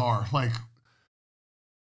big guys are. Like,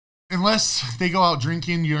 unless they go out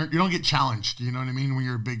drinking, you don't get challenged. You know what I mean? When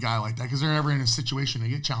you're a big guy like that, because they're never in a situation to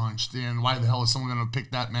get challenged. And why the hell is someone going to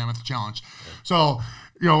pick that mammoth challenge? Yeah. So,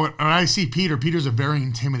 when I see Peter's a very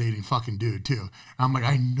intimidating fucking dude too. And I'm like,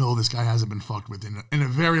 I know this guy hasn't been fucked with in a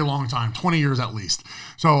very long time, 20 years at least.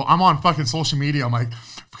 So I'm on fucking social media. I'm like,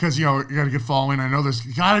 because you got to get following. I know there's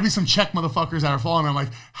got to be some Czech motherfuckers that are following. I'm like,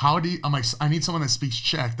 I'm like, I need someone that speaks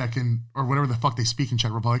Czech that can, or whatever the fuck they speak in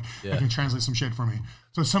Czech Republic, that can translate some shit for me.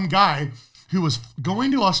 So some guy who was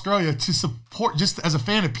going to Australia to support, just as a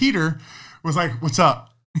fan of Peter, was like, "What's up?"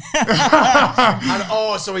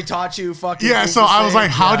 So he taught you fucking. Yeah. So I was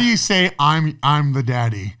like, "How do you say I'm the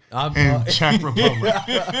daddy in Czech Republic?"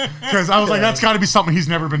 Because I was like, "That's got to be something he's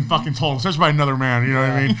never been fucking told, especially by another man." You know what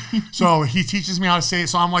I mean? So he teaches me how to say it.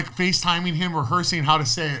 So I'm like FaceTiming him, rehearsing how to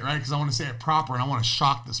say it, right? Because I want to say it proper and I want to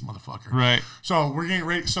shock this motherfucker. Right. So we're getting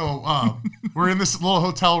ready. So we're in this little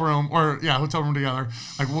hotel room, hotel room together.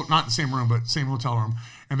 Like, well, not the same room, but same hotel room.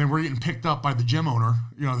 And then we're getting picked up by the gym owner,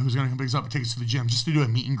 who's going to come pick us up and take us to the gym just to do a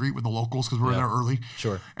meet and greet with the locals because we're there early.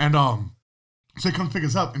 Sure. And So he comes pick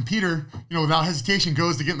us up, and Peter, without hesitation,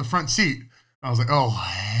 goes to get in the front seat. I was like, oh,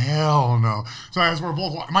 hell no. So as we're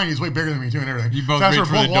both walking, mind you, he's way bigger than me too and everything. You both so as reach we're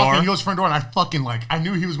for the both walking, door? he goes to the front door, and I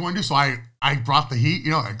knew he was going to, so I brought the heat,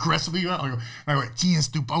 aggressively. I went, "Tia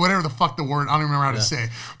stupa," whatever the fuck the word, I don't even remember how to say.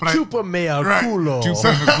 But Chupa mea Right. culo.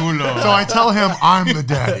 Chupa mi culo. So I tell him I'm the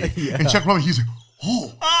daddy. And Chuck Rowe, he's like,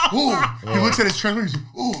 oh. He looks at his trailer, he's like,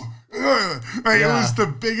 oh. It was the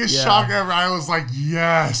biggest shock ever. I was like,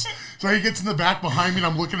 yes. So he gets in the back behind me, and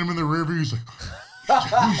I'm looking at him in the rear view. He's like,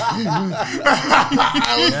 and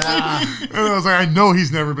I was like, I know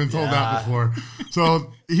he's never been told that before.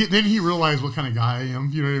 So then he realized what kind of guy I am.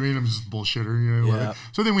 You know what I mean? I'm just a bullshitter.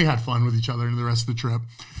 So then we had fun with each other in the rest of the trip.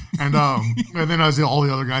 And and then as all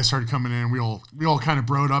the other guys started coming in, we all kind of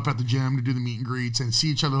broed up at the gym to do the meet and greets and see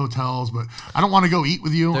each other hotels. But I don't want to go eat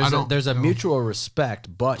with you. There's a mutual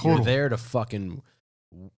respect, but Total. you're there to fucking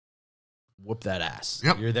whoop that ass.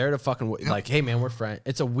 Yep. You're there to fucking like, hey man, we're friends.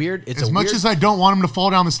 It's as much as I don't want him to fall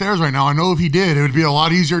down the stairs right now, I know if he did, it would be a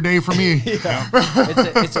lot easier day for me.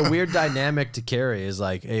 it's a weird dynamic to carry. Is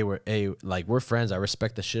like, hey, we're friends. I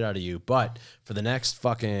respect the shit out of you, but for the next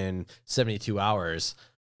fucking 72 hours,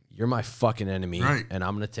 you're my fucking enemy, Right. and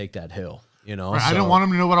I'm gonna take that hill. Right. So, I don't want him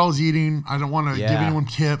to know what I was eating. I don't want to give anyone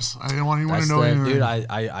tips. I didn't want anyone to know anything. Dude,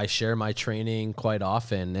 I share my training quite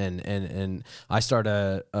often, and I start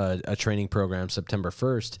a training program September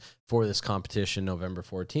 1st for this competition November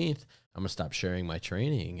 14th. I'm gonna stop sharing my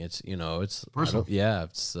training. It's Personal.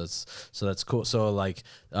 That's cool. So like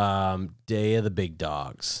day of the big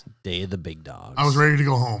dogs. I was ready to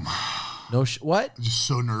go home. No what? Just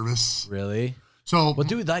so nervous. Really? So, well,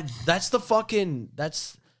 dude, that's the juice.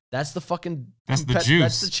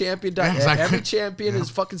 That's the champion. Every champion is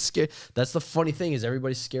fucking scared. That's the funny thing is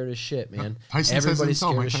everybody's scared as shit, man. Tyson Everybody's says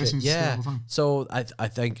himself, scared as Tyson shit. says Yeah. all the time. So I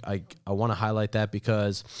think I want to highlight that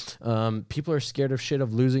because people are scared of shit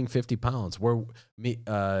of losing 50 pounds.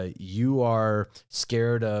 You are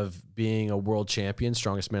scared of being a world champion,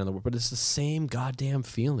 strongest man in the world, but it's the same goddamn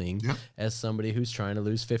feeling as somebody who's trying to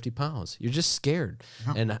lose 50 pounds. You're just scared.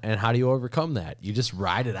 And how do you overcome that? You just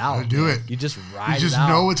ride it out. Do it. You just ride You just it out.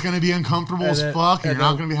 know it's going to be uncomfortable as fuck, and you're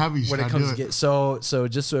not going to be happy. You When it just comes gotta to do it. so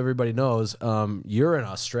just so everybody knows, you're in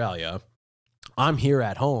Australia. I'm here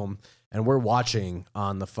at home, and we're watching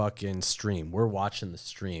on the fucking stream. We're watching the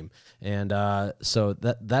stream, and so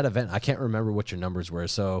that event, I can't remember what your numbers were.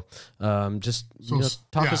 So just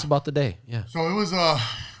talk us about the day. Yeah. So it was an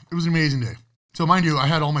amazing day. So mind you, I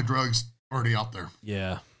had all my drugs already out there.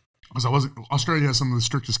 Yeah. Because Australia has some of the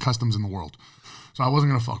strictest customs in the world, so I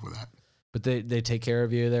wasn't gonna fuck with that. But they take care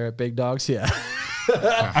of you there at Big Dogs, yeah.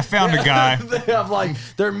 I found a guy. They have like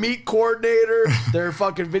their meat coordinator, their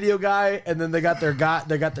fucking video guy, and then they got their supplier.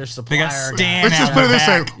 They got Stan. Let's just put it this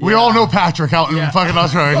way: we all know Patrick out in fucking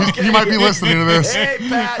Australia. He might be listening to this. Hey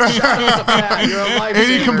Pat, shout out to Pat. You're a lifesaver.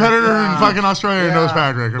 Any competitor in fucking Australia knows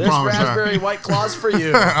Patrick. I This promise raspberry that. White Claws for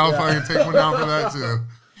you. I'll fucking take one down for that too.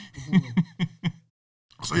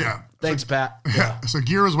 So yeah. Thanks, Pat. Yeah. So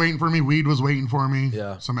gear was waiting for me. Weed was waiting for me.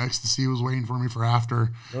 Yeah. Some ecstasy was waiting for me for after.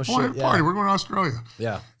 No I wanted to party. We're going to Australia.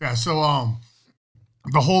 Yeah. Yeah. So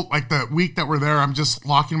the whole the week that we're there, I'm just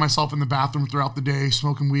locking myself in the bathroom throughout the day,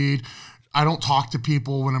 smoking weed. I don't talk to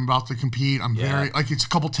people when I'm about to compete. I'm very it's a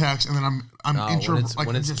couple texts, and then I'm introvert.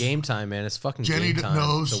 When it's game time, man, it's fucking Jenny game time.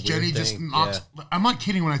 knows. It's a weird Jenny just thing. knocks. I'm not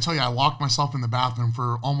kidding when I tell you I locked myself in the bathroom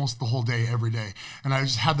for almost the whole day, every day, and I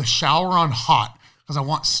just had the shower on hot because I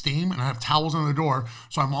want steam, and I have towels on the door,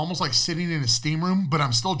 so I'm almost like sitting in a steam room, but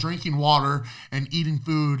I'm still drinking water and eating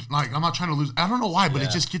food. Like I'm not trying to lose. I don't know why, but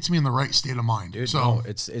it just gets me in the right state of mind. Dude, so no,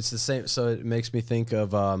 it's the same. So it makes me think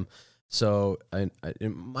of So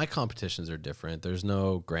my competitions are different. There's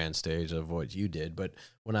no grand stage of what you did, but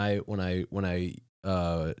when I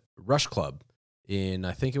Rush Club in,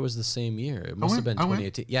 I think it was the same year. It must have been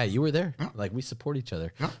 2018. Yeah, you were there. Yeah. Like we support each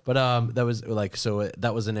other. Yeah. But that was like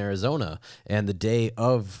that was in Arizona, and the day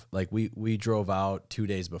of we drove out 2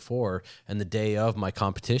 days before, and the day of my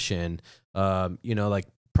competition,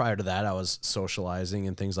 prior to that, I was socializing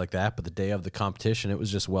and things like that. But the day of the competition, it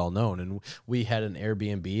was just well known. And we had an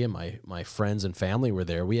Airbnb, and my friends and family were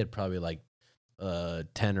there. We had probably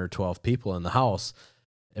 10 or 12 people in the house.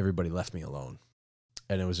 Everybody left me alone.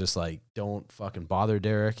 And it was just like, don't fucking bother,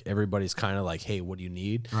 Derek. Everybody's kind of like, hey, what do you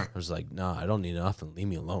need? Right. I was like, no, I don't need nothing. Leave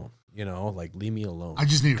me alone. Leave me alone. I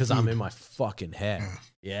just need because I'm in my fucking head.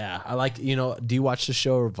 Yeah. I do you watch the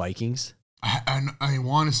show Vikings? I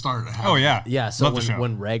want to start. Oh yeah, yeah. So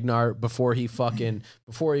when Ragnar, before he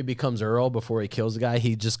becomes Earl, before he kills the guy,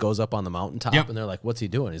 he just goes up on the mountaintop, and they're like, "What's he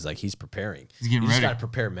doing?" He's like, "He's preparing. He's getting ready. Just got to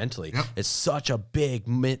prepare mentally." Yep. It's such a big,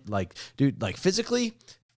 dude. Like physically,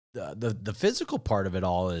 the physical part of it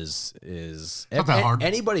all is not that hard.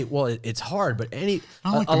 Anybody. Well, it's hard, but a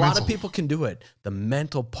lot of people can do it. The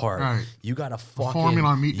mental part, you gotta performing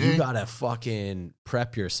on meet day. You gotta fucking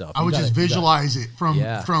prep yourself. I would just visualize it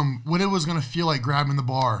from what it was gonna feel like grabbing the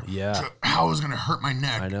bar. Yeah. To how it was gonna hurt my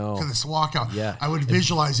neck. I know. To this walkout. Yeah. I would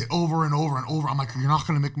visualize it over and over and over. I'm like, you're not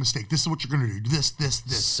gonna make a mistake. This is what you're gonna do. This.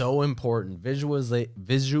 So important.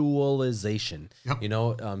 Visualization. Yep. You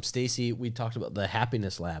know, Stacy, we talked about the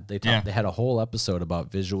happiness lab. They had a whole episode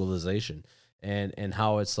about visualization and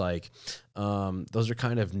how it's like those are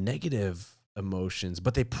kind of negative emotions,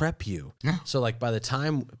 but they prep you. Yeah. So like by the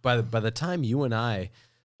time you and I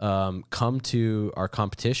come to our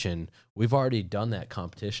competition, we've already done that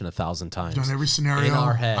competition 1,000 times. Done every scenario in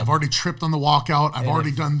our head. I've already tripped on the walkout. I've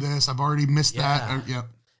already done this. I've already missed that. Yep.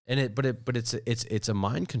 And it's a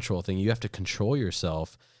mind control thing. You have to control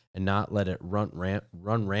yourself and not let it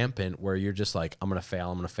run rampant where you're just like, I'm gonna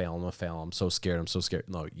fail. I'm so scared.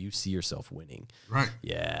 No, you see yourself winning. Right.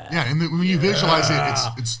 Yeah. Yeah, and when you visualize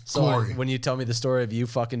it, it's so glory. When you tell me the story of you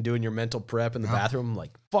fucking doing your mental prep in the bathroom, I'm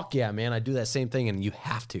like, fuck yeah, man, I do that same thing, and you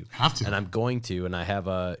have to. And I'm going to, and I have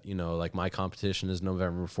like my competition is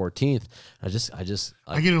November 14th. I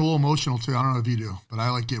get a little emotional too. I don't know if you do, but I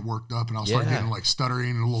like get worked up and I'll start getting like stuttering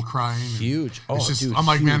and a little crying. Huge. I'm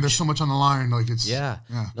like, man, there's so much on the line. Like it's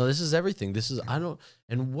No, this is everything.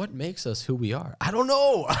 And what makes us who we are? I don't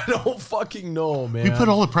know. I don't fucking know, man. We put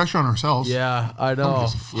all the pressure on ourselves. Yeah, I know.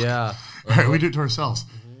 Yeah. Right, we do it to ourselves.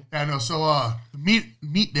 Yeah, no. So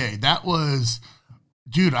meet day, that was,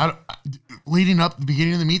 dude, leading up the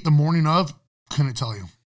beginning of the meet, the morning of, couldn't tell you.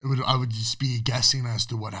 I would just be guessing as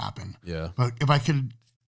to what happened. Yeah. But if I could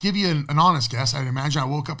give you an honest guess, I'd imagine I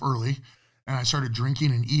woke up early and I started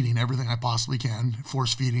drinking and eating everything I possibly can,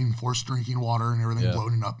 force feeding, force drinking water and everything,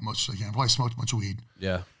 loading up much as I can. Probably smoked a bunch of weed.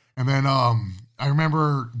 Yeah. And then I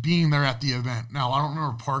remember being there at the event. Now, I don't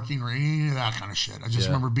remember parking or any of that kind of shit. I just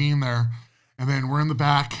remember being there. And then we're in the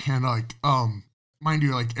back and like, mind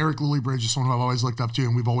you, like Eric Lillybridge is someone I've always looked up to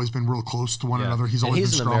and we've always been real close to one another. He's always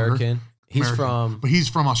been stronger. American. He's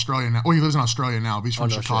from Australia now. Well, he lives in Australia now, but he's from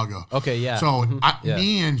Chicago. Shit. Okay, yeah. So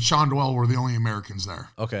me and Sean Doyle were the only Americans there.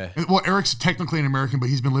 Okay. Well, Eric's technically an American, but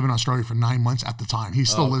he's been living in Australia for 9 months at the time. He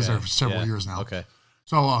still lives there for several years now. Okay.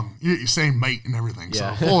 So you're saying mate and everything.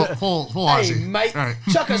 Yeah. So full Aussie. Hey mate, right.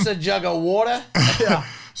 chuck us a jug of water. Yeah.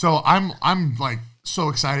 So I'm like so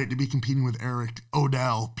excited to be competing with Eric,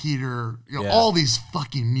 Odell, Peter, all these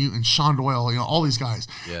fucking mutants, Sean Doyle, all these guys.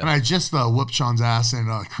 Yeah. And I just whooped Sean's ass and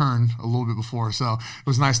Kern a little bit before, so it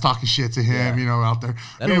was nice talking shit to him, out there.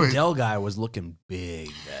 That Odell guy was looking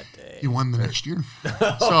big that day. He won the next year.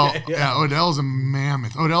 So Odell's a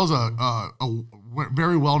mammoth. Odell's a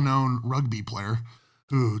very well-known rugby player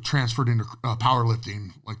who transferred into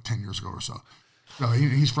powerlifting like 10 years ago or so. So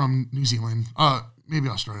he's from New Zealand. Maybe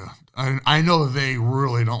Australia. I know they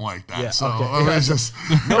really don't like that. Yeah, so it was just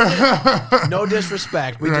no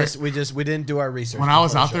disrespect. We didn't do our research. When I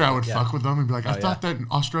was out there, I would fuck with them and be like, I thought that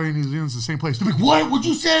Australia and New Zealand's the same place. They'd be like, what? What'd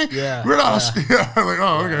you say? Yeah. We're not Australia. I'm like,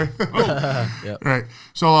 oh, okay. Right.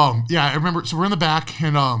 So I remember. So we're in the back,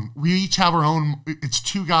 and we each have our own. It's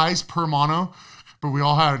 2 guys per mono, but we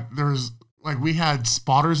all had. We had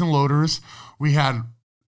spotters and loaders. We had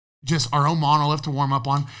just our own monolift to warm up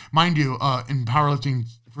on. Mind you, in powerlifting,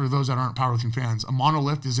 for those that aren't powerlifting fans, a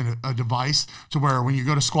monolift is a device to where when you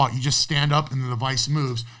go to squat, you just stand up and the device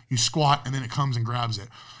moves. You squat and then it comes and grabs it.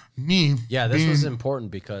 This was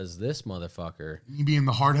important because this motherfucker, me being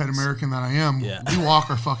the hardhead American that I am, we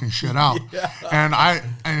walk our fucking shit out. And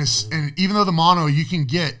even though the mono, you can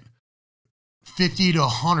get 50 to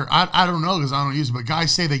 100. I don't know because I don't use it, but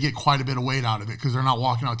guys say they get quite a bit of weight out of it because they're not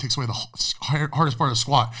walking out. It takes away the hardest part of the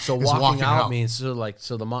squat. So walking out means do you know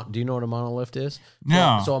what a monolift is?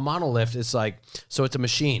 No. So a monolift is it's a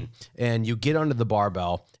machine and you get under the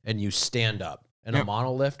barbell and you stand up. And a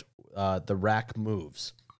monolift, the rack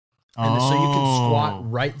moves. And so you can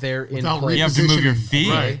squat right there in place. You have to move your feet.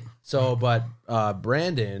 Right. So, but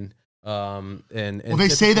Brandon they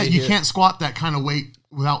say that you can't squat that kind of weight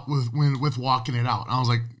with walking it out. And I was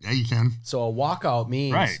like, yeah, you can. So a walkout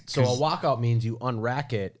means you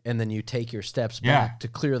unrack it and then you take your steps back to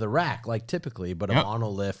clear the rack, like typically. But a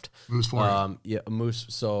monolift moves forward.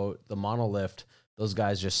 So the monolift, those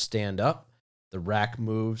guys just stand up. The rack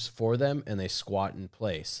moves for them, and they squat in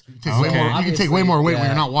place. You can take way more weight when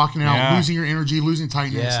you're not walking out, losing your energy, losing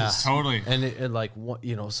tightness. Yeah, totally. And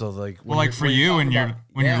for you, when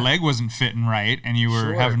your leg wasn't fitting right, and you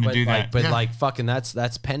were having to do that. But fucking,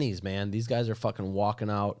 that's pennies, man. These guys are fucking walking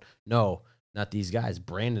out. No, Not these guys.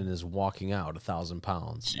 Brandon is walking out 1,000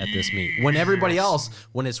 pounds at this meet. When everybody else,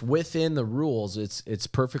 when it's within the rules, it's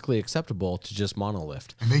perfectly acceptable to just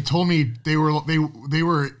monolift. And they told me they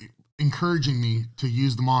were encouraging me to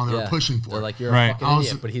use the mono. They were pushing for They're it. like, you're a fucking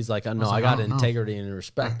idiot. But he's like, oh, no, I got integrity and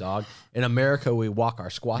respect, dog. In America, we walk our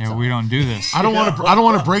squats out. We don't do this. I don't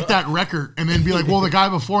want to break that record and then be like, well, the guy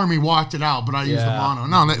before me walked it out, but I used the mono.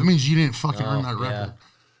 No, that means you didn't fucking earn that record.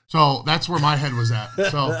 So that's where my head was at.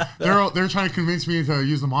 So they're trying to convince me to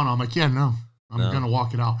use the mono. I'm like, I'm gonna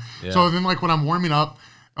walk it out. Yeah. So then, like when I'm warming up,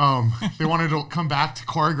 they wanted to come back to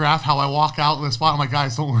choreograph how I walk out in the spot. I'm like,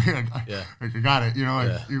 guys, don't worry, I got it. You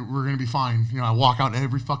know, we're gonna be fine. You know, I walk out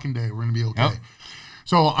every fucking day. We're gonna be okay. Yep.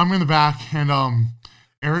 So I'm in the back, and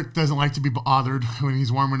Eric doesn't like to be bothered when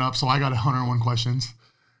he's warming up. So I got 101 questions.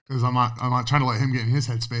 Because I'm not trying to let him get in his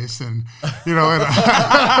headspace, and you know, and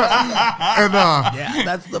yeah,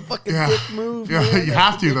 that's the fucking dick move. Yeah, man. you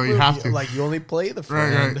have to though. You have to. Like you only play the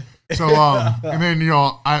friend. Right. So and then you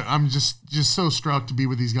know, I'm just so struck to be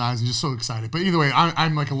with these guys and just so excited. But either way,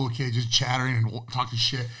 I'm like a little kid just chattering and talking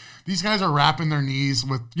shit. These guys are wrapping their knees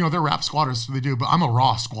with, you know, they're wrap squatters, so they do. But I'm a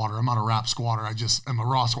raw squatter. I'm not a wrap squatter. I just am a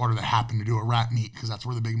raw squatter that happened to do a wrap meet because that's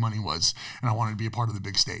where the big money was, and I wanted to be a part of the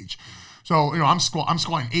big stage. So, you know, I'm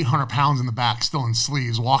squatting 800 pounds in the back, still in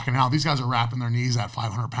sleeves, walking out. These guys are wrapping their knees at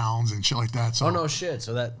 500 pounds and shit like that. So, oh, no shit.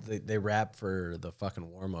 So that they wrap for the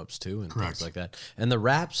fucking warm-ups, too, and things like that. And the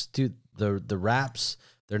wraps, dude, the wraps,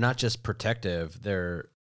 they're not just protective. They're...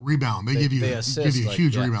 Rebound. They give you assist, a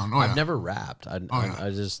huge rebound. I've never wrapped. I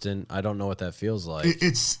just didn't. I don't know what that feels like.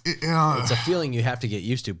 It's a feeling you have to get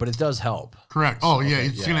used to, but it does help. Correct. So,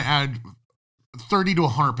 it's going to add 30 to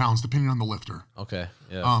 100 pounds depending on the lifter. Okay.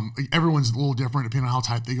 Yeah. Everyone's a little different depending on how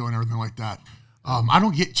tight they go and everything like that. I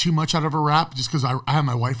don't get too much out of a wrap just because I have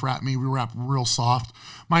my wife wrap me. We wrap real soft,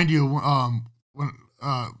 mind you.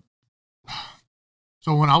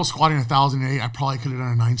 So when I was squatting 1,008, I probably could have done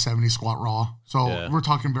a 970 squat raw. So we're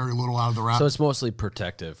talking very little out of the wrap. So it's mostly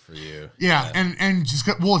protective for you. Yeah. And just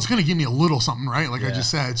it's going to give me a little something, right? Like I just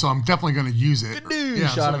said. So I'm definitely going to use it.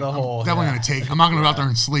 Shot of the hole. Definitely going to take. I'm not going to go out there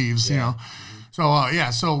in sleeves, you know. So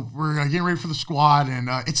so we're getting ready for the squad, and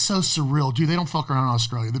it's so surreal, dude. They don't fuck around in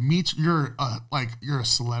Australia. The meets, you're a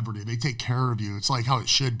celebrity. They take care of you. It's like how it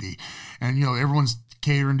should be, and you know everyone's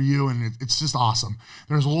catering to you, and it's just awesome.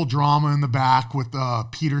 There's a little drama in the back with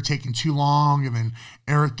Peter taking too long, and then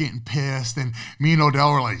Eric getting pissed, and me and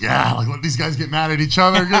Odell were like, let these guys get mad at each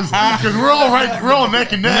other because we're all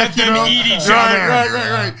neck and neck. Let them eat each other.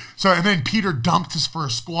 Right. So and then Peter dumped his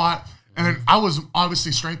first squat. And then I was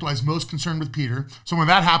obviously strength-wise most concerned with Peter. So when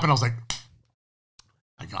that happened, I was like,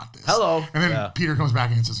 I got this. Hello. And then Peter comes back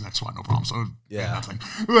and hits his next squat, no problem. So nothing.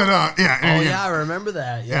 But I remember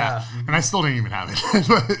that. Yeah. And I still didn't even have it.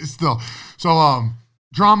 But still. So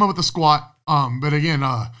drama with the squat. But again,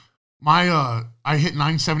 I hit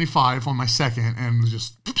 975 on my second and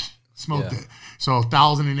just smoked it. So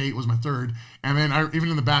 1,008 was my third. And then even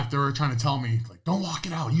in the back, they were trying to tell me, like, don't walk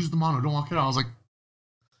it out. Use the mono. Don't walk it out. I was like,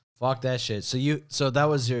 fuck that shit. So that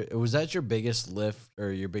was your biggest lift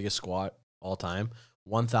or your biggest squat all time?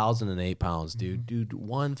 1,008 pounds, dude. Dude,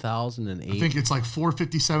 1,008. I think it's like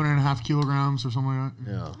 457.5 kilograms or something like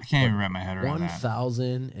that. Yeah. I can't even wrap my head around that.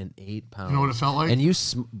 1,008 pounds. You know what it felt like? And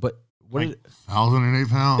what did it? 1,008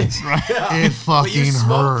 pounds. Right. It fucking but you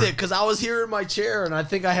smoked hurt. it because I was here in my chair and I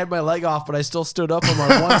think I had my leg off, but I still stood up on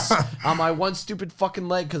my one stupid fucking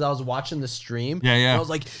leg because I was watching the stream. Yeah. And I was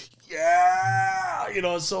like, you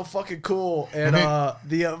know, it's so fucking cool. And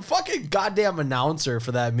the fucking goddamn announcer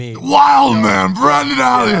for that meet, Wild Man, Brandon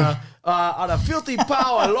Allen. On a Filthy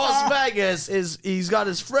Power, Las Vegas, he's got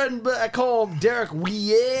his friend back home, Derek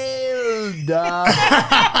Weida.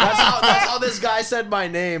 That's how this guy said my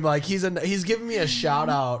name. Like he's giving me a shout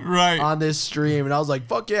out on this stream, and I was like,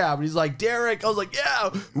 fuck yeah. But he's like, Derek. I was like, yeah,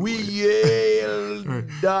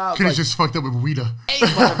 Weida. Could have just fucked up with Weida. Hey,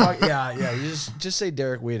 motherfucker. Yeah. You just say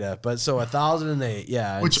Derek Weida. But so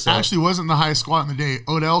 1,008, which actually wasn't the highest squat in the day.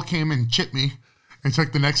 Odell came and chipped me. And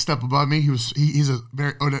took the next step above me.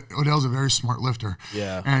 Odell's a very smart lifter.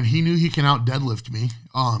 Yeah. And he knew he can out deadlift me.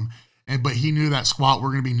 But he knew that squat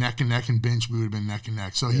we're gonna be neck and neck, and bench we would have been neck and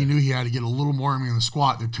neck. So he knew he had to get a little more of me in the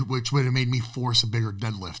squat, which would have made me force a bigger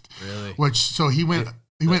deadlift. Really? So he went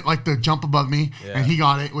like the jump above me, and he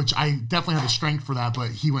got it, which I definitely had the strength for that,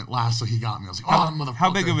 but he went last, so he got me. I was like, motherfucker.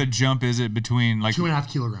 How big of a jump is it between like 2.5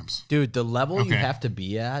 kilograms? Dude, the level you have to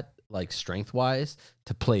be at, like strength wise,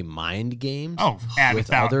 to play mind games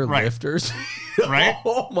with out, other right. lifters. Right?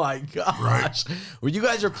 Oh my gosh. Right. When you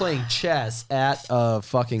guys are playing chess at a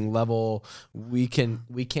fucking level we can't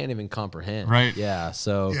even comprehend. Right. Yeah.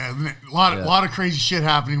 So Yeah, a lot of crazy shit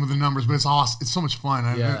happening with the numbers, but it's awesome. It's so much fun.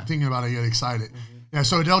 I'm thinking about it, I get excited. Yeah,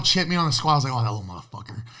 so Adele chipped me on the squat. I was like, oh, that little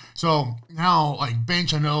motherfucker. So now, like,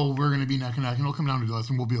 bench, I know we're going to be neck and neck, and it'll come down to deadlift,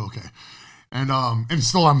 and we'll be okay. And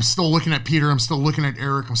still, I'm still looking at Peter. I'm still looking at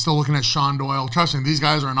Eric. I'm still looking at Sean Doyle. Trust me, these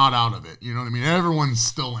guys are not out of it. You know what I mean? Everyone's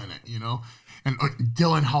still in it, you know? And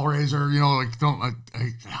Dylan Hellraiser, you know, like,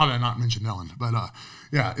 how did I not mention Dylan? But,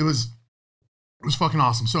 yeah, it was fucking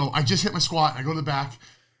awesome. So I just hit my squat. I go to the back.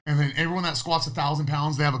 And then everyone that squats 1,000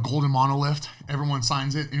 pounds, they have a golden monolift. Everyone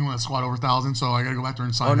signs it. Anyone that squat over 1,000, so I got to go back there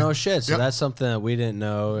and sign it. Oh, no shit. So that's something that we didn't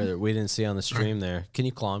know or we didn't see on the stream there. Can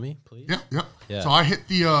you claw me, please? Yep. Yeah. So I hit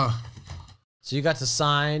the... So you got to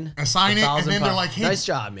sign. I sign it, and then they're like, hey. Nice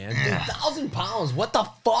job, man. Dude, 1,000 pounds. What the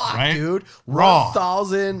fuck, Right? dude? Raw.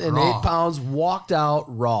 1,008 pounds, walked out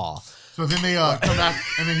raw. So then they come back,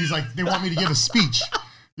 and then he's like, they want me to give a speech.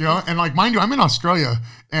 You know? And like, mind you, I'm in Australia,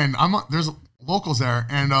 and there's locals there,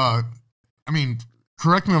 and... I mean,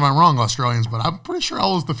 correct me if I'm wrong, Australians, but I'm pretty sure I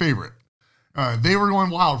was the favorite. They were going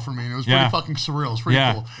wild for me, and it was pretty fucking surreal. It was pretty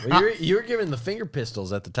cool. Well, you were giving the finger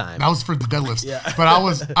pistols at the time. That was for the deadlifts. Yeah. But I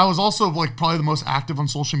was also like probably the most active on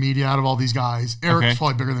social media out of all these guys. Eric's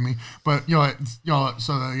probably bigger than me, but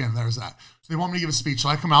so again, there's that. So they want me to give a speech. So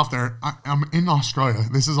I come out there. I'm in Australia.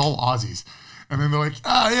 This is all Aussies, and then they're like,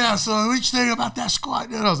 "Oh yeah, so what you think about that squat?"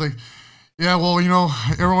 And I was like, yeah, well, you know,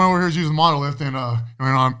 everyone over here is using monolift, and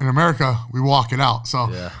in America, we walk it out. So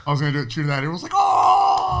I was going to do it true to that. Everyone's like,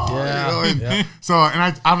 oh! Yeah. You know, so, and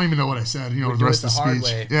I don't even know what I said, you know, the rest of the speech.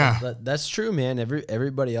 Way. Yeah. That's true, man.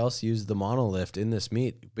 Everybody else used the monolift in this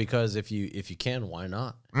meet because if you can, why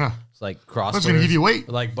not? Yeah. It's like crossovers. That's going to give you weight.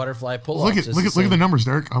 Like butterfly pull-ups. Look at the numbers,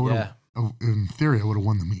 Derek. In theory, I would have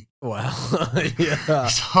won the meet. Well, yeah.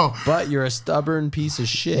 So, but you're a stubborn piece of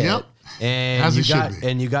shit. Yep. And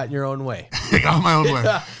you got in your own way. I got my own way.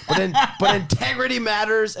 But integrity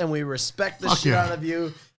matters, and we respect the shit out of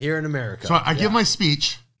you here in America. So I give my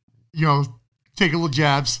speech, you know, take a little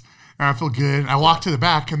jabs, and I feel good. I walk to the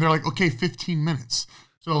back, and they're like, okay, 15 minutes.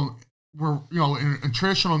 So we're, you know, in a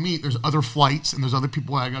traditional meet, there's other flights, and there's other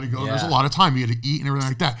people I got to go. Yeah. There's a lot of time. You got to eat and everything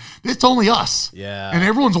like that. It's only us. Yeah. And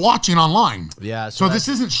everyone's watching online. Yeah. So this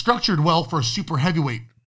isn't structured well for a super heavyweight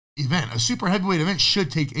event. A super heavyweight event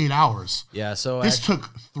should take 8 hours. Yeah. So this took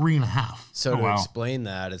 3.5. So to explain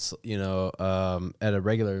that, it's, you know, at a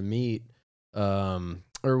regular meet,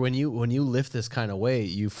 or when you lift this kind of weight,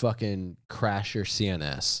 you fucking crash your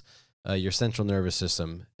CNS, your central nervous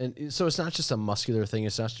system. And so it's not just a muscular thing.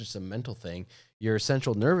 It's not just a mental thing. Your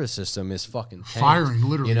central nervous system is fucking tanked, firing,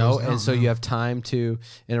 literally. you know? And so you have time to,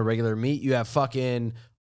 in a regular meet, you have fucking,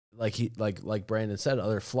 like Brandon said,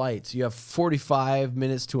 other flights. You have 45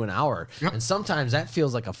 minutes to an hour, and sometimes that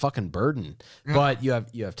feels like a fucking burden. But you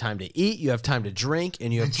have time to eat, you have time to drink,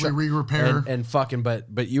 and you have to repair and fucking.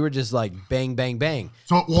 But you were just like bang, bang, bang.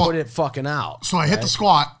 So put it fucking out. So I hit the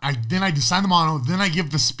squat. Then I sign the mono. Then I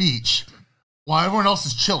give the speech, while everyone else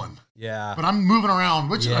is chilling. Yeah. But I'm moving around,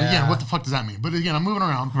 which, again, what the fuck does that mean? But again, I'm moving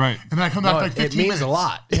around. Right. And then I come back like 15 minutes. It means a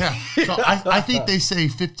lot. Yeah. So I think they say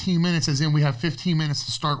 15 minutes as in we have 15 minutes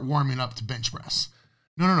to start warming up to bench press.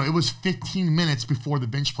 No. It was 15 minutes before the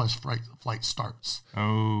bench press flight starts.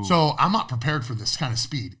 Oh. So I'm not prepared for this kind of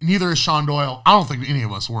speed. Neither is Sean Doyle. I don't think any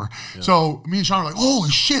of us were. Yeah. So me and Sean are like,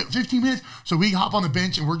 holy shit, 15 minutes. So we hop on the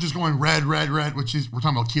bench and we're just going red, which is, we're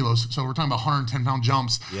talking about kilos. So we're talking about 110 pound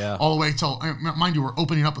jumps all the way till, mind you, we're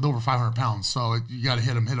opening up with over 500 pounds. So you got to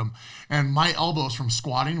hit them. And my elbows from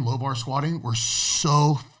squatting, low bar squatting, were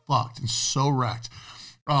so fucked and so wrecked.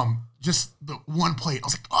 Just the one plate, I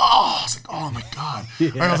was like, oh my God.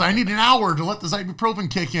 I was like, I need an hour to let this ibuprofen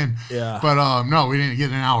kick in. Yeah. But no, we didn't get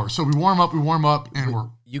an hour. So we warm up, and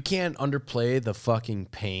you can't underplay the fucking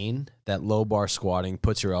pain that low bar squatting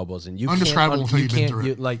puts your elbows in. Undescribable until you've been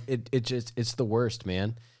through it. It's the worst,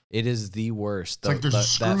 man. It is the worst. It's like there's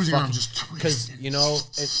screws in them just twisted. Because, you know,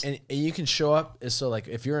 and you can show up, so like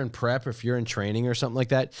if you're in prep, if you're in training or something like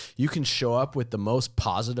that, you can show up with the most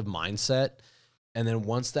positive mindset. And then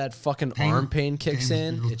once that fucking arm pain kicks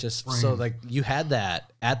in, it just so like you had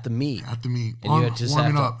that at the meet. And you just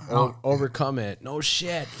have to overcome it. No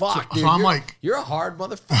shit. Fuck, dude. So I'm like, you're a hard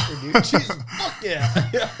motherfucker, dude. Jesus, fuck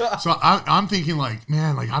yeah. So I'm thinking like,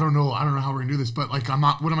 man, like I don't know how we're gonna do this, but like I'm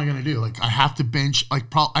not. What am I gonna do? Like I have to bench. Like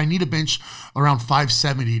I need a bench around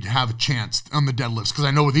 570 to have a chance on the deadlifts because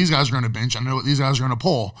I know what these guys are gonna bench. I know what these guys are gonna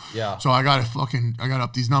pull. Yeah. So I gotta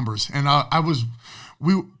up these numbers, and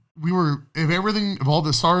if all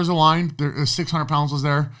the stars aligned, 600 pounds was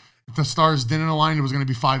there. If the stars didn't align, it was going to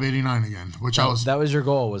be 589 again, which that was your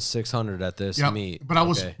goal, was 600 at this meet. But I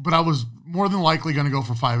was more than likely going to go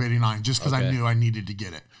for 589 just because I knew I needed to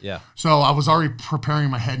get it. Yeah. So I was already preparing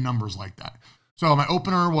my head numbers like that. So my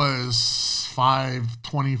opener was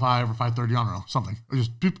 525 or 530, I don't know, something.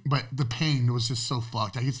 But the pain was just so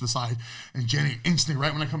fucked. I get to the side, and Jenny instantly,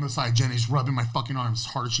 right when I come to the side, Jenny's rubbing my fucking arms as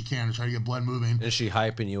hard as she can to try to get blood moving. Is she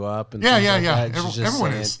hyping you up? And yeah.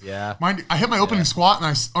 Everyone is. Yeah. I hit my opening squat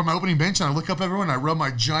or my opening bench, and I look up at everyone, and I rub my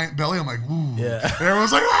giant belly. I'm like, ooh. Yeah. And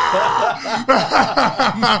everyone's like, ah!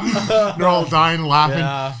 They're all dying, laughing.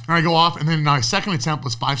 Yeah. And I go off, and then my second attempt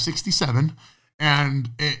was 567, and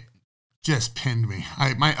it just pinned me.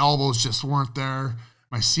 My elbows just weren't there.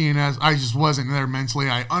 My CNS, I just wasn't there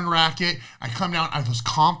mentally. I unrack it. I come down. I was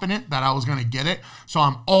confident that I was going to get it. So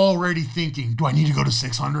I'm already thinking, do I need to go to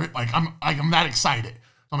 600? I'm that excited.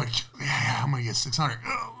 So I'm like, yeah, I'm going to get 600.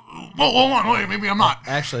 Whoa, hold on, wait, maybe I'm not.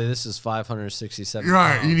 Actually, this is 567. You're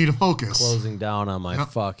right. You need to focus. Closing down on my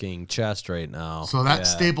fucking chest right now. So that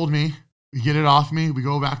stapled me. We get it off me. We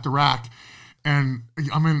go back to rack. And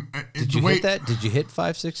I mean, did you hit that? Did you hit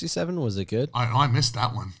 567? Was it good? I missed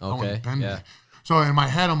that one. Okay. That one yeah. So in my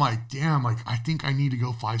head, I'm like, damn, like I think I need to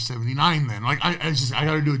go 579 then. Like I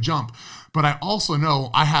got to do a jump. But I also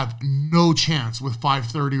know I have no chance with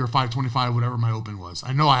 530 or 525, whatever my open was.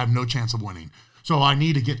 I know I have no chance of winning. So I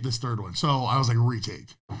need to get this third one. So I was like, retake.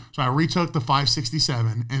 So I retook the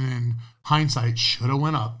 567, and in hindsight, should have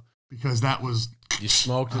went up because that was. You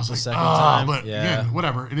smoked it the second time. But again,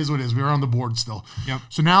 whatever. It is what it is. We were on the board still. Yep.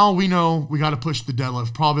 So now we know we got to push the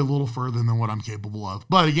deadlift probably a little further than what I'm capable of.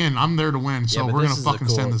 But again, I'm there to win. So we're going to fucking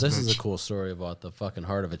send this bitch. This is a cool story about the fucking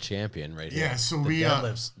heart of a champion right here. Yeah, so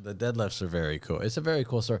the deadlifts are very cool. It's a very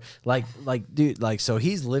cool story. Like dude, so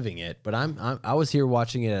he's living it, but I was here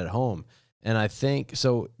watching it at home, and I think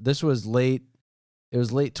so this was late. It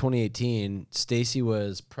was late 2018. Stacy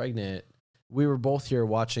was pregnant. We were both here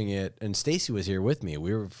watching it, and Stacy was here with me.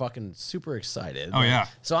 We were fucking super excited. Oh, yeah.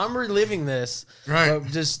 So I'm reliving this, right?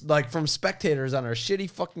 Just like from spectators on our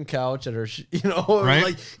shitty fucking couch at our, right?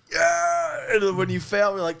 Like, yeah. And when you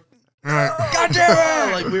fail, we're like, God damn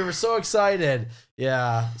it! Like we were so excited.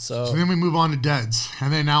 Yeah. So then we move on to deads,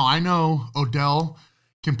 and then now I know Odell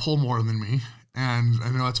can pull more than me, and I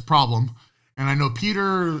know that's a problem. And I know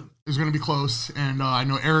Peter is going to be close, and I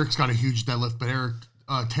know Eric's got a huge deadlift, but Eric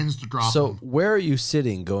tends to drop. So where are you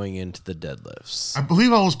sitting going into the deadlifts? I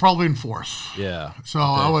believe I was probably in fourth. Yeah. So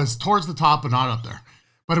I was towards the top, but not up there.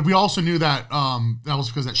 But we also knew that that was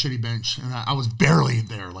because of that shitty bench, and I was barely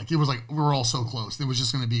there. Like it was like we were all so close. It was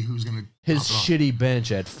just going to be who's going to his shitty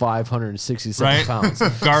bench at 567 pounds.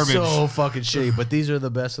 Garbage. So fucking shitty. But these are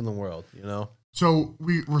the best in the world, So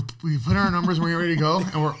we put our numbers when we were ready to go,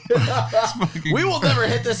 and we will never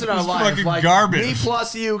hit this in our life. Fucking like, garbage. Me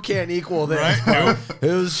plus you can't equal this. Right?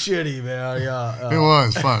 It was shitty, man. Yeah, it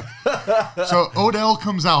was fuck. So Odell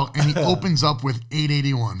comes out and he opens up with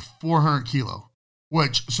 881, 400 kilo.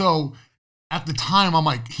 Which at the time I'm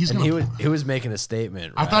like he was making a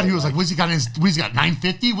statement. Right? I thought he was like, what's he got?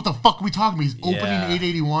 950? What the fuck are we talking about? He's opening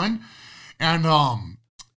 881,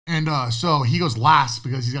 and so he goes last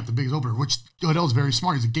because he's got the biggest opener, which Odell's very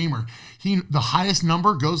smart. He's a gamer. The highest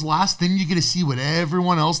number goes last, then you get to see what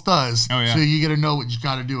everyone else does. Oh, yeah. So you get to know what you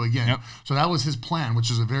got to do again. Yep. So that was his plan, which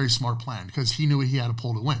is a very smart plan because he knew he had to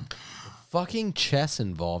pull to win. Fucking chess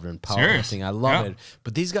involved in powerlifting. I love it.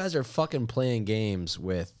 But these guys are fucking playing games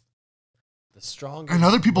with the strongest. And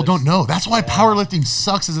other people don't know. That's why powerlifting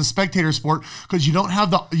sucks as a spectator sport because you don't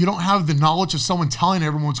have the knowledge of someone telling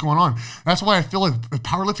everyone what's going on. That's why I feel like if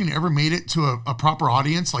powerlifting ever made it to a proper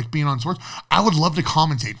audience, like being on sports, I would love to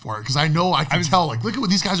commentate for it because I know I can tell. Like, look at what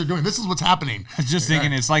these guys are doing. This is what's happening. I was just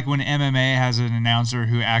thinking, it's like when MMA has an announcer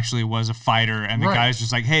who actually was a fighter, and the guy's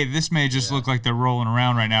just like, "Hey, this may just look like they're rolling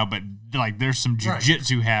around right now, but like there's some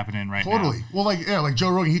jujitsu happening right now." Totally. Well, like Joe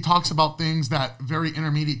Rogan, he talks about things that very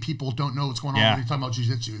intermediate people don't know what's going on when he's talking about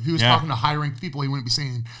jiu-jitsu. If he was talking to high-ranked people, he wouldn't be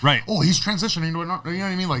saying, "Oh, he's transitioning to another." You know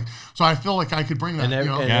what I mean? Like, so I feel like I could bring that.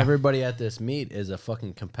 And everybody at this meet is a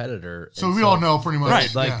fucking competitor. So we all know pretty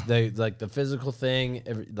much, Like the physical thing.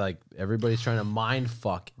 Everybody's trying to mind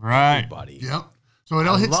fuck everybody. Yep. So I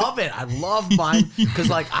love it. I love mind because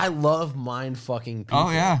I love mind fucking people. Oh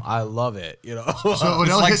yeah, I love it. So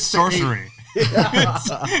it's like sorcery. We're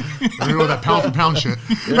gonna go that pound for pound shit.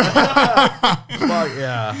 Fuck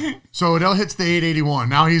yeah. So Odell hits the 881.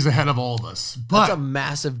 Now he's ahead of all of us. But that's a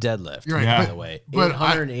massive deadlift. You're right. By the way,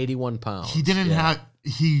 881 pounds. He didn't have.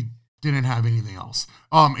 He didn't have anything else.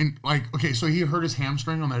 And like, okay, so he hurt his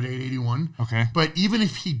hamstring on that 881. Okay. But even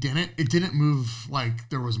if he didn't, it didn't move like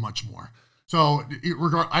there was much more. So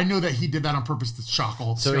I know that he did that on purpose to shock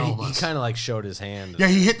all. So all of he us. kind of like showed his hand. Yeah,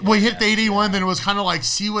 he hit the 881. Then it was kind of like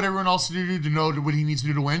see what everyone else did to know what he needs to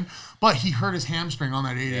do to win. But he hurt his hamstring on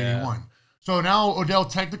that 881. Yeah. So now Odell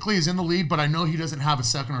technically is in the lead, but I know he doesn't have a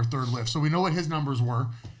second or third lift. So we know what his numbers were.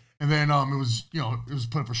 And then it was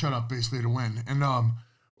put up or shut up basically to win. And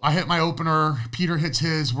I hit my opener. Peter hits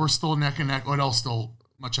his. We're still neck and neck. Odell's still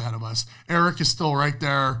much ahead of us. Eric is still right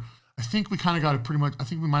there. I think we kind of got it pretty much. I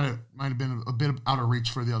think we might have been a bit out of reach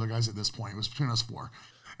for the other guys at this point. It was between us 4.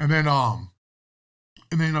 And then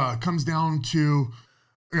it comes down to,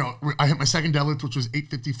 I hit my second deadlift, which was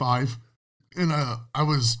 855. And I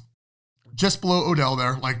was just below Odell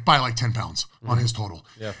there, like by like 10 pounds on his total.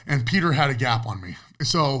 Yeah. And Peter had a gap on me.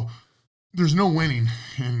 So there's no winning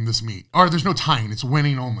in this meet. Or there's no tying. It's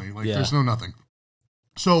winning only. Like there's no nothing.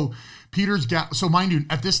 So Peter's gap. So mind you,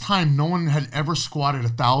 at this time, no one had ever squatted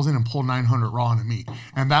 1,000 and pulled 900 raw in a meet.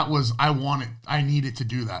 And that was, I needed to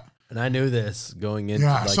do that. And I knew this going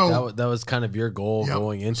into so that was kind of your goal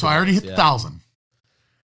going into. So I already hit 1,000.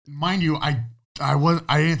 Mind you, I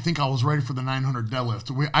didn't think I was ready for the 900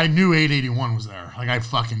 deadlift. I knew 881 was there. Like I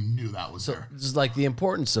fucking knew that was there. Just like the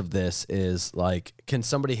importance of this is like, can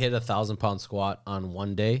somebody hit 1,000-pound squat on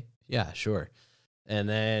one day? Yeah, sure. And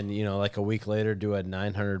then, like a week later, do a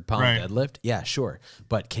 900-pound deadlift? Yeah, sure.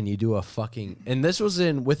 But can you do a fucking... And this was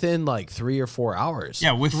within like 3 or 4 hours.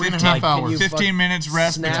 Yeah, with 15 hours. 15 minutes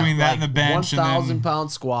rest between that and the bench. 1,000-pound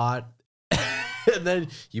squat. And then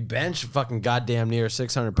you bench fucking goddamn near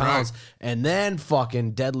 600 pounds. And then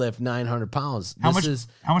fucking deadlift 900 pounds. How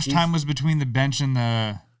much time was between the bench and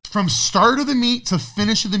the... From start of the meet to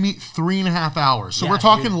finish of the meet, 3.5 hours. So we're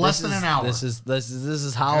talking less than an hour. This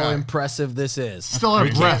is how impressive this is. Still out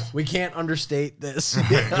of breath. We can't understate this.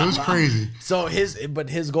 It was crazy. So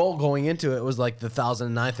his goal going into it was like the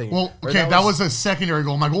 1,009 thing. Well, okay, that was a secondary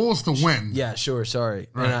goal. My goal was to win. Yeah, sure, sorry.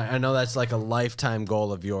 Right. And I know that's like a lifetime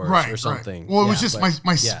goal of yours or something. Well, it was just my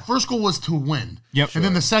first goal was to win. Yep. And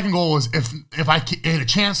then the second goal was if I had a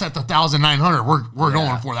chance at the 1,900, we're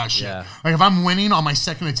going for that shit. Yeah. Like if I'm winning on my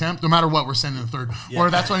second attempt, no matter what, we're sending the third. Or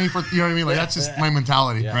that's what I need for, you know what I mean? Like that's just my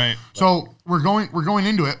mentality. Yeah. Right. So we're going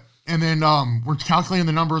into it, and then we're calculating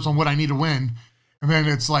the numbers on what I need to win. And then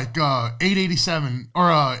it's like 887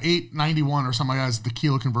 or 891 or something like that is the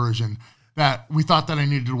kilo conversion that we thought that I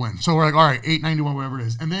needed to win. So we're like, all right, 891, whatever it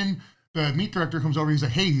is. And then the meet director comes over, he's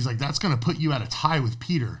like, that's going to put you at a tie with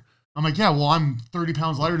Peter. I'm like, yeah, well, I'm 30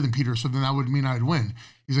 pounds lighter than Peter, so then that would mean I'd win.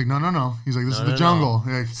 He's like, no. He's like, this is the jungle.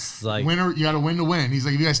 Like, winner, you got to win to win. He's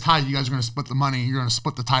like, if you guys tie, you guys are going to split the money. You're going to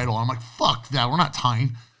split the title. I'm like, fuck that. We're not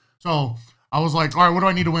tying. So I was like, all right, what do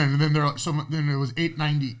I need to win? And then then it was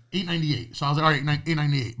 898. So I was like, all right,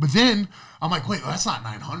 898. But then I'm like, wait, that's not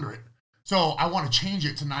 900. So I want to change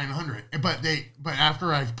it to 900. But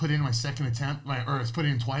after I've put in my second attempt, or it's put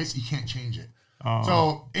in twice, you can't change it. Oh.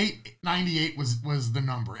 So 898 was the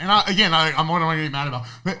number. And I'm what am I getting mad about?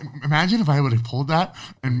 But imagine if I would have pulled that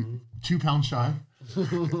and 2 pounds shy.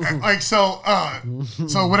 Like so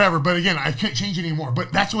whatever. But again, I can't change it anymore.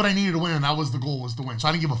 But that's what I needed to win, and that was the goal, was to win. So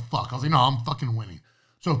I didn't give a fuck. I was like, no, I'm fucking winning.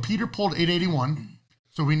 So Peter pulled 881.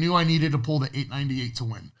 So we knew I needed to pull the 898 to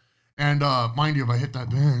win. And mind you, if I hit that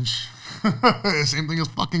bench, same thing as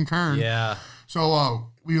fucking Kern. Yeah. So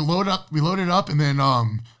we loaded up, and then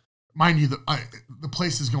mind you, the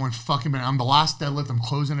place is going fucking bad. I'm the last deadlift. I'm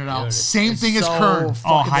closing it out. Same thing as Kern.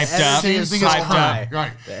 Oh, hyped up. Same thing as Kern.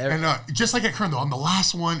 Right. And just like at Kern, though, I'm the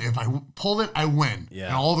last one. If I pull it, I win. Yeah.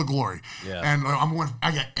 And all the glory. Yeah. And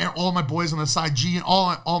I got all my boys on the side. G and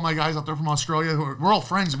all my guys out there from Australia. We're all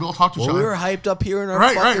friends. We all talk to each other. We were hyped up here in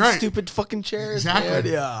our stupid fucking chairs.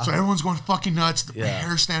 Exactly. Man. Yeah. So everyone's going fucking nuts. The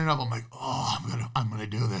hair standing up. I'm like, oh, I'm gonna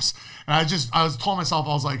do this. And I was told myself,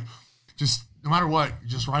 I was like, just. No matter what,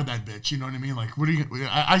 just ride that bitch. You know what I mean? Like, what are you?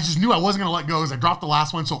 I just knew I wasn't gonna let go because I dropped the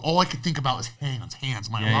last one. So all I could think about was hands.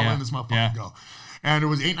 I'm like, I'm not letting this motherfucker go. And it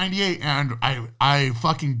was 898, and I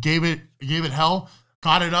fucking gave it hell.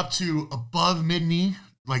 Got it up to above mid knee,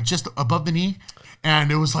 like just above the knee.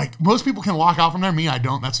 And it was like, most people can walk out from there. Me, I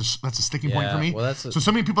don't. That's a sticking point for me. Well,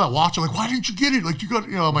 so many people that watch are like, why didn't you get it? Like, you got,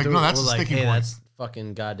 I'm like, no, that's a sticking point. That's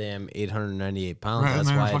fucking goddamn 898 pounds. Right, that's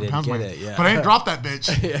why I didn't get it. Yeah. But I didn't drop that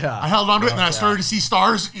bitch. I held on to it, and I started to see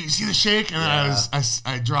stars. You see the shake, and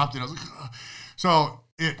I dropped it. I was like, ugh. So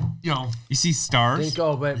it, you see stars.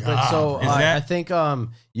 I think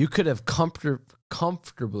you could have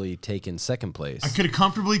comfortably taken second place. I could have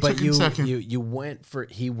comfortably taken second. He went for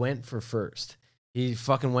first. He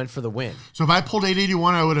fucking went for the win. So if I pulled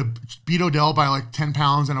 881, I would have beat Odell by like 10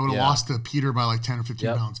 pounds, and I would have lost to Peter by like 10 or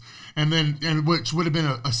 15 pounds. And which would have been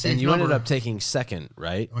a safe And you number. ended up taking second,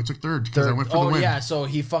 right? I took third because I went for the win. Oh yeah, so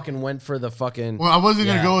he fucking went for the fucking. Well, I wasn't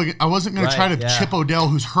gonna go. I wasn't gonna try to chip Odell,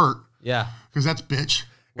 who's hurt. Yeah, because that's bitch.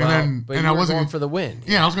 Well, and but I wasn't going for the win.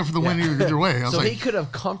 Yeah, I was going for the win either way. I was so like, he could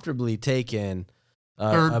have comfortably taken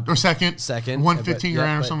third or second, 115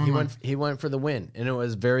 grand or something. He went for the win, and it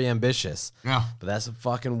was very ambitious. Yeah, but that's a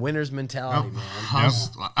fucking winner's mentality, man.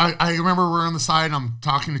 I remember we're on the side, and I'm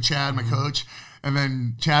talking to Chad, my coach, and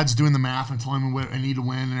then Chad's doing the math and telling me what I need to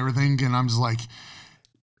win and everything, and I'm just like,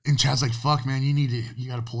 and Chad's like, "Fuck, man, you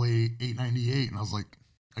got to pull 898," and I was like,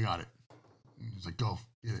 "I got it." And he's like, "Go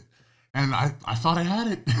get it." And I thought I had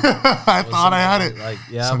it. I thought I had it. Like,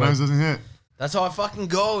 yeah, sometimes it doesn't hit. That's how it fucking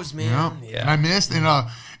goes, man. Yeah. And I missed, and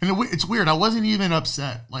it's weird. I wasn't even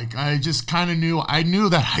upset. Like, I just kind of knew. I knew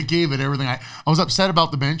that I gave it everything. I was upset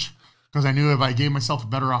about the bench because I knew if I gave myself a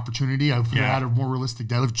better opportunity, I would have had a more realistic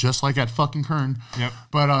deadlift, just like at fucking Kern. Yep.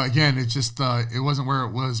 But again, it's just it wasn't where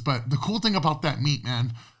it was. But the cool thing about that meet,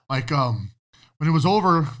 man, like when it was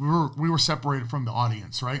over, we were separated from the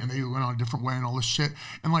audience, right? And they went on a different way and all this shit.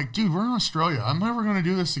 And like, dude, we're in Australia. I'm never gonna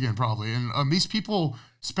do this again, probably. And these people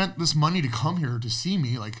spent this money to come here to see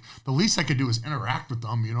me. Like, the least I could do is interact with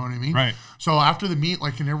them. You know what I mean? Right. So after the meet,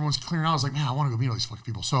 like, and everyone's clearing out, I was like, man, I want to go meet all these fucking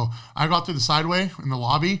people. So I got through the sideway in the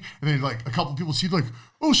lobby, and then like a couple people see like,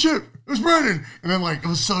 oh shit, it's Brandon. And then like, it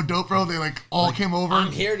was so dope, bro. They like all came over.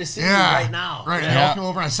 I'm here to see you right now. Right. Yeah. They all came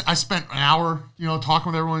over. I spent an hour,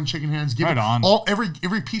 talking with everyone, shaking hands, giving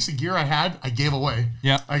every piece of gear I had, I gave away.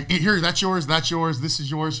 Yeah. Like, here, that's yours. This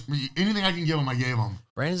is yours. Anything I can give them, I gave them.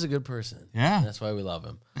 Brandon's a good person. Yeah. That's why we love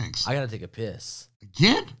him. Thanks. I got to take a piss.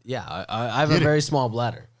 Again? Yeah. I have a very small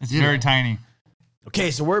bladder. It's very tiny.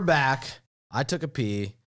 Okay, so we're back. I took a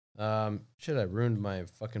pee. Shit, I ruined my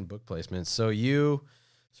fucking book placement. So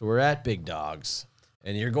we're at Big Dogs,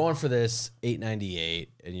 and you're going for this 898,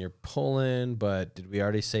 and you're pulling, but did we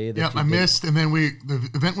already say that? Yeah, I missed, and then the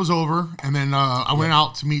event was over, and then I went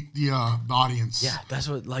out to meet the audience. Yeah, that's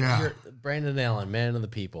what, you're Brandon Allen, man of the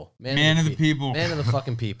people. Man of the people. Man of the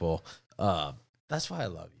fucking people. That's why I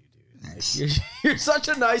love you, dude. Nice. Like, you're such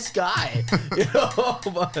a nice guy.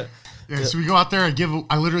 But, yeah, so we go out there.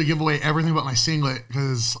 I literally give away everything but my singlet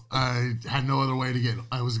because I had no other way to get.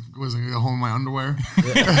 I wasn't gonna go home in my underwear.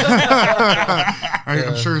 Yeah.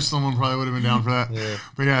 I'm sure someone probably would have been down for that. Yeah.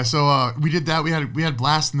 But yeah, so we did that. We had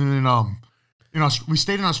blast, and then we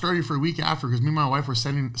stayed in Australia for a week after because me and my wife were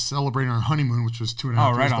celebrating our honeymoon, which was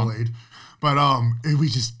 2.5 years delayed. But we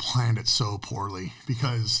just planned it so poorly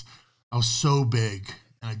because I was so big.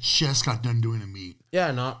 And I just got done doing a meet.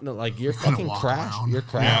 Yeah, not like you're fucking crashed. You're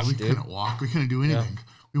crashed, we couldn't walk. We couldn't do anything. Yeah.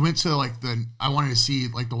 We went to I wanted to see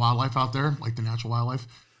like the wildlife out there, like the natural wildlife.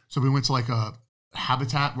 So we went to like a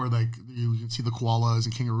habitat where like you can see the koalas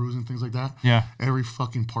and kangaroos and things like that. Yeah. Every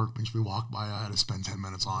fucking park bench we walked by, I had to spend 10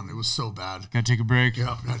 minutes on. It was so bad. Gotta take a break.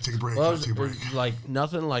 Yeah, gotta take a break. Well, like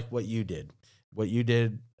nothing like what you did. What you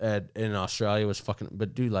did in Australia was fucking.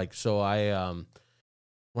 But dude, like, so I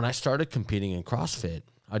when I started competing in CrossFit,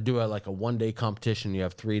 I'd do a 1-day competition. You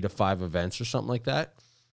have 3 to 5 events or something like that.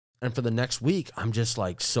 And for the next week, I'm just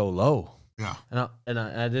like so low. Yeah. And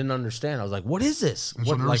I didn't understand. I was like, what is this?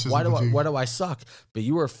 Why do I suck? But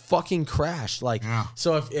you were fucking crashed. Like,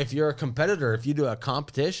 so if you're a competitor, if you do a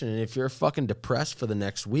competition and if you're fucking depressed for the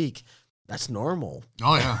next week, that's normal.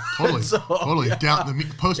 Oh yeah, totally, totally. Yeah. Down the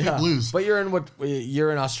post-meet blues. But you're in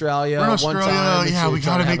Australia. We're in Australia. One time, yeah, we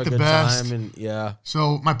gotta make the best. And,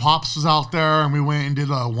 So my pops was out there, and we went and did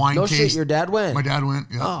a wine tasting. No shit, your dad went. My dad went.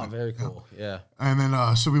 Yeah. Oh, very cool. Yeah. And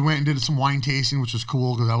then so we went and did some wine tasting, which was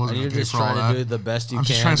cool because I wasn't. And you're just trying to do the best you can. I'm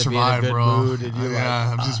just trying to survive, bro. Mood, and you're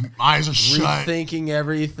I'm just eyes are shut, rethinking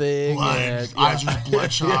everything. Eyes are just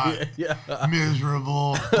bloodshot.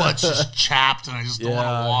 Miserable. Blood's just chapped, and I just don't want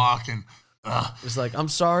to walk and. It's like, I'm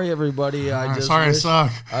sorry, everybody. I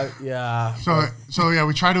suck. Yeah. So yeah,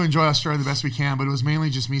 we try to enjoy Australia the best we can, but it was mainly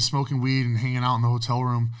just me smoking weed and hanging out in the hotel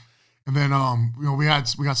room. And then we got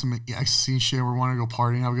some ecstasy and shit. We wanted to go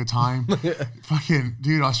partying, have a good time. Fucking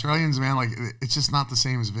dude, Australians, man, like it's just not the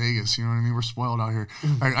same as Vegas. You know what I mean? We're spoiled out here.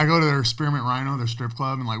 Like, I go to their Spearmint Rhino, their strip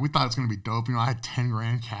club, and like we thought it's gonna be dope. I had 10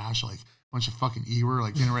 grand cash, like. Bunch of fucking Eeyore,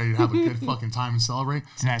 like getting ready to have a good fucking time and celebrate.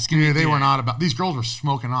 They were not about. These girls were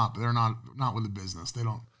smoking up, but they're not with the business. They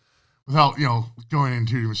don't, without going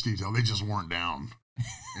into too much detail. They just weren't down.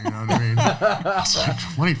 You know what I mean? Like,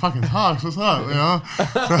 when he fucking talks, what's up?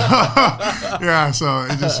 So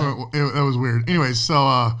it just it was weird. Anyways,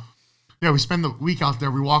 so we spend the week out there.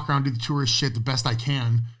 We walk around, do the tourist shit the best I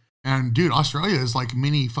can. And dude, Australia is like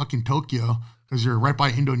mini fucking Tokyo. because you're right by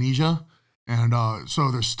Indonesia. And so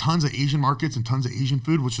there's tons of Asian markets and tons of Asian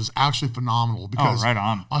food, which is actually phenomenal because right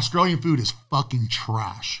on. Australian food is fucking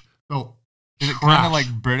trash. So is it kind of like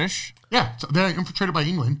British? Yeah, so they're infiltrated by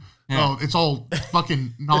England. Yeah. So it's all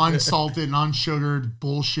fucking non-salted, non-sugared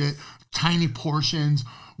bullshit, tiny portions,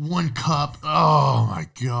 1 cup. Oh my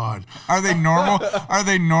God. Are they normal? Are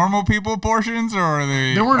they normal people portions, or are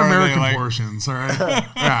they? They weren't American like, portions, all right?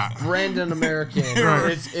 Yeah. Brandon American.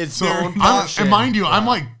 Right. It's So, their own and mind you, yeah. I'm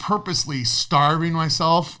like purposely starving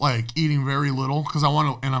myself, like eating very little because I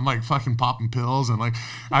want to, and I'm like fucking popping pills and like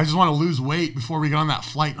I just want to lose weight before we get on that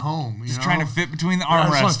flight home. Just trying to fit between the I armrests.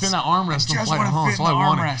 just want to fit in that armrest on the flight home. That's all I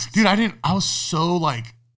wanted. Dude, I was so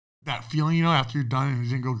like that feeling, you know, after you're done and it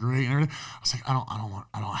didn't go great and everything. I was like,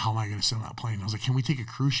 how am I going to sit on that plane? I was like, can we take a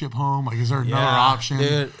cruise ship home? Like, is there another option?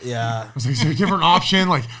 Dude, yeah. I was like, is there a different option?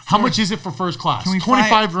 Like, how much is it for first class? Can we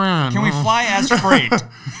 25 grand. Can we fly as freight?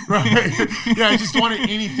 Right. Yeah, I just wanted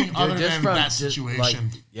anything other than that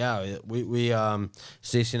situation. We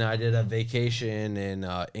Stacey and I did a vacation in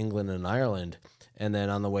England and Ireland, and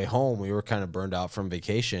then on the way home, we were kind of burned out from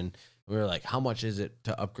vacation. We were like, how much is it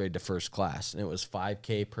to upgrade to first class? And it was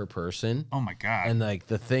 $5,000 per person. Oh my God. And like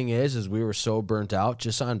the thing is we were so burnt out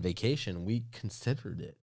just on vacation, we considered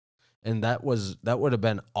it. And that would have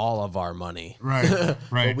been all of our money. Right.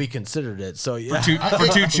 Right. But we considered it. So yeah. For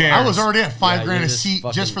two chairs. I was already at $5 grand a just seat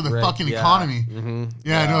just for the fucking fucking wrecked. economy. Mm-hmm.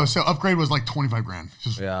 Yeah, no. So upgrade was like 25 grand.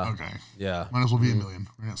 Just, okay. Yeah. Might as well be $1 million.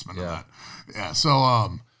 We're not spending that. Yeah. So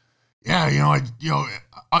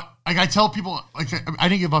I tell people, like, I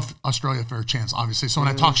didn't give Australia a fair chance, obviously. So when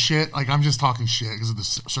I talk shit, like, I'm just talking shit because of the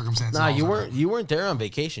circumstances. Nah, you weren't there on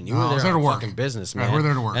vacation. You No, I were was there there on to work. fucking business, Right, man. we're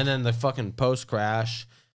there to work. And then the fucking post crash.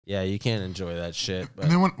 Yeah, you can't enjoy that shit. But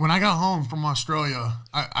And then when I got home from Australia,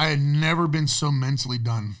 I had never been so mentally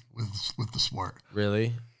done with the sport.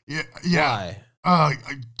 really? Yeah. Why?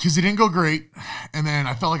 Because it didn't go great, and then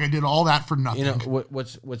I felt like I did all that for nothing. You know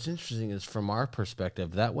what's interesting is from our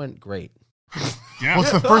perspective, that went great. Yeah. Well,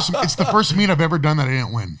 it's the first meet I've ever done that I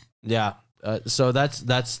didn't win. Yeah. So that's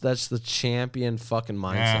the champion fucking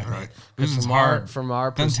mindset, Yeah, right? right. Because This is from hard.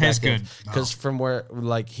 our Doesn't taste perspective, good. because from where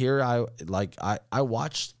like here I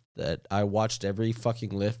watched that. I watched every fucking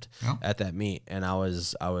lift Yep. at that meet, and I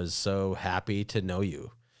was so happy to know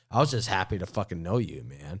you. I was just happy to fucking know you,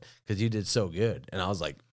 man, because you did so good, and I was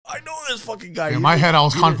like, I know this fucking guy. In my head, I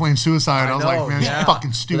was contemplating suicide. I was like, know, man, yeah. it's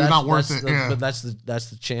fucking stupid, not worth it. But that's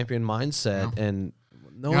the champion mindset, and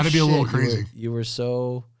no, You gotta be a little shit, crazy. You were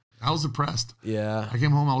so I was depressed. yeah. I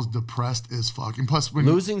came home, I was depressed as fuck. And plus, when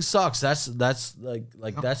Losing sucks. That's like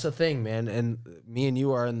that's the thing, man. And me and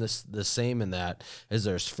you are in the same in that. Is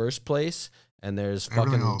there's first place and there's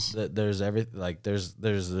Everything fucking else. there's everything like there's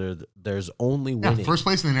only winning. first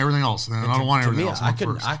place and then everything else. And I don't want To everything me, else.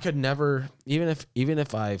 I could never even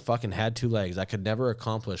if I fucking had 2 legs, I could never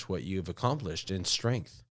accomplish what you've accomplished in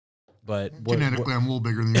strength. But Genetically, I'm a little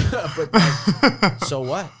bigger than you. but like, so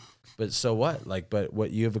what? But so what? Like, but what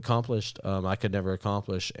you've accomplished, I could never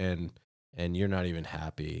accomplish, and you're not even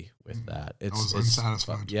happy with that. was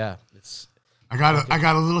unsatisfied. Yeah, it's. I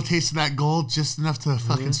got a little taste of that gold, just enough to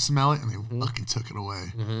fucking smell it, and they fucking took it away.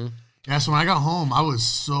 Mm-hmm. Yeah, so when I got home, I was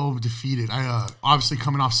so defeated. I obviously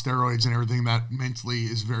coming off steroids and everything, that mentally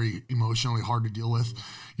is very emotionally hard to deal with.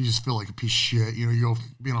 You just feel like a piece of shit. You know, you go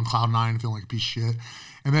being on cloud 9 and feeling like a piece of shit.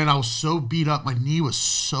 And then I was so beat up. My knee was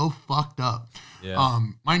so fucked up. Yeah.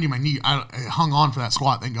 Mind you, my knee, I hung on for that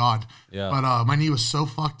squat, thank God. Yeah. But my knee was so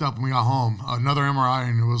fucked up when we got home. Another MRI,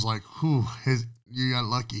 and it was like, you got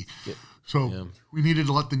lucky. So we needed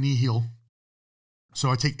to let the knee heal. So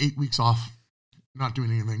I take 8 weeks off, not doing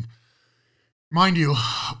anything. Mind you,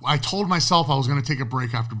 I told myself I was going to take a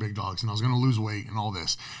break after Big Dogs, and I was going to lose weight and all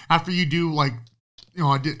this. After you do, like, you know,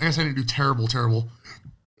 I guess I didn't do terrible.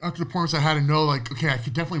 After the points I had to know, like, okay, I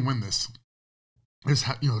could definitely win this. There's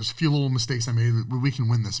a few little mistakes I made, but we can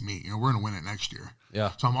win this meet. You know, we're going to win it next year.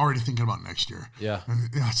 Yeah. So I'm already thinking about next year. Yeah. And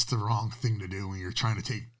that's the wrong thing to do when you're trying to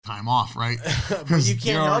take time off, right? But you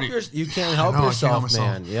can't help yourself,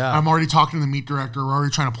 man. Yeah. I'm already talking to the meet director. We're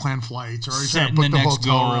already trying to plan flights. We're already Setting trying to book the the next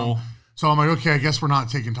hotel goal. room. So I'm like, okay, I guess we're not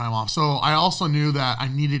taking time off. So I also knew that I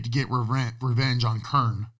needed to get revenge on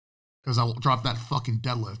Kern because I dropped that fucking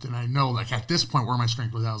deadlift. And I know, like, at this point where my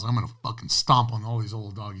strength was at, I was like, I'm going to fucking stomp on all these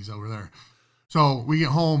old doggies over there. So we get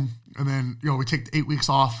home, and then, you know, we take the 8 weeks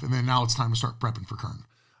off, and then now it's time to start prepping for Kern.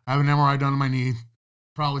 I have an MRI done on my knee.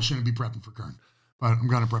 Probably shouldn't be prepping for Kern, but I'm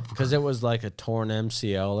going to prep for Kern. Because it was like a torn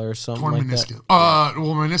MCL or something Torn like meniscus. that.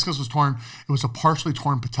 Well, my meniscus was torn. It was a partially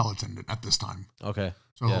torn patella tendon at this time. Okay.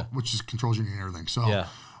 So, yeah. which is controls your knee and everything. So, Yeah.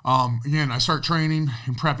 again, I start training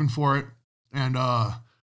and prepping for it, and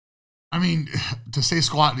I mean, to say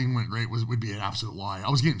squatting went great would be an absolute lie. I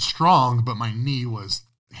was getting strong, but my knee was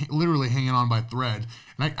literally hanging on by a thread.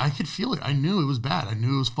 And I could feel it. I knew it was bad. I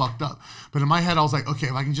knew it was fucked up. But in my head, I was like, okay,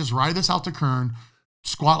 if I can just ride this out to Kern,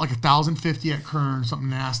 squat like 1,050 at Kern, something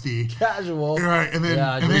nasty. Casual. Right. And then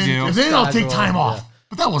it'll take time off. Yeah.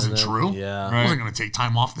 But that wasn't true. Yeah. I wasn't going to take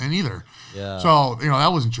time off then either. Yeah. So,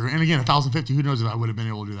 that wasn't true. And again, 1,050, who knows if I would have been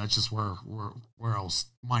able to do that. That's just where I was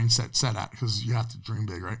mindset set at, because you have to dream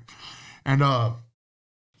big, right? And so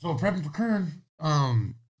prepping for Kern,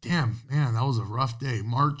 damn, man, that was a rough day.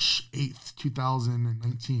 March 8th,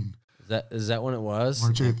 2019. Is that when it was?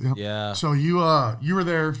 March 8th, yep. Yeah. So you were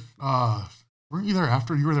there, weren't you there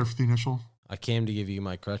after? You were there for the initial? I came to give you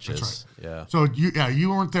my crutches. That's right. Yeah. So you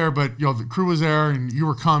weren't there, but the crew was there and you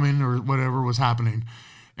were coming or whatever was happening.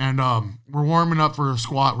 And we're warming up for a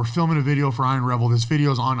squat. We're filming a video for Iron Rebel. This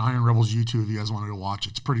video's on Iron Rebel's YouTube if you guys wanted to watch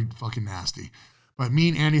it. It's pretty fucking nasty. But me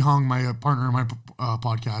and Andy Hung, my partner in my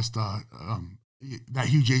podcast, that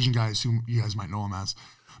huge Asian guy, who you guys might know him as.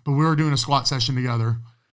 But we were doing a squat session together.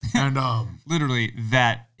 And literally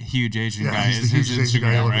that huge Asian guy is his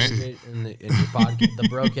Instagram, right? In your podcast, the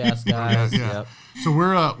Broadcast guys. Yeah. Yep. So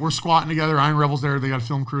we're squatting together. Iron Rebel's there. They got a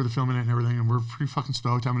film crew, they're filming it and everything, and we're pretty fucking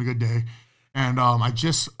stoked, having a good day. And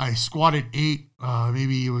I squatted 8,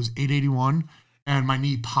 maybe it was 881, and my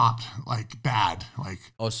knee popped like bad. Like,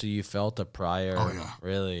 oh, so you felt a prior? Oh yeah,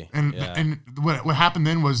 really? And what happened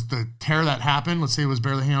then was the tear that happened. Let's say it was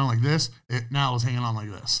barely hanging on like this. It now is hanging on like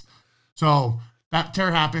this. So that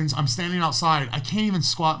tear happens. I'm standing outside. I can't even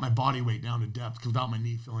squat my body weight down to depth without my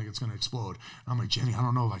knee feeling like it's going to explode. And I'm like, Jenny, I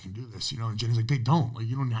don't know if I can do this. And Jenny's like, babe, don't. Like,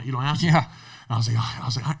 you don't have to. Yeah. And I was like,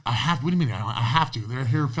 I have to. What do you mean? I have to. They're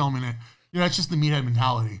here filming it. That's just the meathead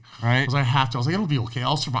mentality. Right. I was like, I have to. I was like, it'll be okay.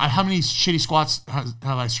 I'll survive. How many shitty squats have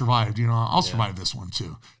I survived? I'll survive this one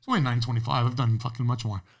too. It's only 925. I've done fucking much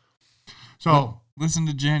more. So listen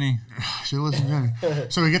to Jenny. She listens to Jenny.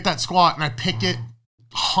 So we get that squat and I pick it,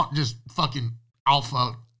 just fucking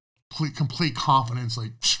alpha, complete confidence.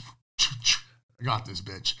 Like, I got this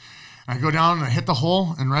bitch. And I go down and I hit the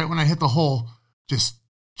hole. And right when I hit the hole, just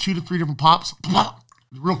 2 to 3 different pops,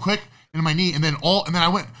 real quick into my knee. And then I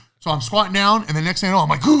went. So I'm squatting down, and the next thing I know, I'm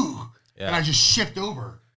like, ooh, and I just shift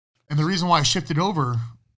over. And the reason why I shifted over,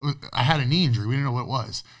 I had a knee injury. We didn't know what it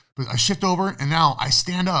was. But I shift over, and now I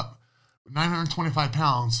stand up, 925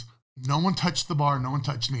 pounds. No one touched the bar. No one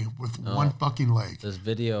touched me with one fucking leg. This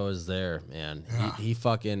video is there, man. Yeah. He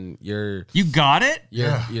fucking, you got it?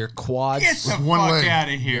 Your quads. Get the fuck out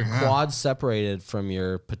of here. Your quads separated from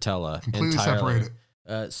your patella. Completely entirely. separated.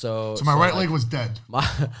 So my right leg was dead.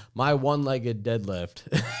 My one-legged deadlift.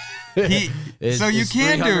 So you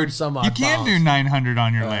can do 900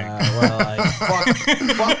 on your leg.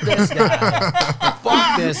 Fuck this guy.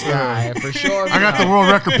 Fuck this guy for sure. I got the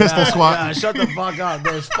world record pistol squat. Yeah, shut the fuck up.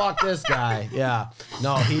 Fuck this guy. Yeah.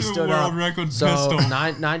 No, he stood up. World record so pistol.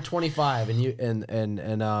 925, and you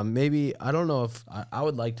and maybe I don't know if I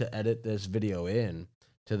would like to edit this video in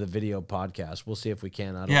to the video podcast. We'll see if we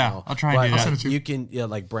can. I don't know. I'll try and do that. You can,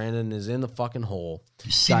 like Brandon is in the fucking hole.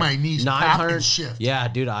 You see my knees 900 shift. Yeah,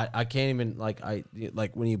 dude, I can't even like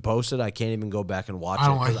when you post it, I can't even go back and watch it. I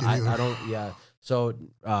don't like it either. I don't. Yeah. So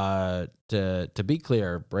to be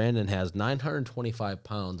clear, Brandon has 925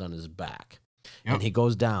 pounds on his back. Yep. And he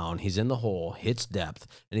goes down, he's in the hole, hits depth,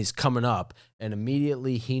 and he's coming up, and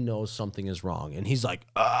immediately he knows something is wrong. And he's like,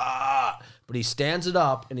 ah! But he stands it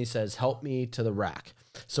up, and he says, help me to the rack.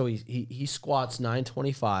 So he squats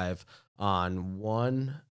 925 on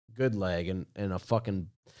one good leg and a fucking,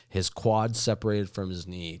 his quad separated from his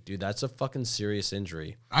knee. Dude, that's a fucking serious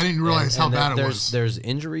injury. I didn't realize how bad it was. There's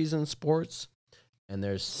injuries in sports. And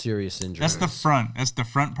there's serious injuries. That's the front. That's the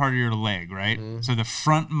front part of your leg, right? Mm-hmm. So the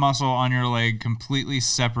front muscle on your leg completely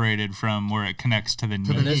separated from where it connects to the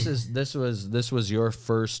knee. And this was your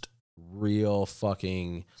first real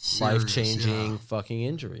fucking life-changing fucking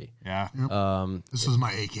injury. Yeah. Yep. This was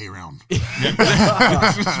my AK round. This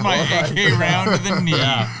was my AK round to the knee.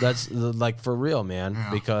 Yeah, that's like for real, man.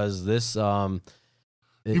 Yeah. Because this. You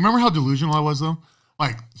remember how delusional I was though?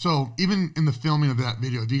 Like, so even in the filming of that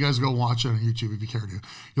video, do you guys go watch it on YouTube if you care to?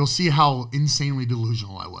 You'll see how insanely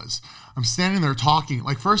delusional I was. I'm standing there talking,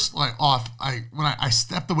 like first, like off, when I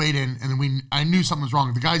stepped the weight in, and then I knew something was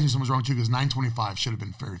wrong. The guys knew something was wrong too, because 925 should have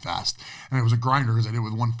been very fast. And it was a grinder because I did it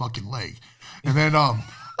with one fucking leg. And then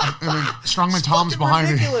Strongman Tom's behind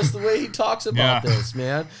me. It's ridiculous the way he talks about this,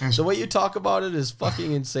 man. The way you talk about it is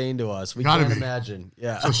fucking insane to us. We can't imagine.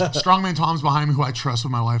 Yeah. So Strongman Tom's behind me, who I trust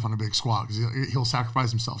with my life on a big squat, because he'll sacrifice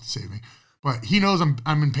himself to save me. But he knows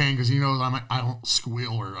I'm in pain, because he knows I don't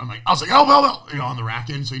squeal, or I was like, oh, on the rack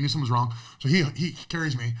end. So he knew something was wrong. So he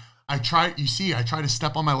carries me. I try to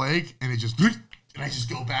step on my leg and I just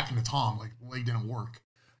go back into Tom. Like the leg didn't work.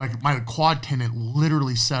 Like my quad tendon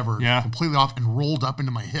literally severed completely off and rolled up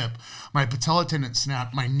into my hip. My patella tendon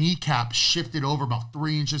snapped. My kneecap shifted over about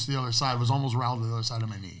 3 inches to the other side. It was almost rounded to the other side of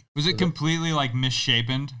my knee. Was it completely like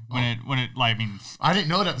misshapen when it like, I mean, I didn't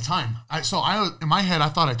know it at the time. In my head, I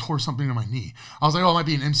thought I tore something in my knee. I was like, oh, it might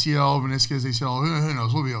be an MCL, meniscus, ACL. Who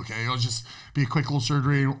knows? We'll be okay. It'll just be a quick little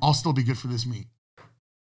surgery. I'll still be good for this meet.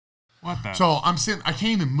 What the? So I'm sitting. I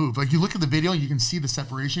can't even move. Like you look at the video, you can see the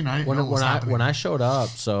separation. I didn't know what was happening. When I showed up,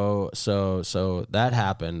 so that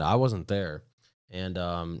happened. I wasn't there,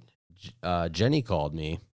 and Jenny called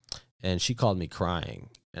me, and she called me crying,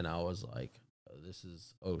 and I was like,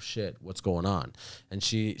 oh shit, what's going on? And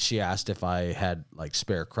she asked if I had like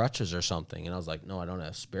spare crutches or something, and I was like, no, I don't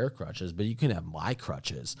have spare crutches, but you can have my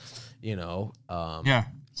crutches, you know. Yeah.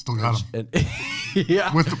 Still got them.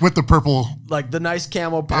 Yeah. With the purple, like the nice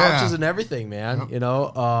camo pouches and everything, man. You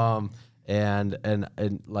know,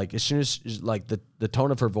 and like as soon as like the tone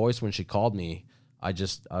of her voice when she called me, I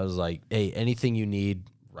was like, hey, anything you need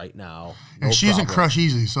right now. No and she doesn't crush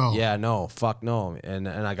easy, so yeah, no, fuck no. And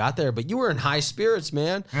I got there, but you were in high spirits,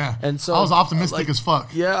 man. Yeah. And so I was optimistic as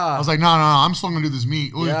fuck. Yeah. I was like, no, I'm still gonna do this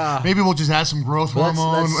meet. Yeah. Maybe we'll just add some growth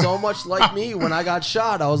hormone. That's so much like me when I got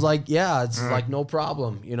shot. I was like, yeah, it's like no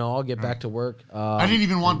problem. You know, I'll get back to work. I didn't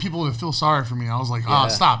even want people to feel sorry for me. I was like,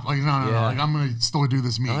 stop. Like, no. Like, I'm gonna still do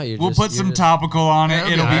this meet. No, we'll put some topical on it.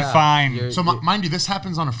 It'll be fine. So mind you, this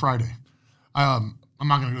happens on a Friday. I'm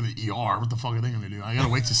not going to go to the ER. What the fuck are they going to do? I got to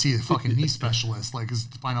wait to see a fucking knee specialist, like, to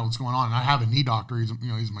find out what's going on. And I have a knee doctor. He's one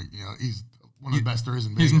of the best there is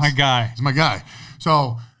in Vegas. He's my guy. He's my guy.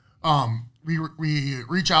 So, we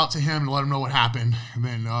reach out to him and let him know what happened. And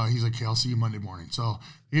then, he's like, okay, I'll see you Monday morning. So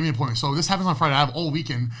he gave me an appointment. So this happens on Friday. I have all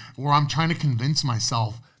weekend where I'm trying to convince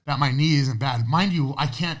myself that my knee isn't bad. Mind you, I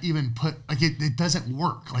can't even put, like, it doesn't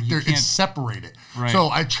work. Like, it's separated. Right. So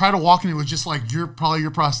I try to walk into it just like, your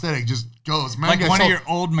prosthetic just goes. Man, like one of your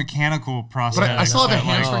old mechanical prosthetics. But I still have a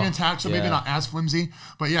hamstring intact, so maybe not as flimsy.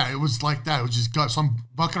 But yeah, it was like that. It was just gut. So I'm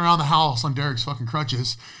bucking around the house on Derek's fucking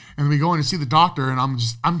crutches. And we go in to see the doctor, and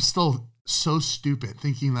I'm still so stupid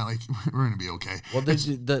thinking that, like, we're going to be okay. Well,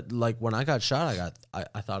 like, when I got shot,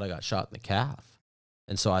 I thought I got shot in the calf.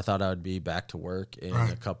 And so I thought I would be back to work in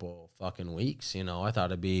a couple fucking weeks. You know, I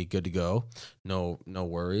thought I'd be good to go. No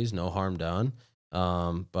worries, no harm done.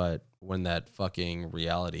 But when that fucking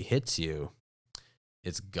reality hits you,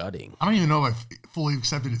 it's gutting. I don't even know if I fully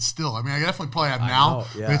accepted it still. I mean, I definitely probably have now,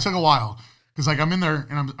 but it took a while. Because, like, I'm in there,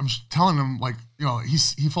 and I'm telling him, like, you know,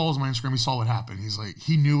 he follows my Instagram. He saw what happened. He's like,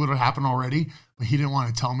 he knew what had happened already, but he didn't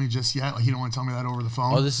want to tell me just yet. Like, he didn't want to tell me that over the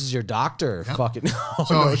phone. Oh, this is your doctor. Yep. Fucking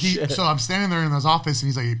So I'm standing there in his office, and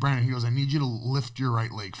he's like, hey, Brandon, he goes, I need you to lift your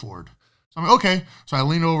right leg forward. So I'm like, okay. So I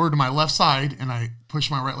lean over to my left side, and I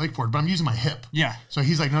push my right leg forward, but I'm using my hip. Yeah. So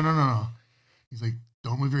he's like, no. He's like,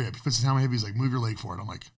 don't move your hip. He puts his hand on my hip. He's like, move your leg forward. I'm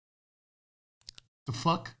like, the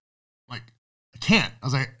fuck? Like, I can't. I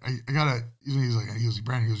was like, I gotta. He goes,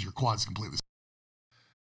 Brandon, he goes, your quad's completely.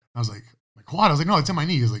 I was like, my quad? I was like, no, it's in my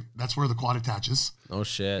knee. He's like, that's where the quad attaches. Oh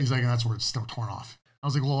shit. He's like, and that's where it's still torn off. I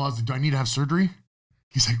was like, well, do I need to have surgery?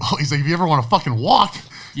 He's like, if you ever want to fucking walk,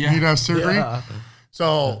 you need to have surgery. Yeah.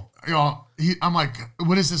 So, you know, I'm like,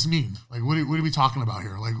 what does this mean? Like, what are we talking about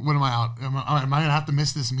here? Like, what am I out? Am I going to have to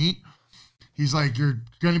miss this meet? He's like, you're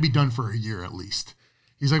going to be done for a year at least.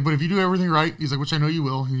 He's like, but if you do everything right, he's like, which I know you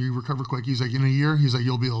will, and you recover quick. He's like, in a year, he's like,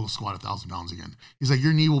 you'll be able to squat 1,000 pounds again. He's like,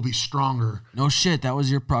 your knee will be stronger. No shit, that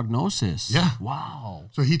was your prognosis. Yeah. Wow.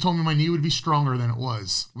 So he told me my knee would be stronger than it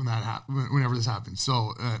was whenever this happened.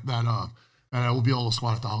 So that I will be able to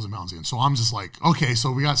squat 1,000 pounds again. So I'm just like, okay,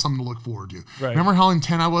 so we got something to look forward to. Right. Remember how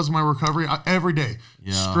intent I was in my recovery? Every day,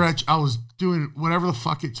 stretch. I was doing whatever the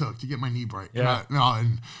fuck it took to get my knee right. Yeah.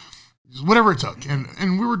 And whatever it took.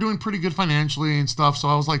 And we were doing pretty good financially and stuff. So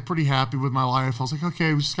I was like pretty happy with my life. I was like,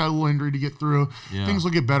 okay, we just got a little injury to get through. Yeah. Things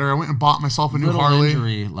will get better. I went and bought myself a new Harley.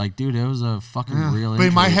 Injury. Like, dude, it was a fucking real injury. But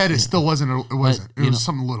in my head, it still wasn't. It wasn't. It was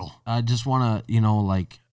something little. I just want to,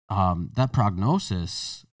 like, that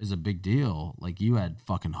prognosis is a big deal. Like, you had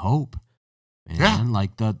fucking hope. Man. Yeah.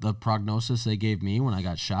 Like, the prognosis they gave me when I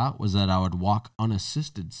got shot was that I would walk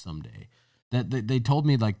unassisted someday. That they told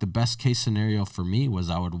me, like, the best case scenario for me was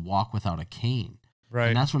I would walk without a cane. Right.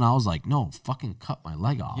 And that's when I was like, no, fucking cut my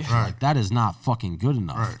leg off. Yeah. Right. Like, that is not fucking good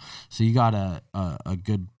enough. Right. So you got a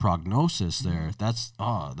good prognosis there. That's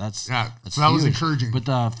so that was encouraging. But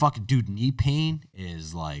the fucking dude, knee pain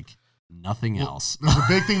is like nothing else. There's a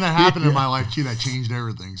big thing that happened in my life too that changed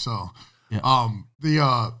everything. So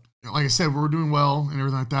like I said, we were doing well and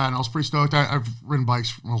everything like that, and I was pretty stoked. I've ridden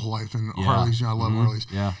bikes my whole life, and Harleys, I love Harleys.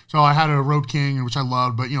 Yeah. So I had a Road King, which I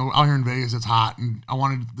loved, but out here in Vegas, it's hot, and I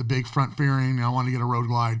wanted the big front fairing, and I wanted to get a Road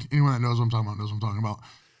Glide. Anyone that knows what I'm talking about knows what I'm talking about.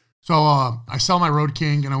 So I sell my Road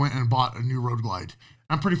King, and I went and bought a new Road Glide.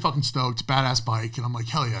 I'm pretty fucking stoked. It's a badass bike, and I'm like,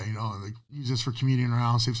 hell yeah, like use this for commuting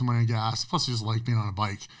around, save some money on gas. Plus, I just like being on a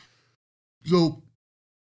bike. So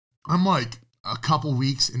I'm like a couple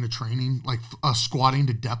weeks into training, like squatting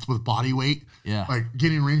to depth with body weight. Yeah. Like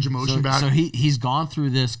getting range of motion back. So he's gone through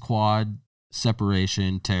this quad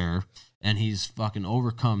separation tear, and he's fucking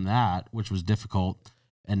overcome that, which was difficult.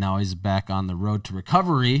 And now he's back on the road to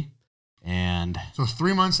recovery. And so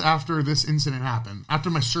 3 months after this incident happened,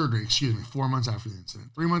 after my surgery, 4 months after the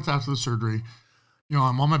incident, 3 months after the surgery,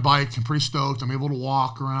 I'm on my bike. I'm pretty stoked. I'm able to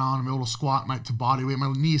walk around. I'm able to squat to body weight.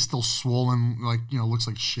 My knee is still swollen, looks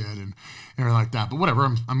like shit and everything like that. But whatever.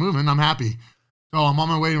 I'm moving. I'm happy. So I'm on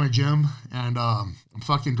my way to my gym, and I'm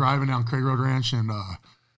fucking driving down Craig Road Ranch, and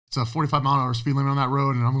it's a 45-mile-an-hour speed limit on that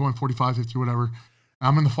road, and I'm going 45, 50, whatever.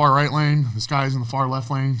 I'm in the far right lane. This guy's in the far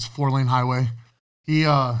left lane. It's a 4-lane highway. He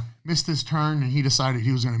missed his turn, and he decided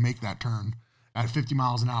he was going to make that turn at 50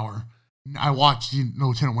 miles an hour. I watched,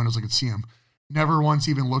 no tinted windows, I could see him. Never once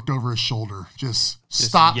even looked over his shoulder. Just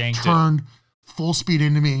stopped, turned, full speed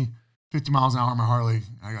into me, 50 miles an hour on my Harley.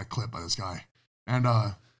 I got clipped by this guy. And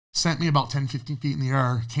sent me about 10, 15 feet in the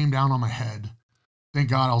air, came down on my head. Thank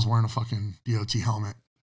God I was wearing a fucking DOT helmet.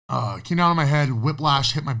 Came down on my head,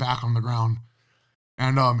 whiplash, hit my back on the ground.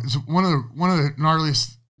 And it's one of the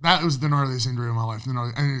gnarliest, that was the gnarliest injury of my life. And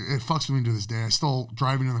it fucks with me to this day. I still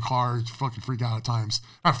driving in the car, fucking freak out at times.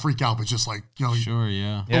 Not freak out, but just like, sure,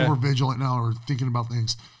 yeah. Over vigilant now or thinking about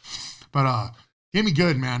things. But gave me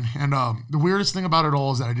good, man. And the weirdest thing about it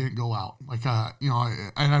all is that I didn't go out. Like,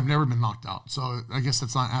 and I've never been knocked out. So I guess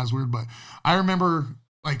that's not as weird. But I remember,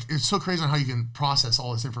 like, it's so crazy on how you can process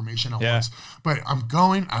all this information at once. But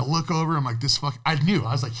I look over, I'm like, I knew.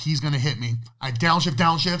 I was like, he's going to hit me. I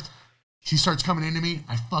downshift. He starts coming into me.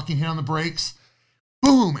 I fucking hit on the brakes.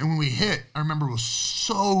 Boom. And when we hit, I remember it was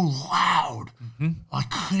so loud. Mm-hmm. I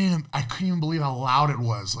couldn't even believe how loud it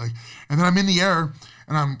was. Like, and then I'm in the air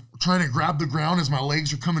and I'm trying to grab the ground as my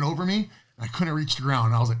legs are coming over me. And I couldn't reach the ground.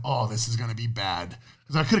 And I was like, oh, this is going to be bad.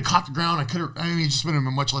 Because I could have caught the ground. It just would have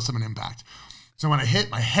been much less of an impact. So when I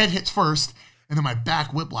hit, my head hits first and then my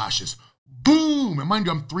back whiplashes. Boom. And mind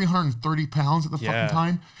you, I'm 330 pounds at the fucking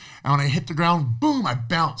time. And when I hit the ground, boom, I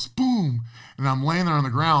bounce, boom. And I'm laying there on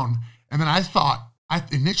the ground. And then I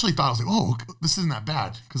initially thought, I was like, oh, this isn't that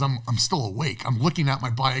bad. Because I'm still awake. I'm looking at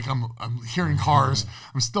my bike. I'm hearing cars.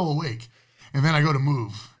 I'm still awake. And then I go to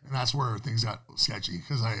move. And that's where things got sketchy.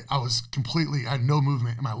 Because I had no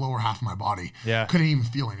movement in my lower half of my body. Yeah. Couldn't even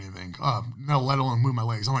feel anything. No, let alone move my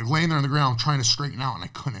legs. I'm like laying there on the ground trying to straighten out, and I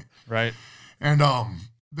couldn't. Right. And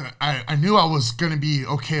I knew I was going to be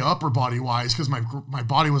okay upper body wise because my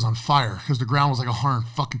body was on fire because the ground was like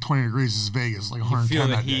 120 degrees. This is Vegas, like 110 feel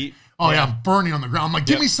the that heat. day. Oh yeah, I'm burning on the ground. I'm like,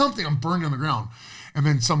 give me something. I'm burning on the ground. And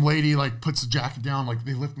then some lady like puts the jacket down, like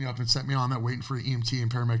they lift me up and set me on that, waiting for the EMT and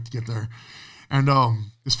paramedic to get there. And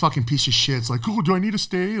this fucking piece of shit's like, oh, do I need to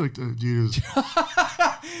stay? Like the dude is,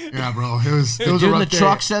 yeah, bro. It was dude a rough in the day.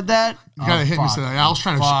 truck said that. You gotta hit me. Said that. I was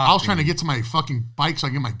trying to get to my fucking bike so I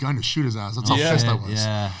can get my gun to shoot his ass. That's how pissed I was.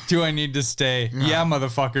 Yeah. Do I need to stay? Yeah,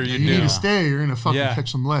 motherfucker, you do. You need to stay. You're gonna fucking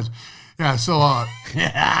catch some lead. Yeah. So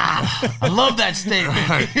I love that statement.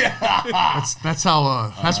 That's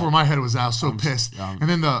how. That's where my head was at. I was so pissed. And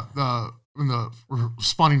then when the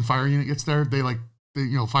responding fire unit gets there, they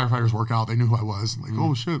firefighters work out. They knew who I was. Like,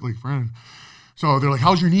 oh shit, like friend. So they're like,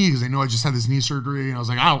 how's your knee? Because they know I just had this knee surgery. And I was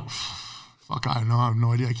like, I have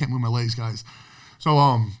no idea. I can't move my legs, guys.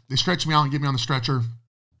 So they stretch me out and get me on the stretcher.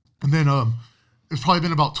 And then it's probably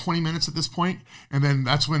been about 20 minutes at this point. And then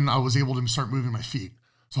that's when I was able to start moving my feet.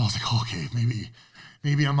 So I was like, okay,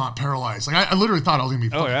 maybe I'm not paralyzed. Like I literally thought I was gonna be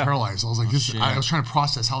paralyzed. I was like, I was trying to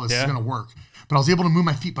process how this is gonna work. But I was able to move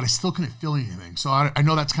my feet, but I still couldn't feel anything. So I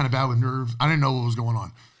know that's kind of bad with nerves. I didn't know what was going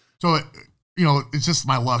on. So it's just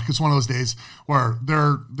my luck. It's one of those days where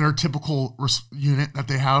their typical unit that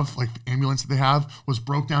they have, like ambulance that they have, was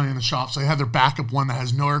broke down in the shop. So they had their backup one that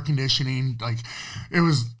has no air conditioning. Like it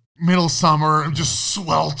was middle summer, just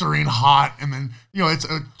sweltering hot. And then, it's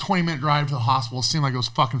a 20-minute drive to the hospital. It seemed like it was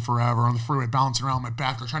fucking forever on the freeway, bouncing around my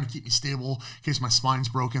back. They're trying to keep me stable in case my spine's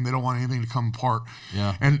broken. They don't want anything to come apart.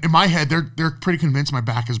 Yeah. And in my head, they're pretty convinced my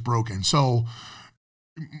back is broken. So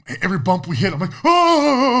every bump we hit, I'm like,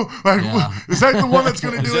 oh, is that the one that's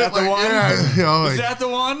going to do it? Is that the one? Yeah, is that the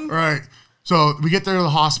one? Right. So we get there to the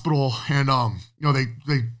hospital, and they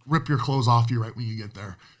rip your clothes off you right when you get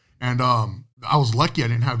there. And I was lucky I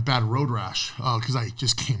didn't have bad road rash because I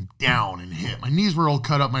just came down and hit. My knees were all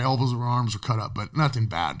cut up, my elbows and arms were cut up, but nothing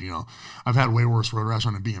bad. I've had way worse road rash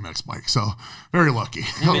on a BMX bike, so very lucky.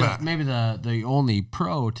 Maybe the only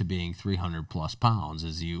pro to being 300 plus pounds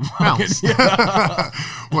is you. Pounds.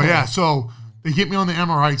 Well, yeah. So they get me on the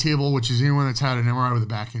MRI table, which is anyone that's had an MRI with a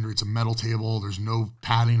back injury. It's a metal table. There's no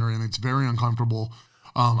padding or anything. It's very uncomfortable.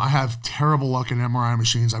 I have terrible luck in MRI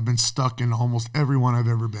machines. I've been stuck in almost every one I've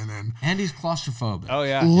ever been in. And he's claustrophobic. Oh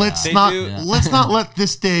yeah. Let's not let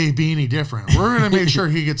this day be any different. We're gonna make sure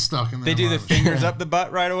he gets stuck in. They do the fingers up the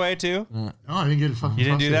butt right away too. No, I didn't get it. Fucking. You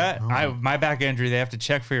didn't do that? No. My back injury, they have to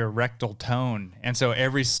check for your rectal tone, and so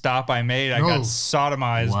every stop I made, I got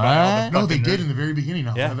sodomized by all the No, they fucking did in the very beginning.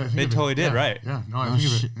 Now, Yeah, they totally did, right? Yeah, no, I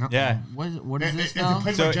think of it. Yeah. What is this And now? to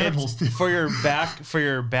play So my genitals too. for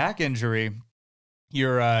your back injury,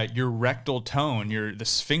 your rectal tone, the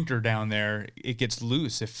sphincter down there, it gets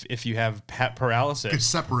loose if you have paralysis. It's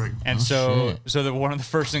separate. And shit. so one of the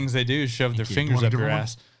first things they do is shove their fingers want a up your different one?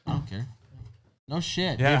 ass. I don't care. No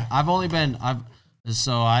shit. Yeah. Dude,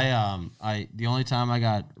 the only time I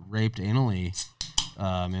got raped anally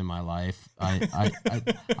in my life,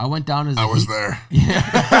 I went down as I was there.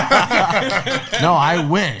 No, I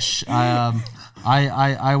wish.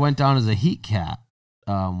 I went down as a heat cat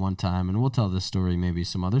one time, and we'll tell this story maybe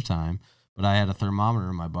some other time. But I had a thermometer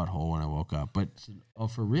in my butthole when I woke up. But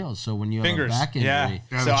for real, so when you Fingers, have a back injury,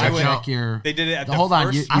 Yeah, So I check went. out. They did it at the hold on,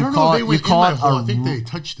 first. I don't call know. it- They went you call in it my hole. a I think ru- they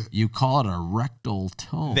touched it. you call it a rectal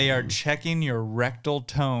tone. They are checking your rectal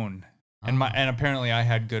tone, and apparently I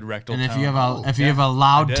had good rectal And tone. if you have a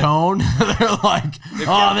loud did. tone, they're like,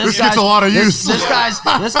 "Oh, This gets a lot of use." This guy's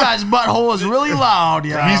butthole is really loud."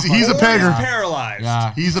 Yeah, He's a Or pegger. paralyzed.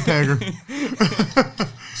 yeah. He's a pegger.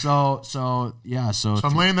 So So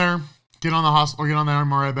I'm laying there, get on the hospital, get on the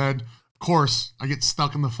MRI bed. Of course, I get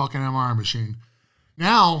stuck in the fucking MRI machine.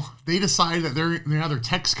 Now they decide that they have their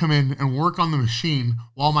techs come in and work on the machine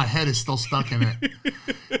while my head is still stuck in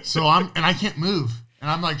it. So I can't move. And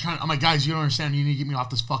I'm like, guys, you don't understand. You need to get me off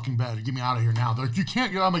this fucking bed. Get me out of here now. They're like, you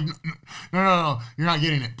can't get out. I'm like, no. You're not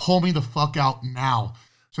getting it. Pull me the fuck out now.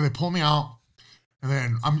 So they pull me out. And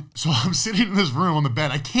then I'm sitting in this room on the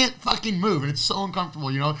bed. I can't fucking move. And it's so uncomfortable,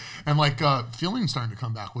 And like feeling's starting to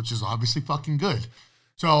come back, which is obviously fucking good.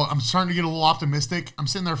 So I'm starting to get a little optimistic. I'm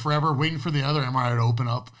sitting there forever waiting for the other MRI to open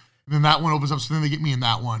up. And then that one opens up. So then they get me in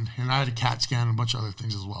that one. And I had a CAT scan and a bunch of other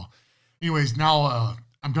things as well. Anyways, now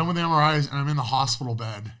I'm done with the MRIs and I'm in the hospital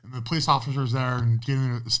bed. And the police officer's there and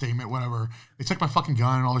getting a statement, whatever. They took my fucking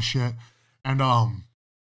gun and all this shit. And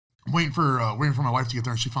waiting for my wife to get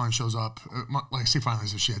there, and she finally shows up. Like I say, finally,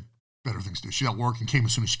 so she had better things to do. She got work and came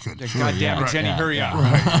as soon as she could. God damn it, Jenny, hurry up.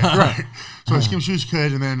 Right. So she came as soon as she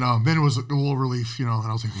could, and then it was a little relief, and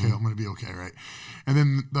I was like, okay, I'm gonna be okay, right? And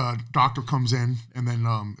then the doctor comes in, and then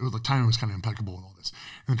it was the timing was kind of impeccable and all this.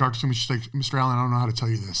 And the doctor told me, she's like, Mr. Allen, I don't know how to tell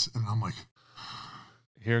you this, and I'm like,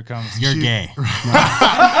 Here it comes. you're gay. she's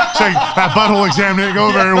like, that butthole exam didn't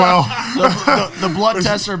go very well. The blood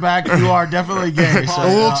tests are back. You are definitely gay. So, A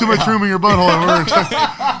little too much room in your butthole.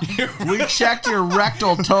 we checked your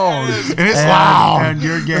rectal tone, And it's loud. and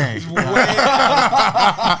you're gay.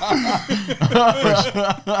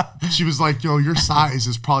 She was like, yo, your size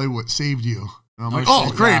is probably what saved you. And I'm like, shit,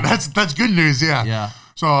 oh, great. yeah. That's good news. Yeah. Yeah.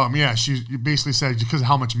 So, she basically said because of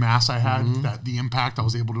how much mass I had, that the impact, I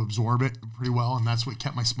was able to absorb it pretty well. And that's what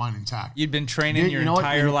kept my spine intact. You'd been training Dude, your you know what?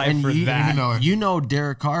 entire And- life and for you- that. know it. You know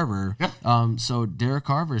Derek Carver. Yeah. So Derek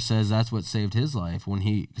Carver says that's what saved his life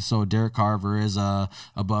so Derek Carver is a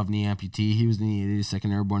above knee amputee. He was in the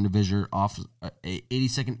 82nd Airborne Division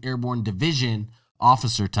 82nd Airborne Division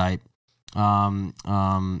officer type,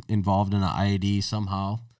 involved in an IED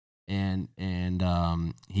somehow. And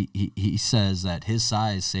he says that his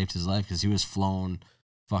size saved his life because he was flown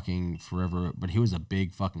fucking forever, but he was a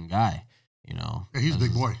big fucking guy, Yeah, he's a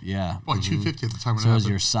big boy. Yeah. Like 250 at the time. When So it it was happened.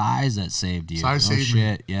 your size that saved you. Size no saved me.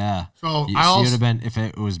 shit. Yeah. So you, I so you also- would have been, if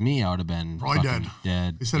it was me, I would have been Probably fucking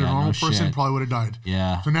dead. They said Yeah, a normal no person shit. probably would have died.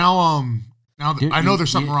 Yeah. So now Dude, I know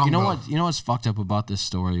there's something wrong. You know though. what? You know what's fucked up about this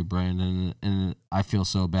story, Brandon, and I feel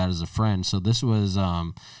so bad as a friend. So this was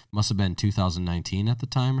must have been 2019 at the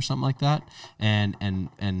time or something like that, and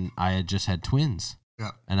I had just had twins.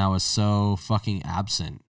 Yeah. And I was so fucking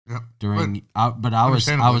absent Yep. during. But I was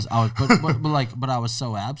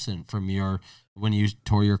so absent from when you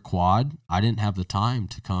tore your quad. I didn't have the time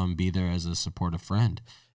to come be there as a supportive friend.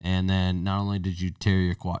 And then not only did you tear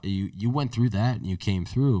your quad, you went through that and you came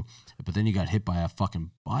through, but then you got hit by a fucking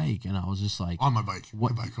bike, and I was just like, on my bike,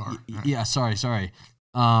 what? my car. Yeah, sorry.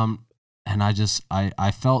 And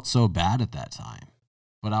I felt so bad at that time,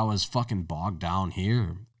 but I was fucking bogged down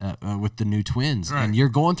here with the new twins. Right. And you're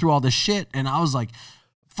going through all this shit. And I was like,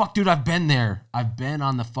 fuck, dude, I've been there. I've been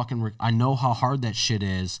on the fucking, I know how hard that shit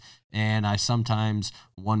is. And I sometimes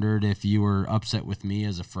wondered if you were upset with me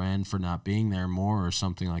as a friend for not being there more or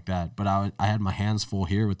something like that. But I had my hands full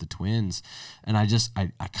here with the twins. And I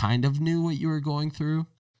kind of knew what you were going through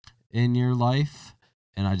in your life.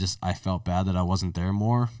 And I felt bad that I wasn't there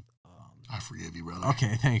more. I forgive you, brother.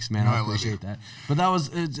 Okay, thanks, man. I appreciate that. But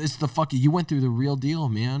it's the fucking, you went through the real deal,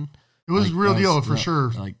 man. It was real deal for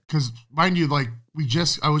sure. Like, because mind you, like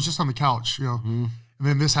I was just on the couch, you know, and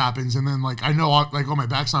then this happens, and then like I know, like, oh, my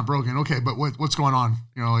back's not broken. Okay, but what's going on?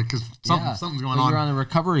 You know, like because something's going on. You're on the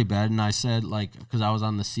recovery bed, and I said like because I was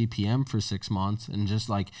on the CPM for 6 months, and just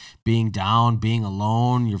like being down, being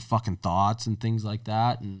alone, your fucking thoughts and things like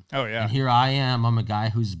that. And and here I am. I'm a guy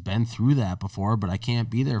who's been through that before, but I can't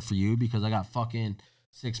be there for you because I got fucking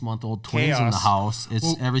 6-month-old twins in the house.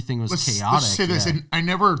 Everything was chaotic. Let's say this, and I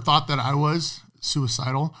never thought that I was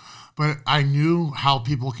suicidal, but I knew how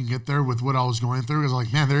people can get there with what I was going through. Because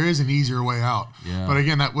like, man, there is an easier way out. Yeah. But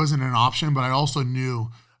again, that wasn't an option. But I also knew,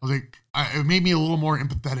 I was like, it made me a little more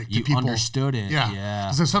empathetic to people. You understood it. Yeah.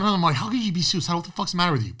 Because sometimes I'm like, how could you be suicidal? What the fuck's the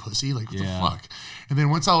matter with you, pussy? Like, what the fuck? And then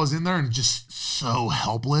once I was in there and just so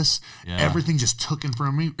helpless, everything just took in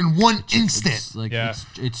from me in one instant. It's like,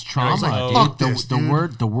 it's trauma. Like,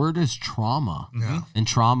 the word is trauma. Yeah. And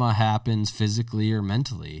trauma happens physically or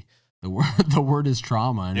mentally. The word is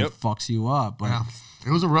trauma, and it fucks you up. But it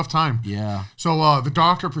was a rough time. Yeah. So the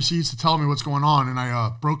doctor proceeds to tell me what's going on, and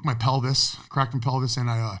I broke my pelvis, cracked my pelvis, and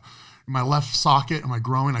my left socket and my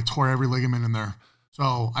groin, I tore every ligament in there.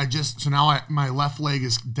 So now my left leg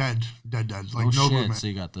is dead, like no movement. So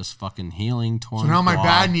you got this fucking healing torn. So now my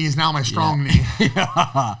bad knee is now my strong knee.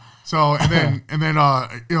 So and then you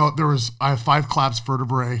know I have 5 collapsed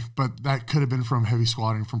vertebrae, but that could have been from heavy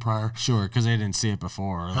squatting from prior. Sure, because they didn't see it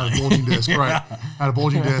before. Had a bulging disc, right? Had a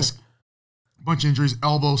bulging disc, bunch of injuries,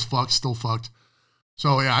 elbows fucked, still fucked.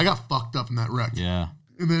 So yeah, I got fucked up in that wreck. Yeah,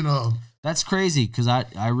 and then that's crazy because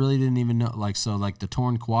I really didn't even know. Like, so like the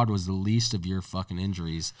torn quad was the least of your fucking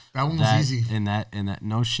injuries. That one was easy. And that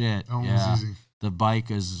no shit. That one was easy. The bike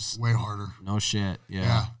is way harder. No shit.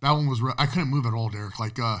 Yeah. That one was. I couldn't move at all, Derek.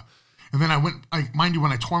 Like, and then I went. Mind you,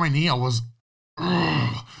 when I tore my knee, I was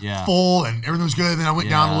full and everything was good. Then I went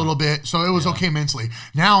down a little bit, so it was okay mentally.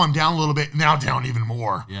 Now I'm down a little bit. Now down even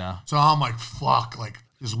more. Yeah. So I'm like, fuck, like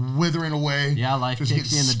just withering away. Yeah, life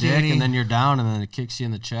kicks you in the dick, and then you're down, and then it kicks you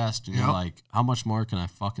in the chest, and you're like, how much more can I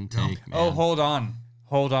fucking take, man? Oh, hold on.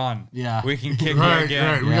 Yeah. We can kick you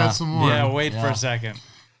again. Right. We got some more. Yeah, wait for a second.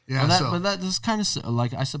 Yeah, but that is kind of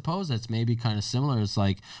like, I suppose that's maybe kind of similar. It's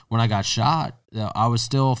like when I got shot, I was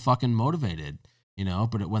still fucking motivated, you know.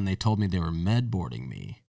 But when they told me they were med boarding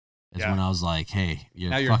me, is when I was like, hey,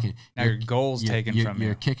 your goal's taken from you.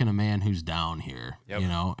 You're kicking a man who's down here, you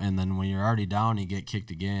know. And then when you're already down, you get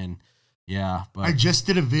kicked again. Yeah, but I just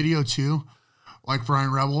did a video too, like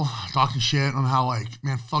Brian Rebel talking shit on how like,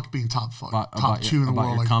 man, fuck being top 2 in the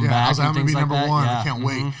world. Like, I was like, I'm gonna be number 1. I can't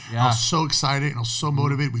wait. I was so excited and I was so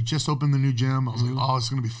motivated. We just opened the new gym. I was like, oh, it's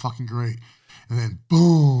gonna be fucking great. And then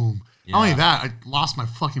boom. Not only that, I lost my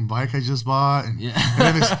fucking bike I just bought, and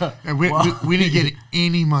we didn't get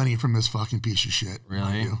any money from this fucking piece of shit.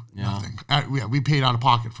 Really? Nothing. We paid out of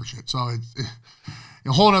pocket for shit. So it's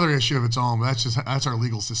a whole other issue of its own. But that's our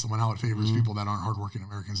legal system and how it favors people that aren't hardworking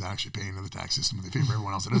Americans that actually pay into the tax system, and they favor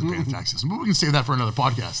everyone else that doesn't pay into the tax system. But we can save that for another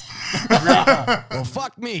podcast. Well,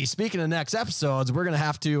 fuck me. Speaking of next episodes, we're gonna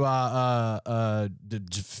have to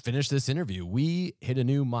finish this interview. We hit a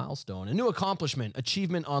new milestone, a new accomplishment,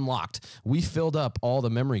 achievement unlocked. We filled up all the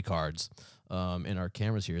memory cards in our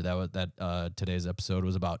cameras here. Today's episode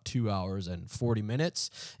was about 2 hours and 40 minutes.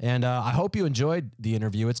 And I hope you enjoyed the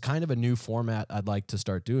interview. It's kind of a new format I'd like to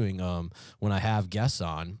start doing when I have guests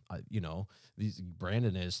on.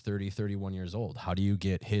 Brandon is 31 years old. How do you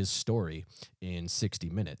get his story in 60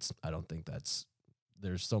 minutes? I don't think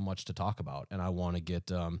there's so much to talk about. And I want to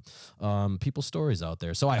get people's stories out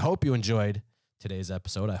there. So I hope you enjoyed today's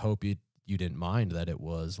episode. I hope you didn't mind that it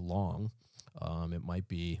was long. It might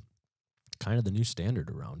be kind of the new standard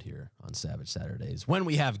around here on Savage Saturdays when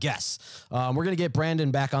we have guests. We're going to get Brandon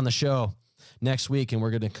back on the show next week, and we're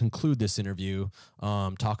going to conclude this interview,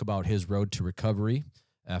 talk about his road to recovery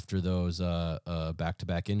after those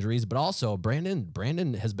back-to-back injuries. But also,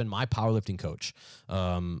 Brandon has been my powerlifting coach.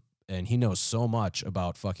 and he knows so much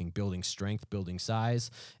about fucking building strength, building size,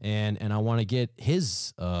 and I want to get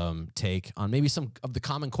his take on maybe some of the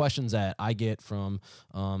common questions that I get from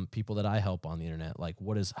people that I help on the internet. Like,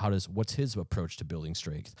 what's his approach to building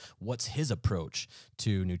strength? What's his approach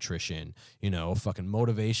to nutrition? You know, fucking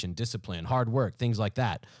motivation, discipline, hard work, things like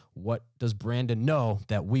that. What does Brandon know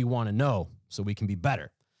that we want to know so we can be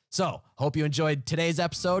better? So, hope you enjoyed today's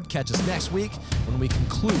episode. Catch us next week when we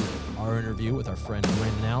conclude our interview with our friend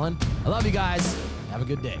Brandon Allen. I love you guys. Have a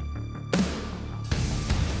good day.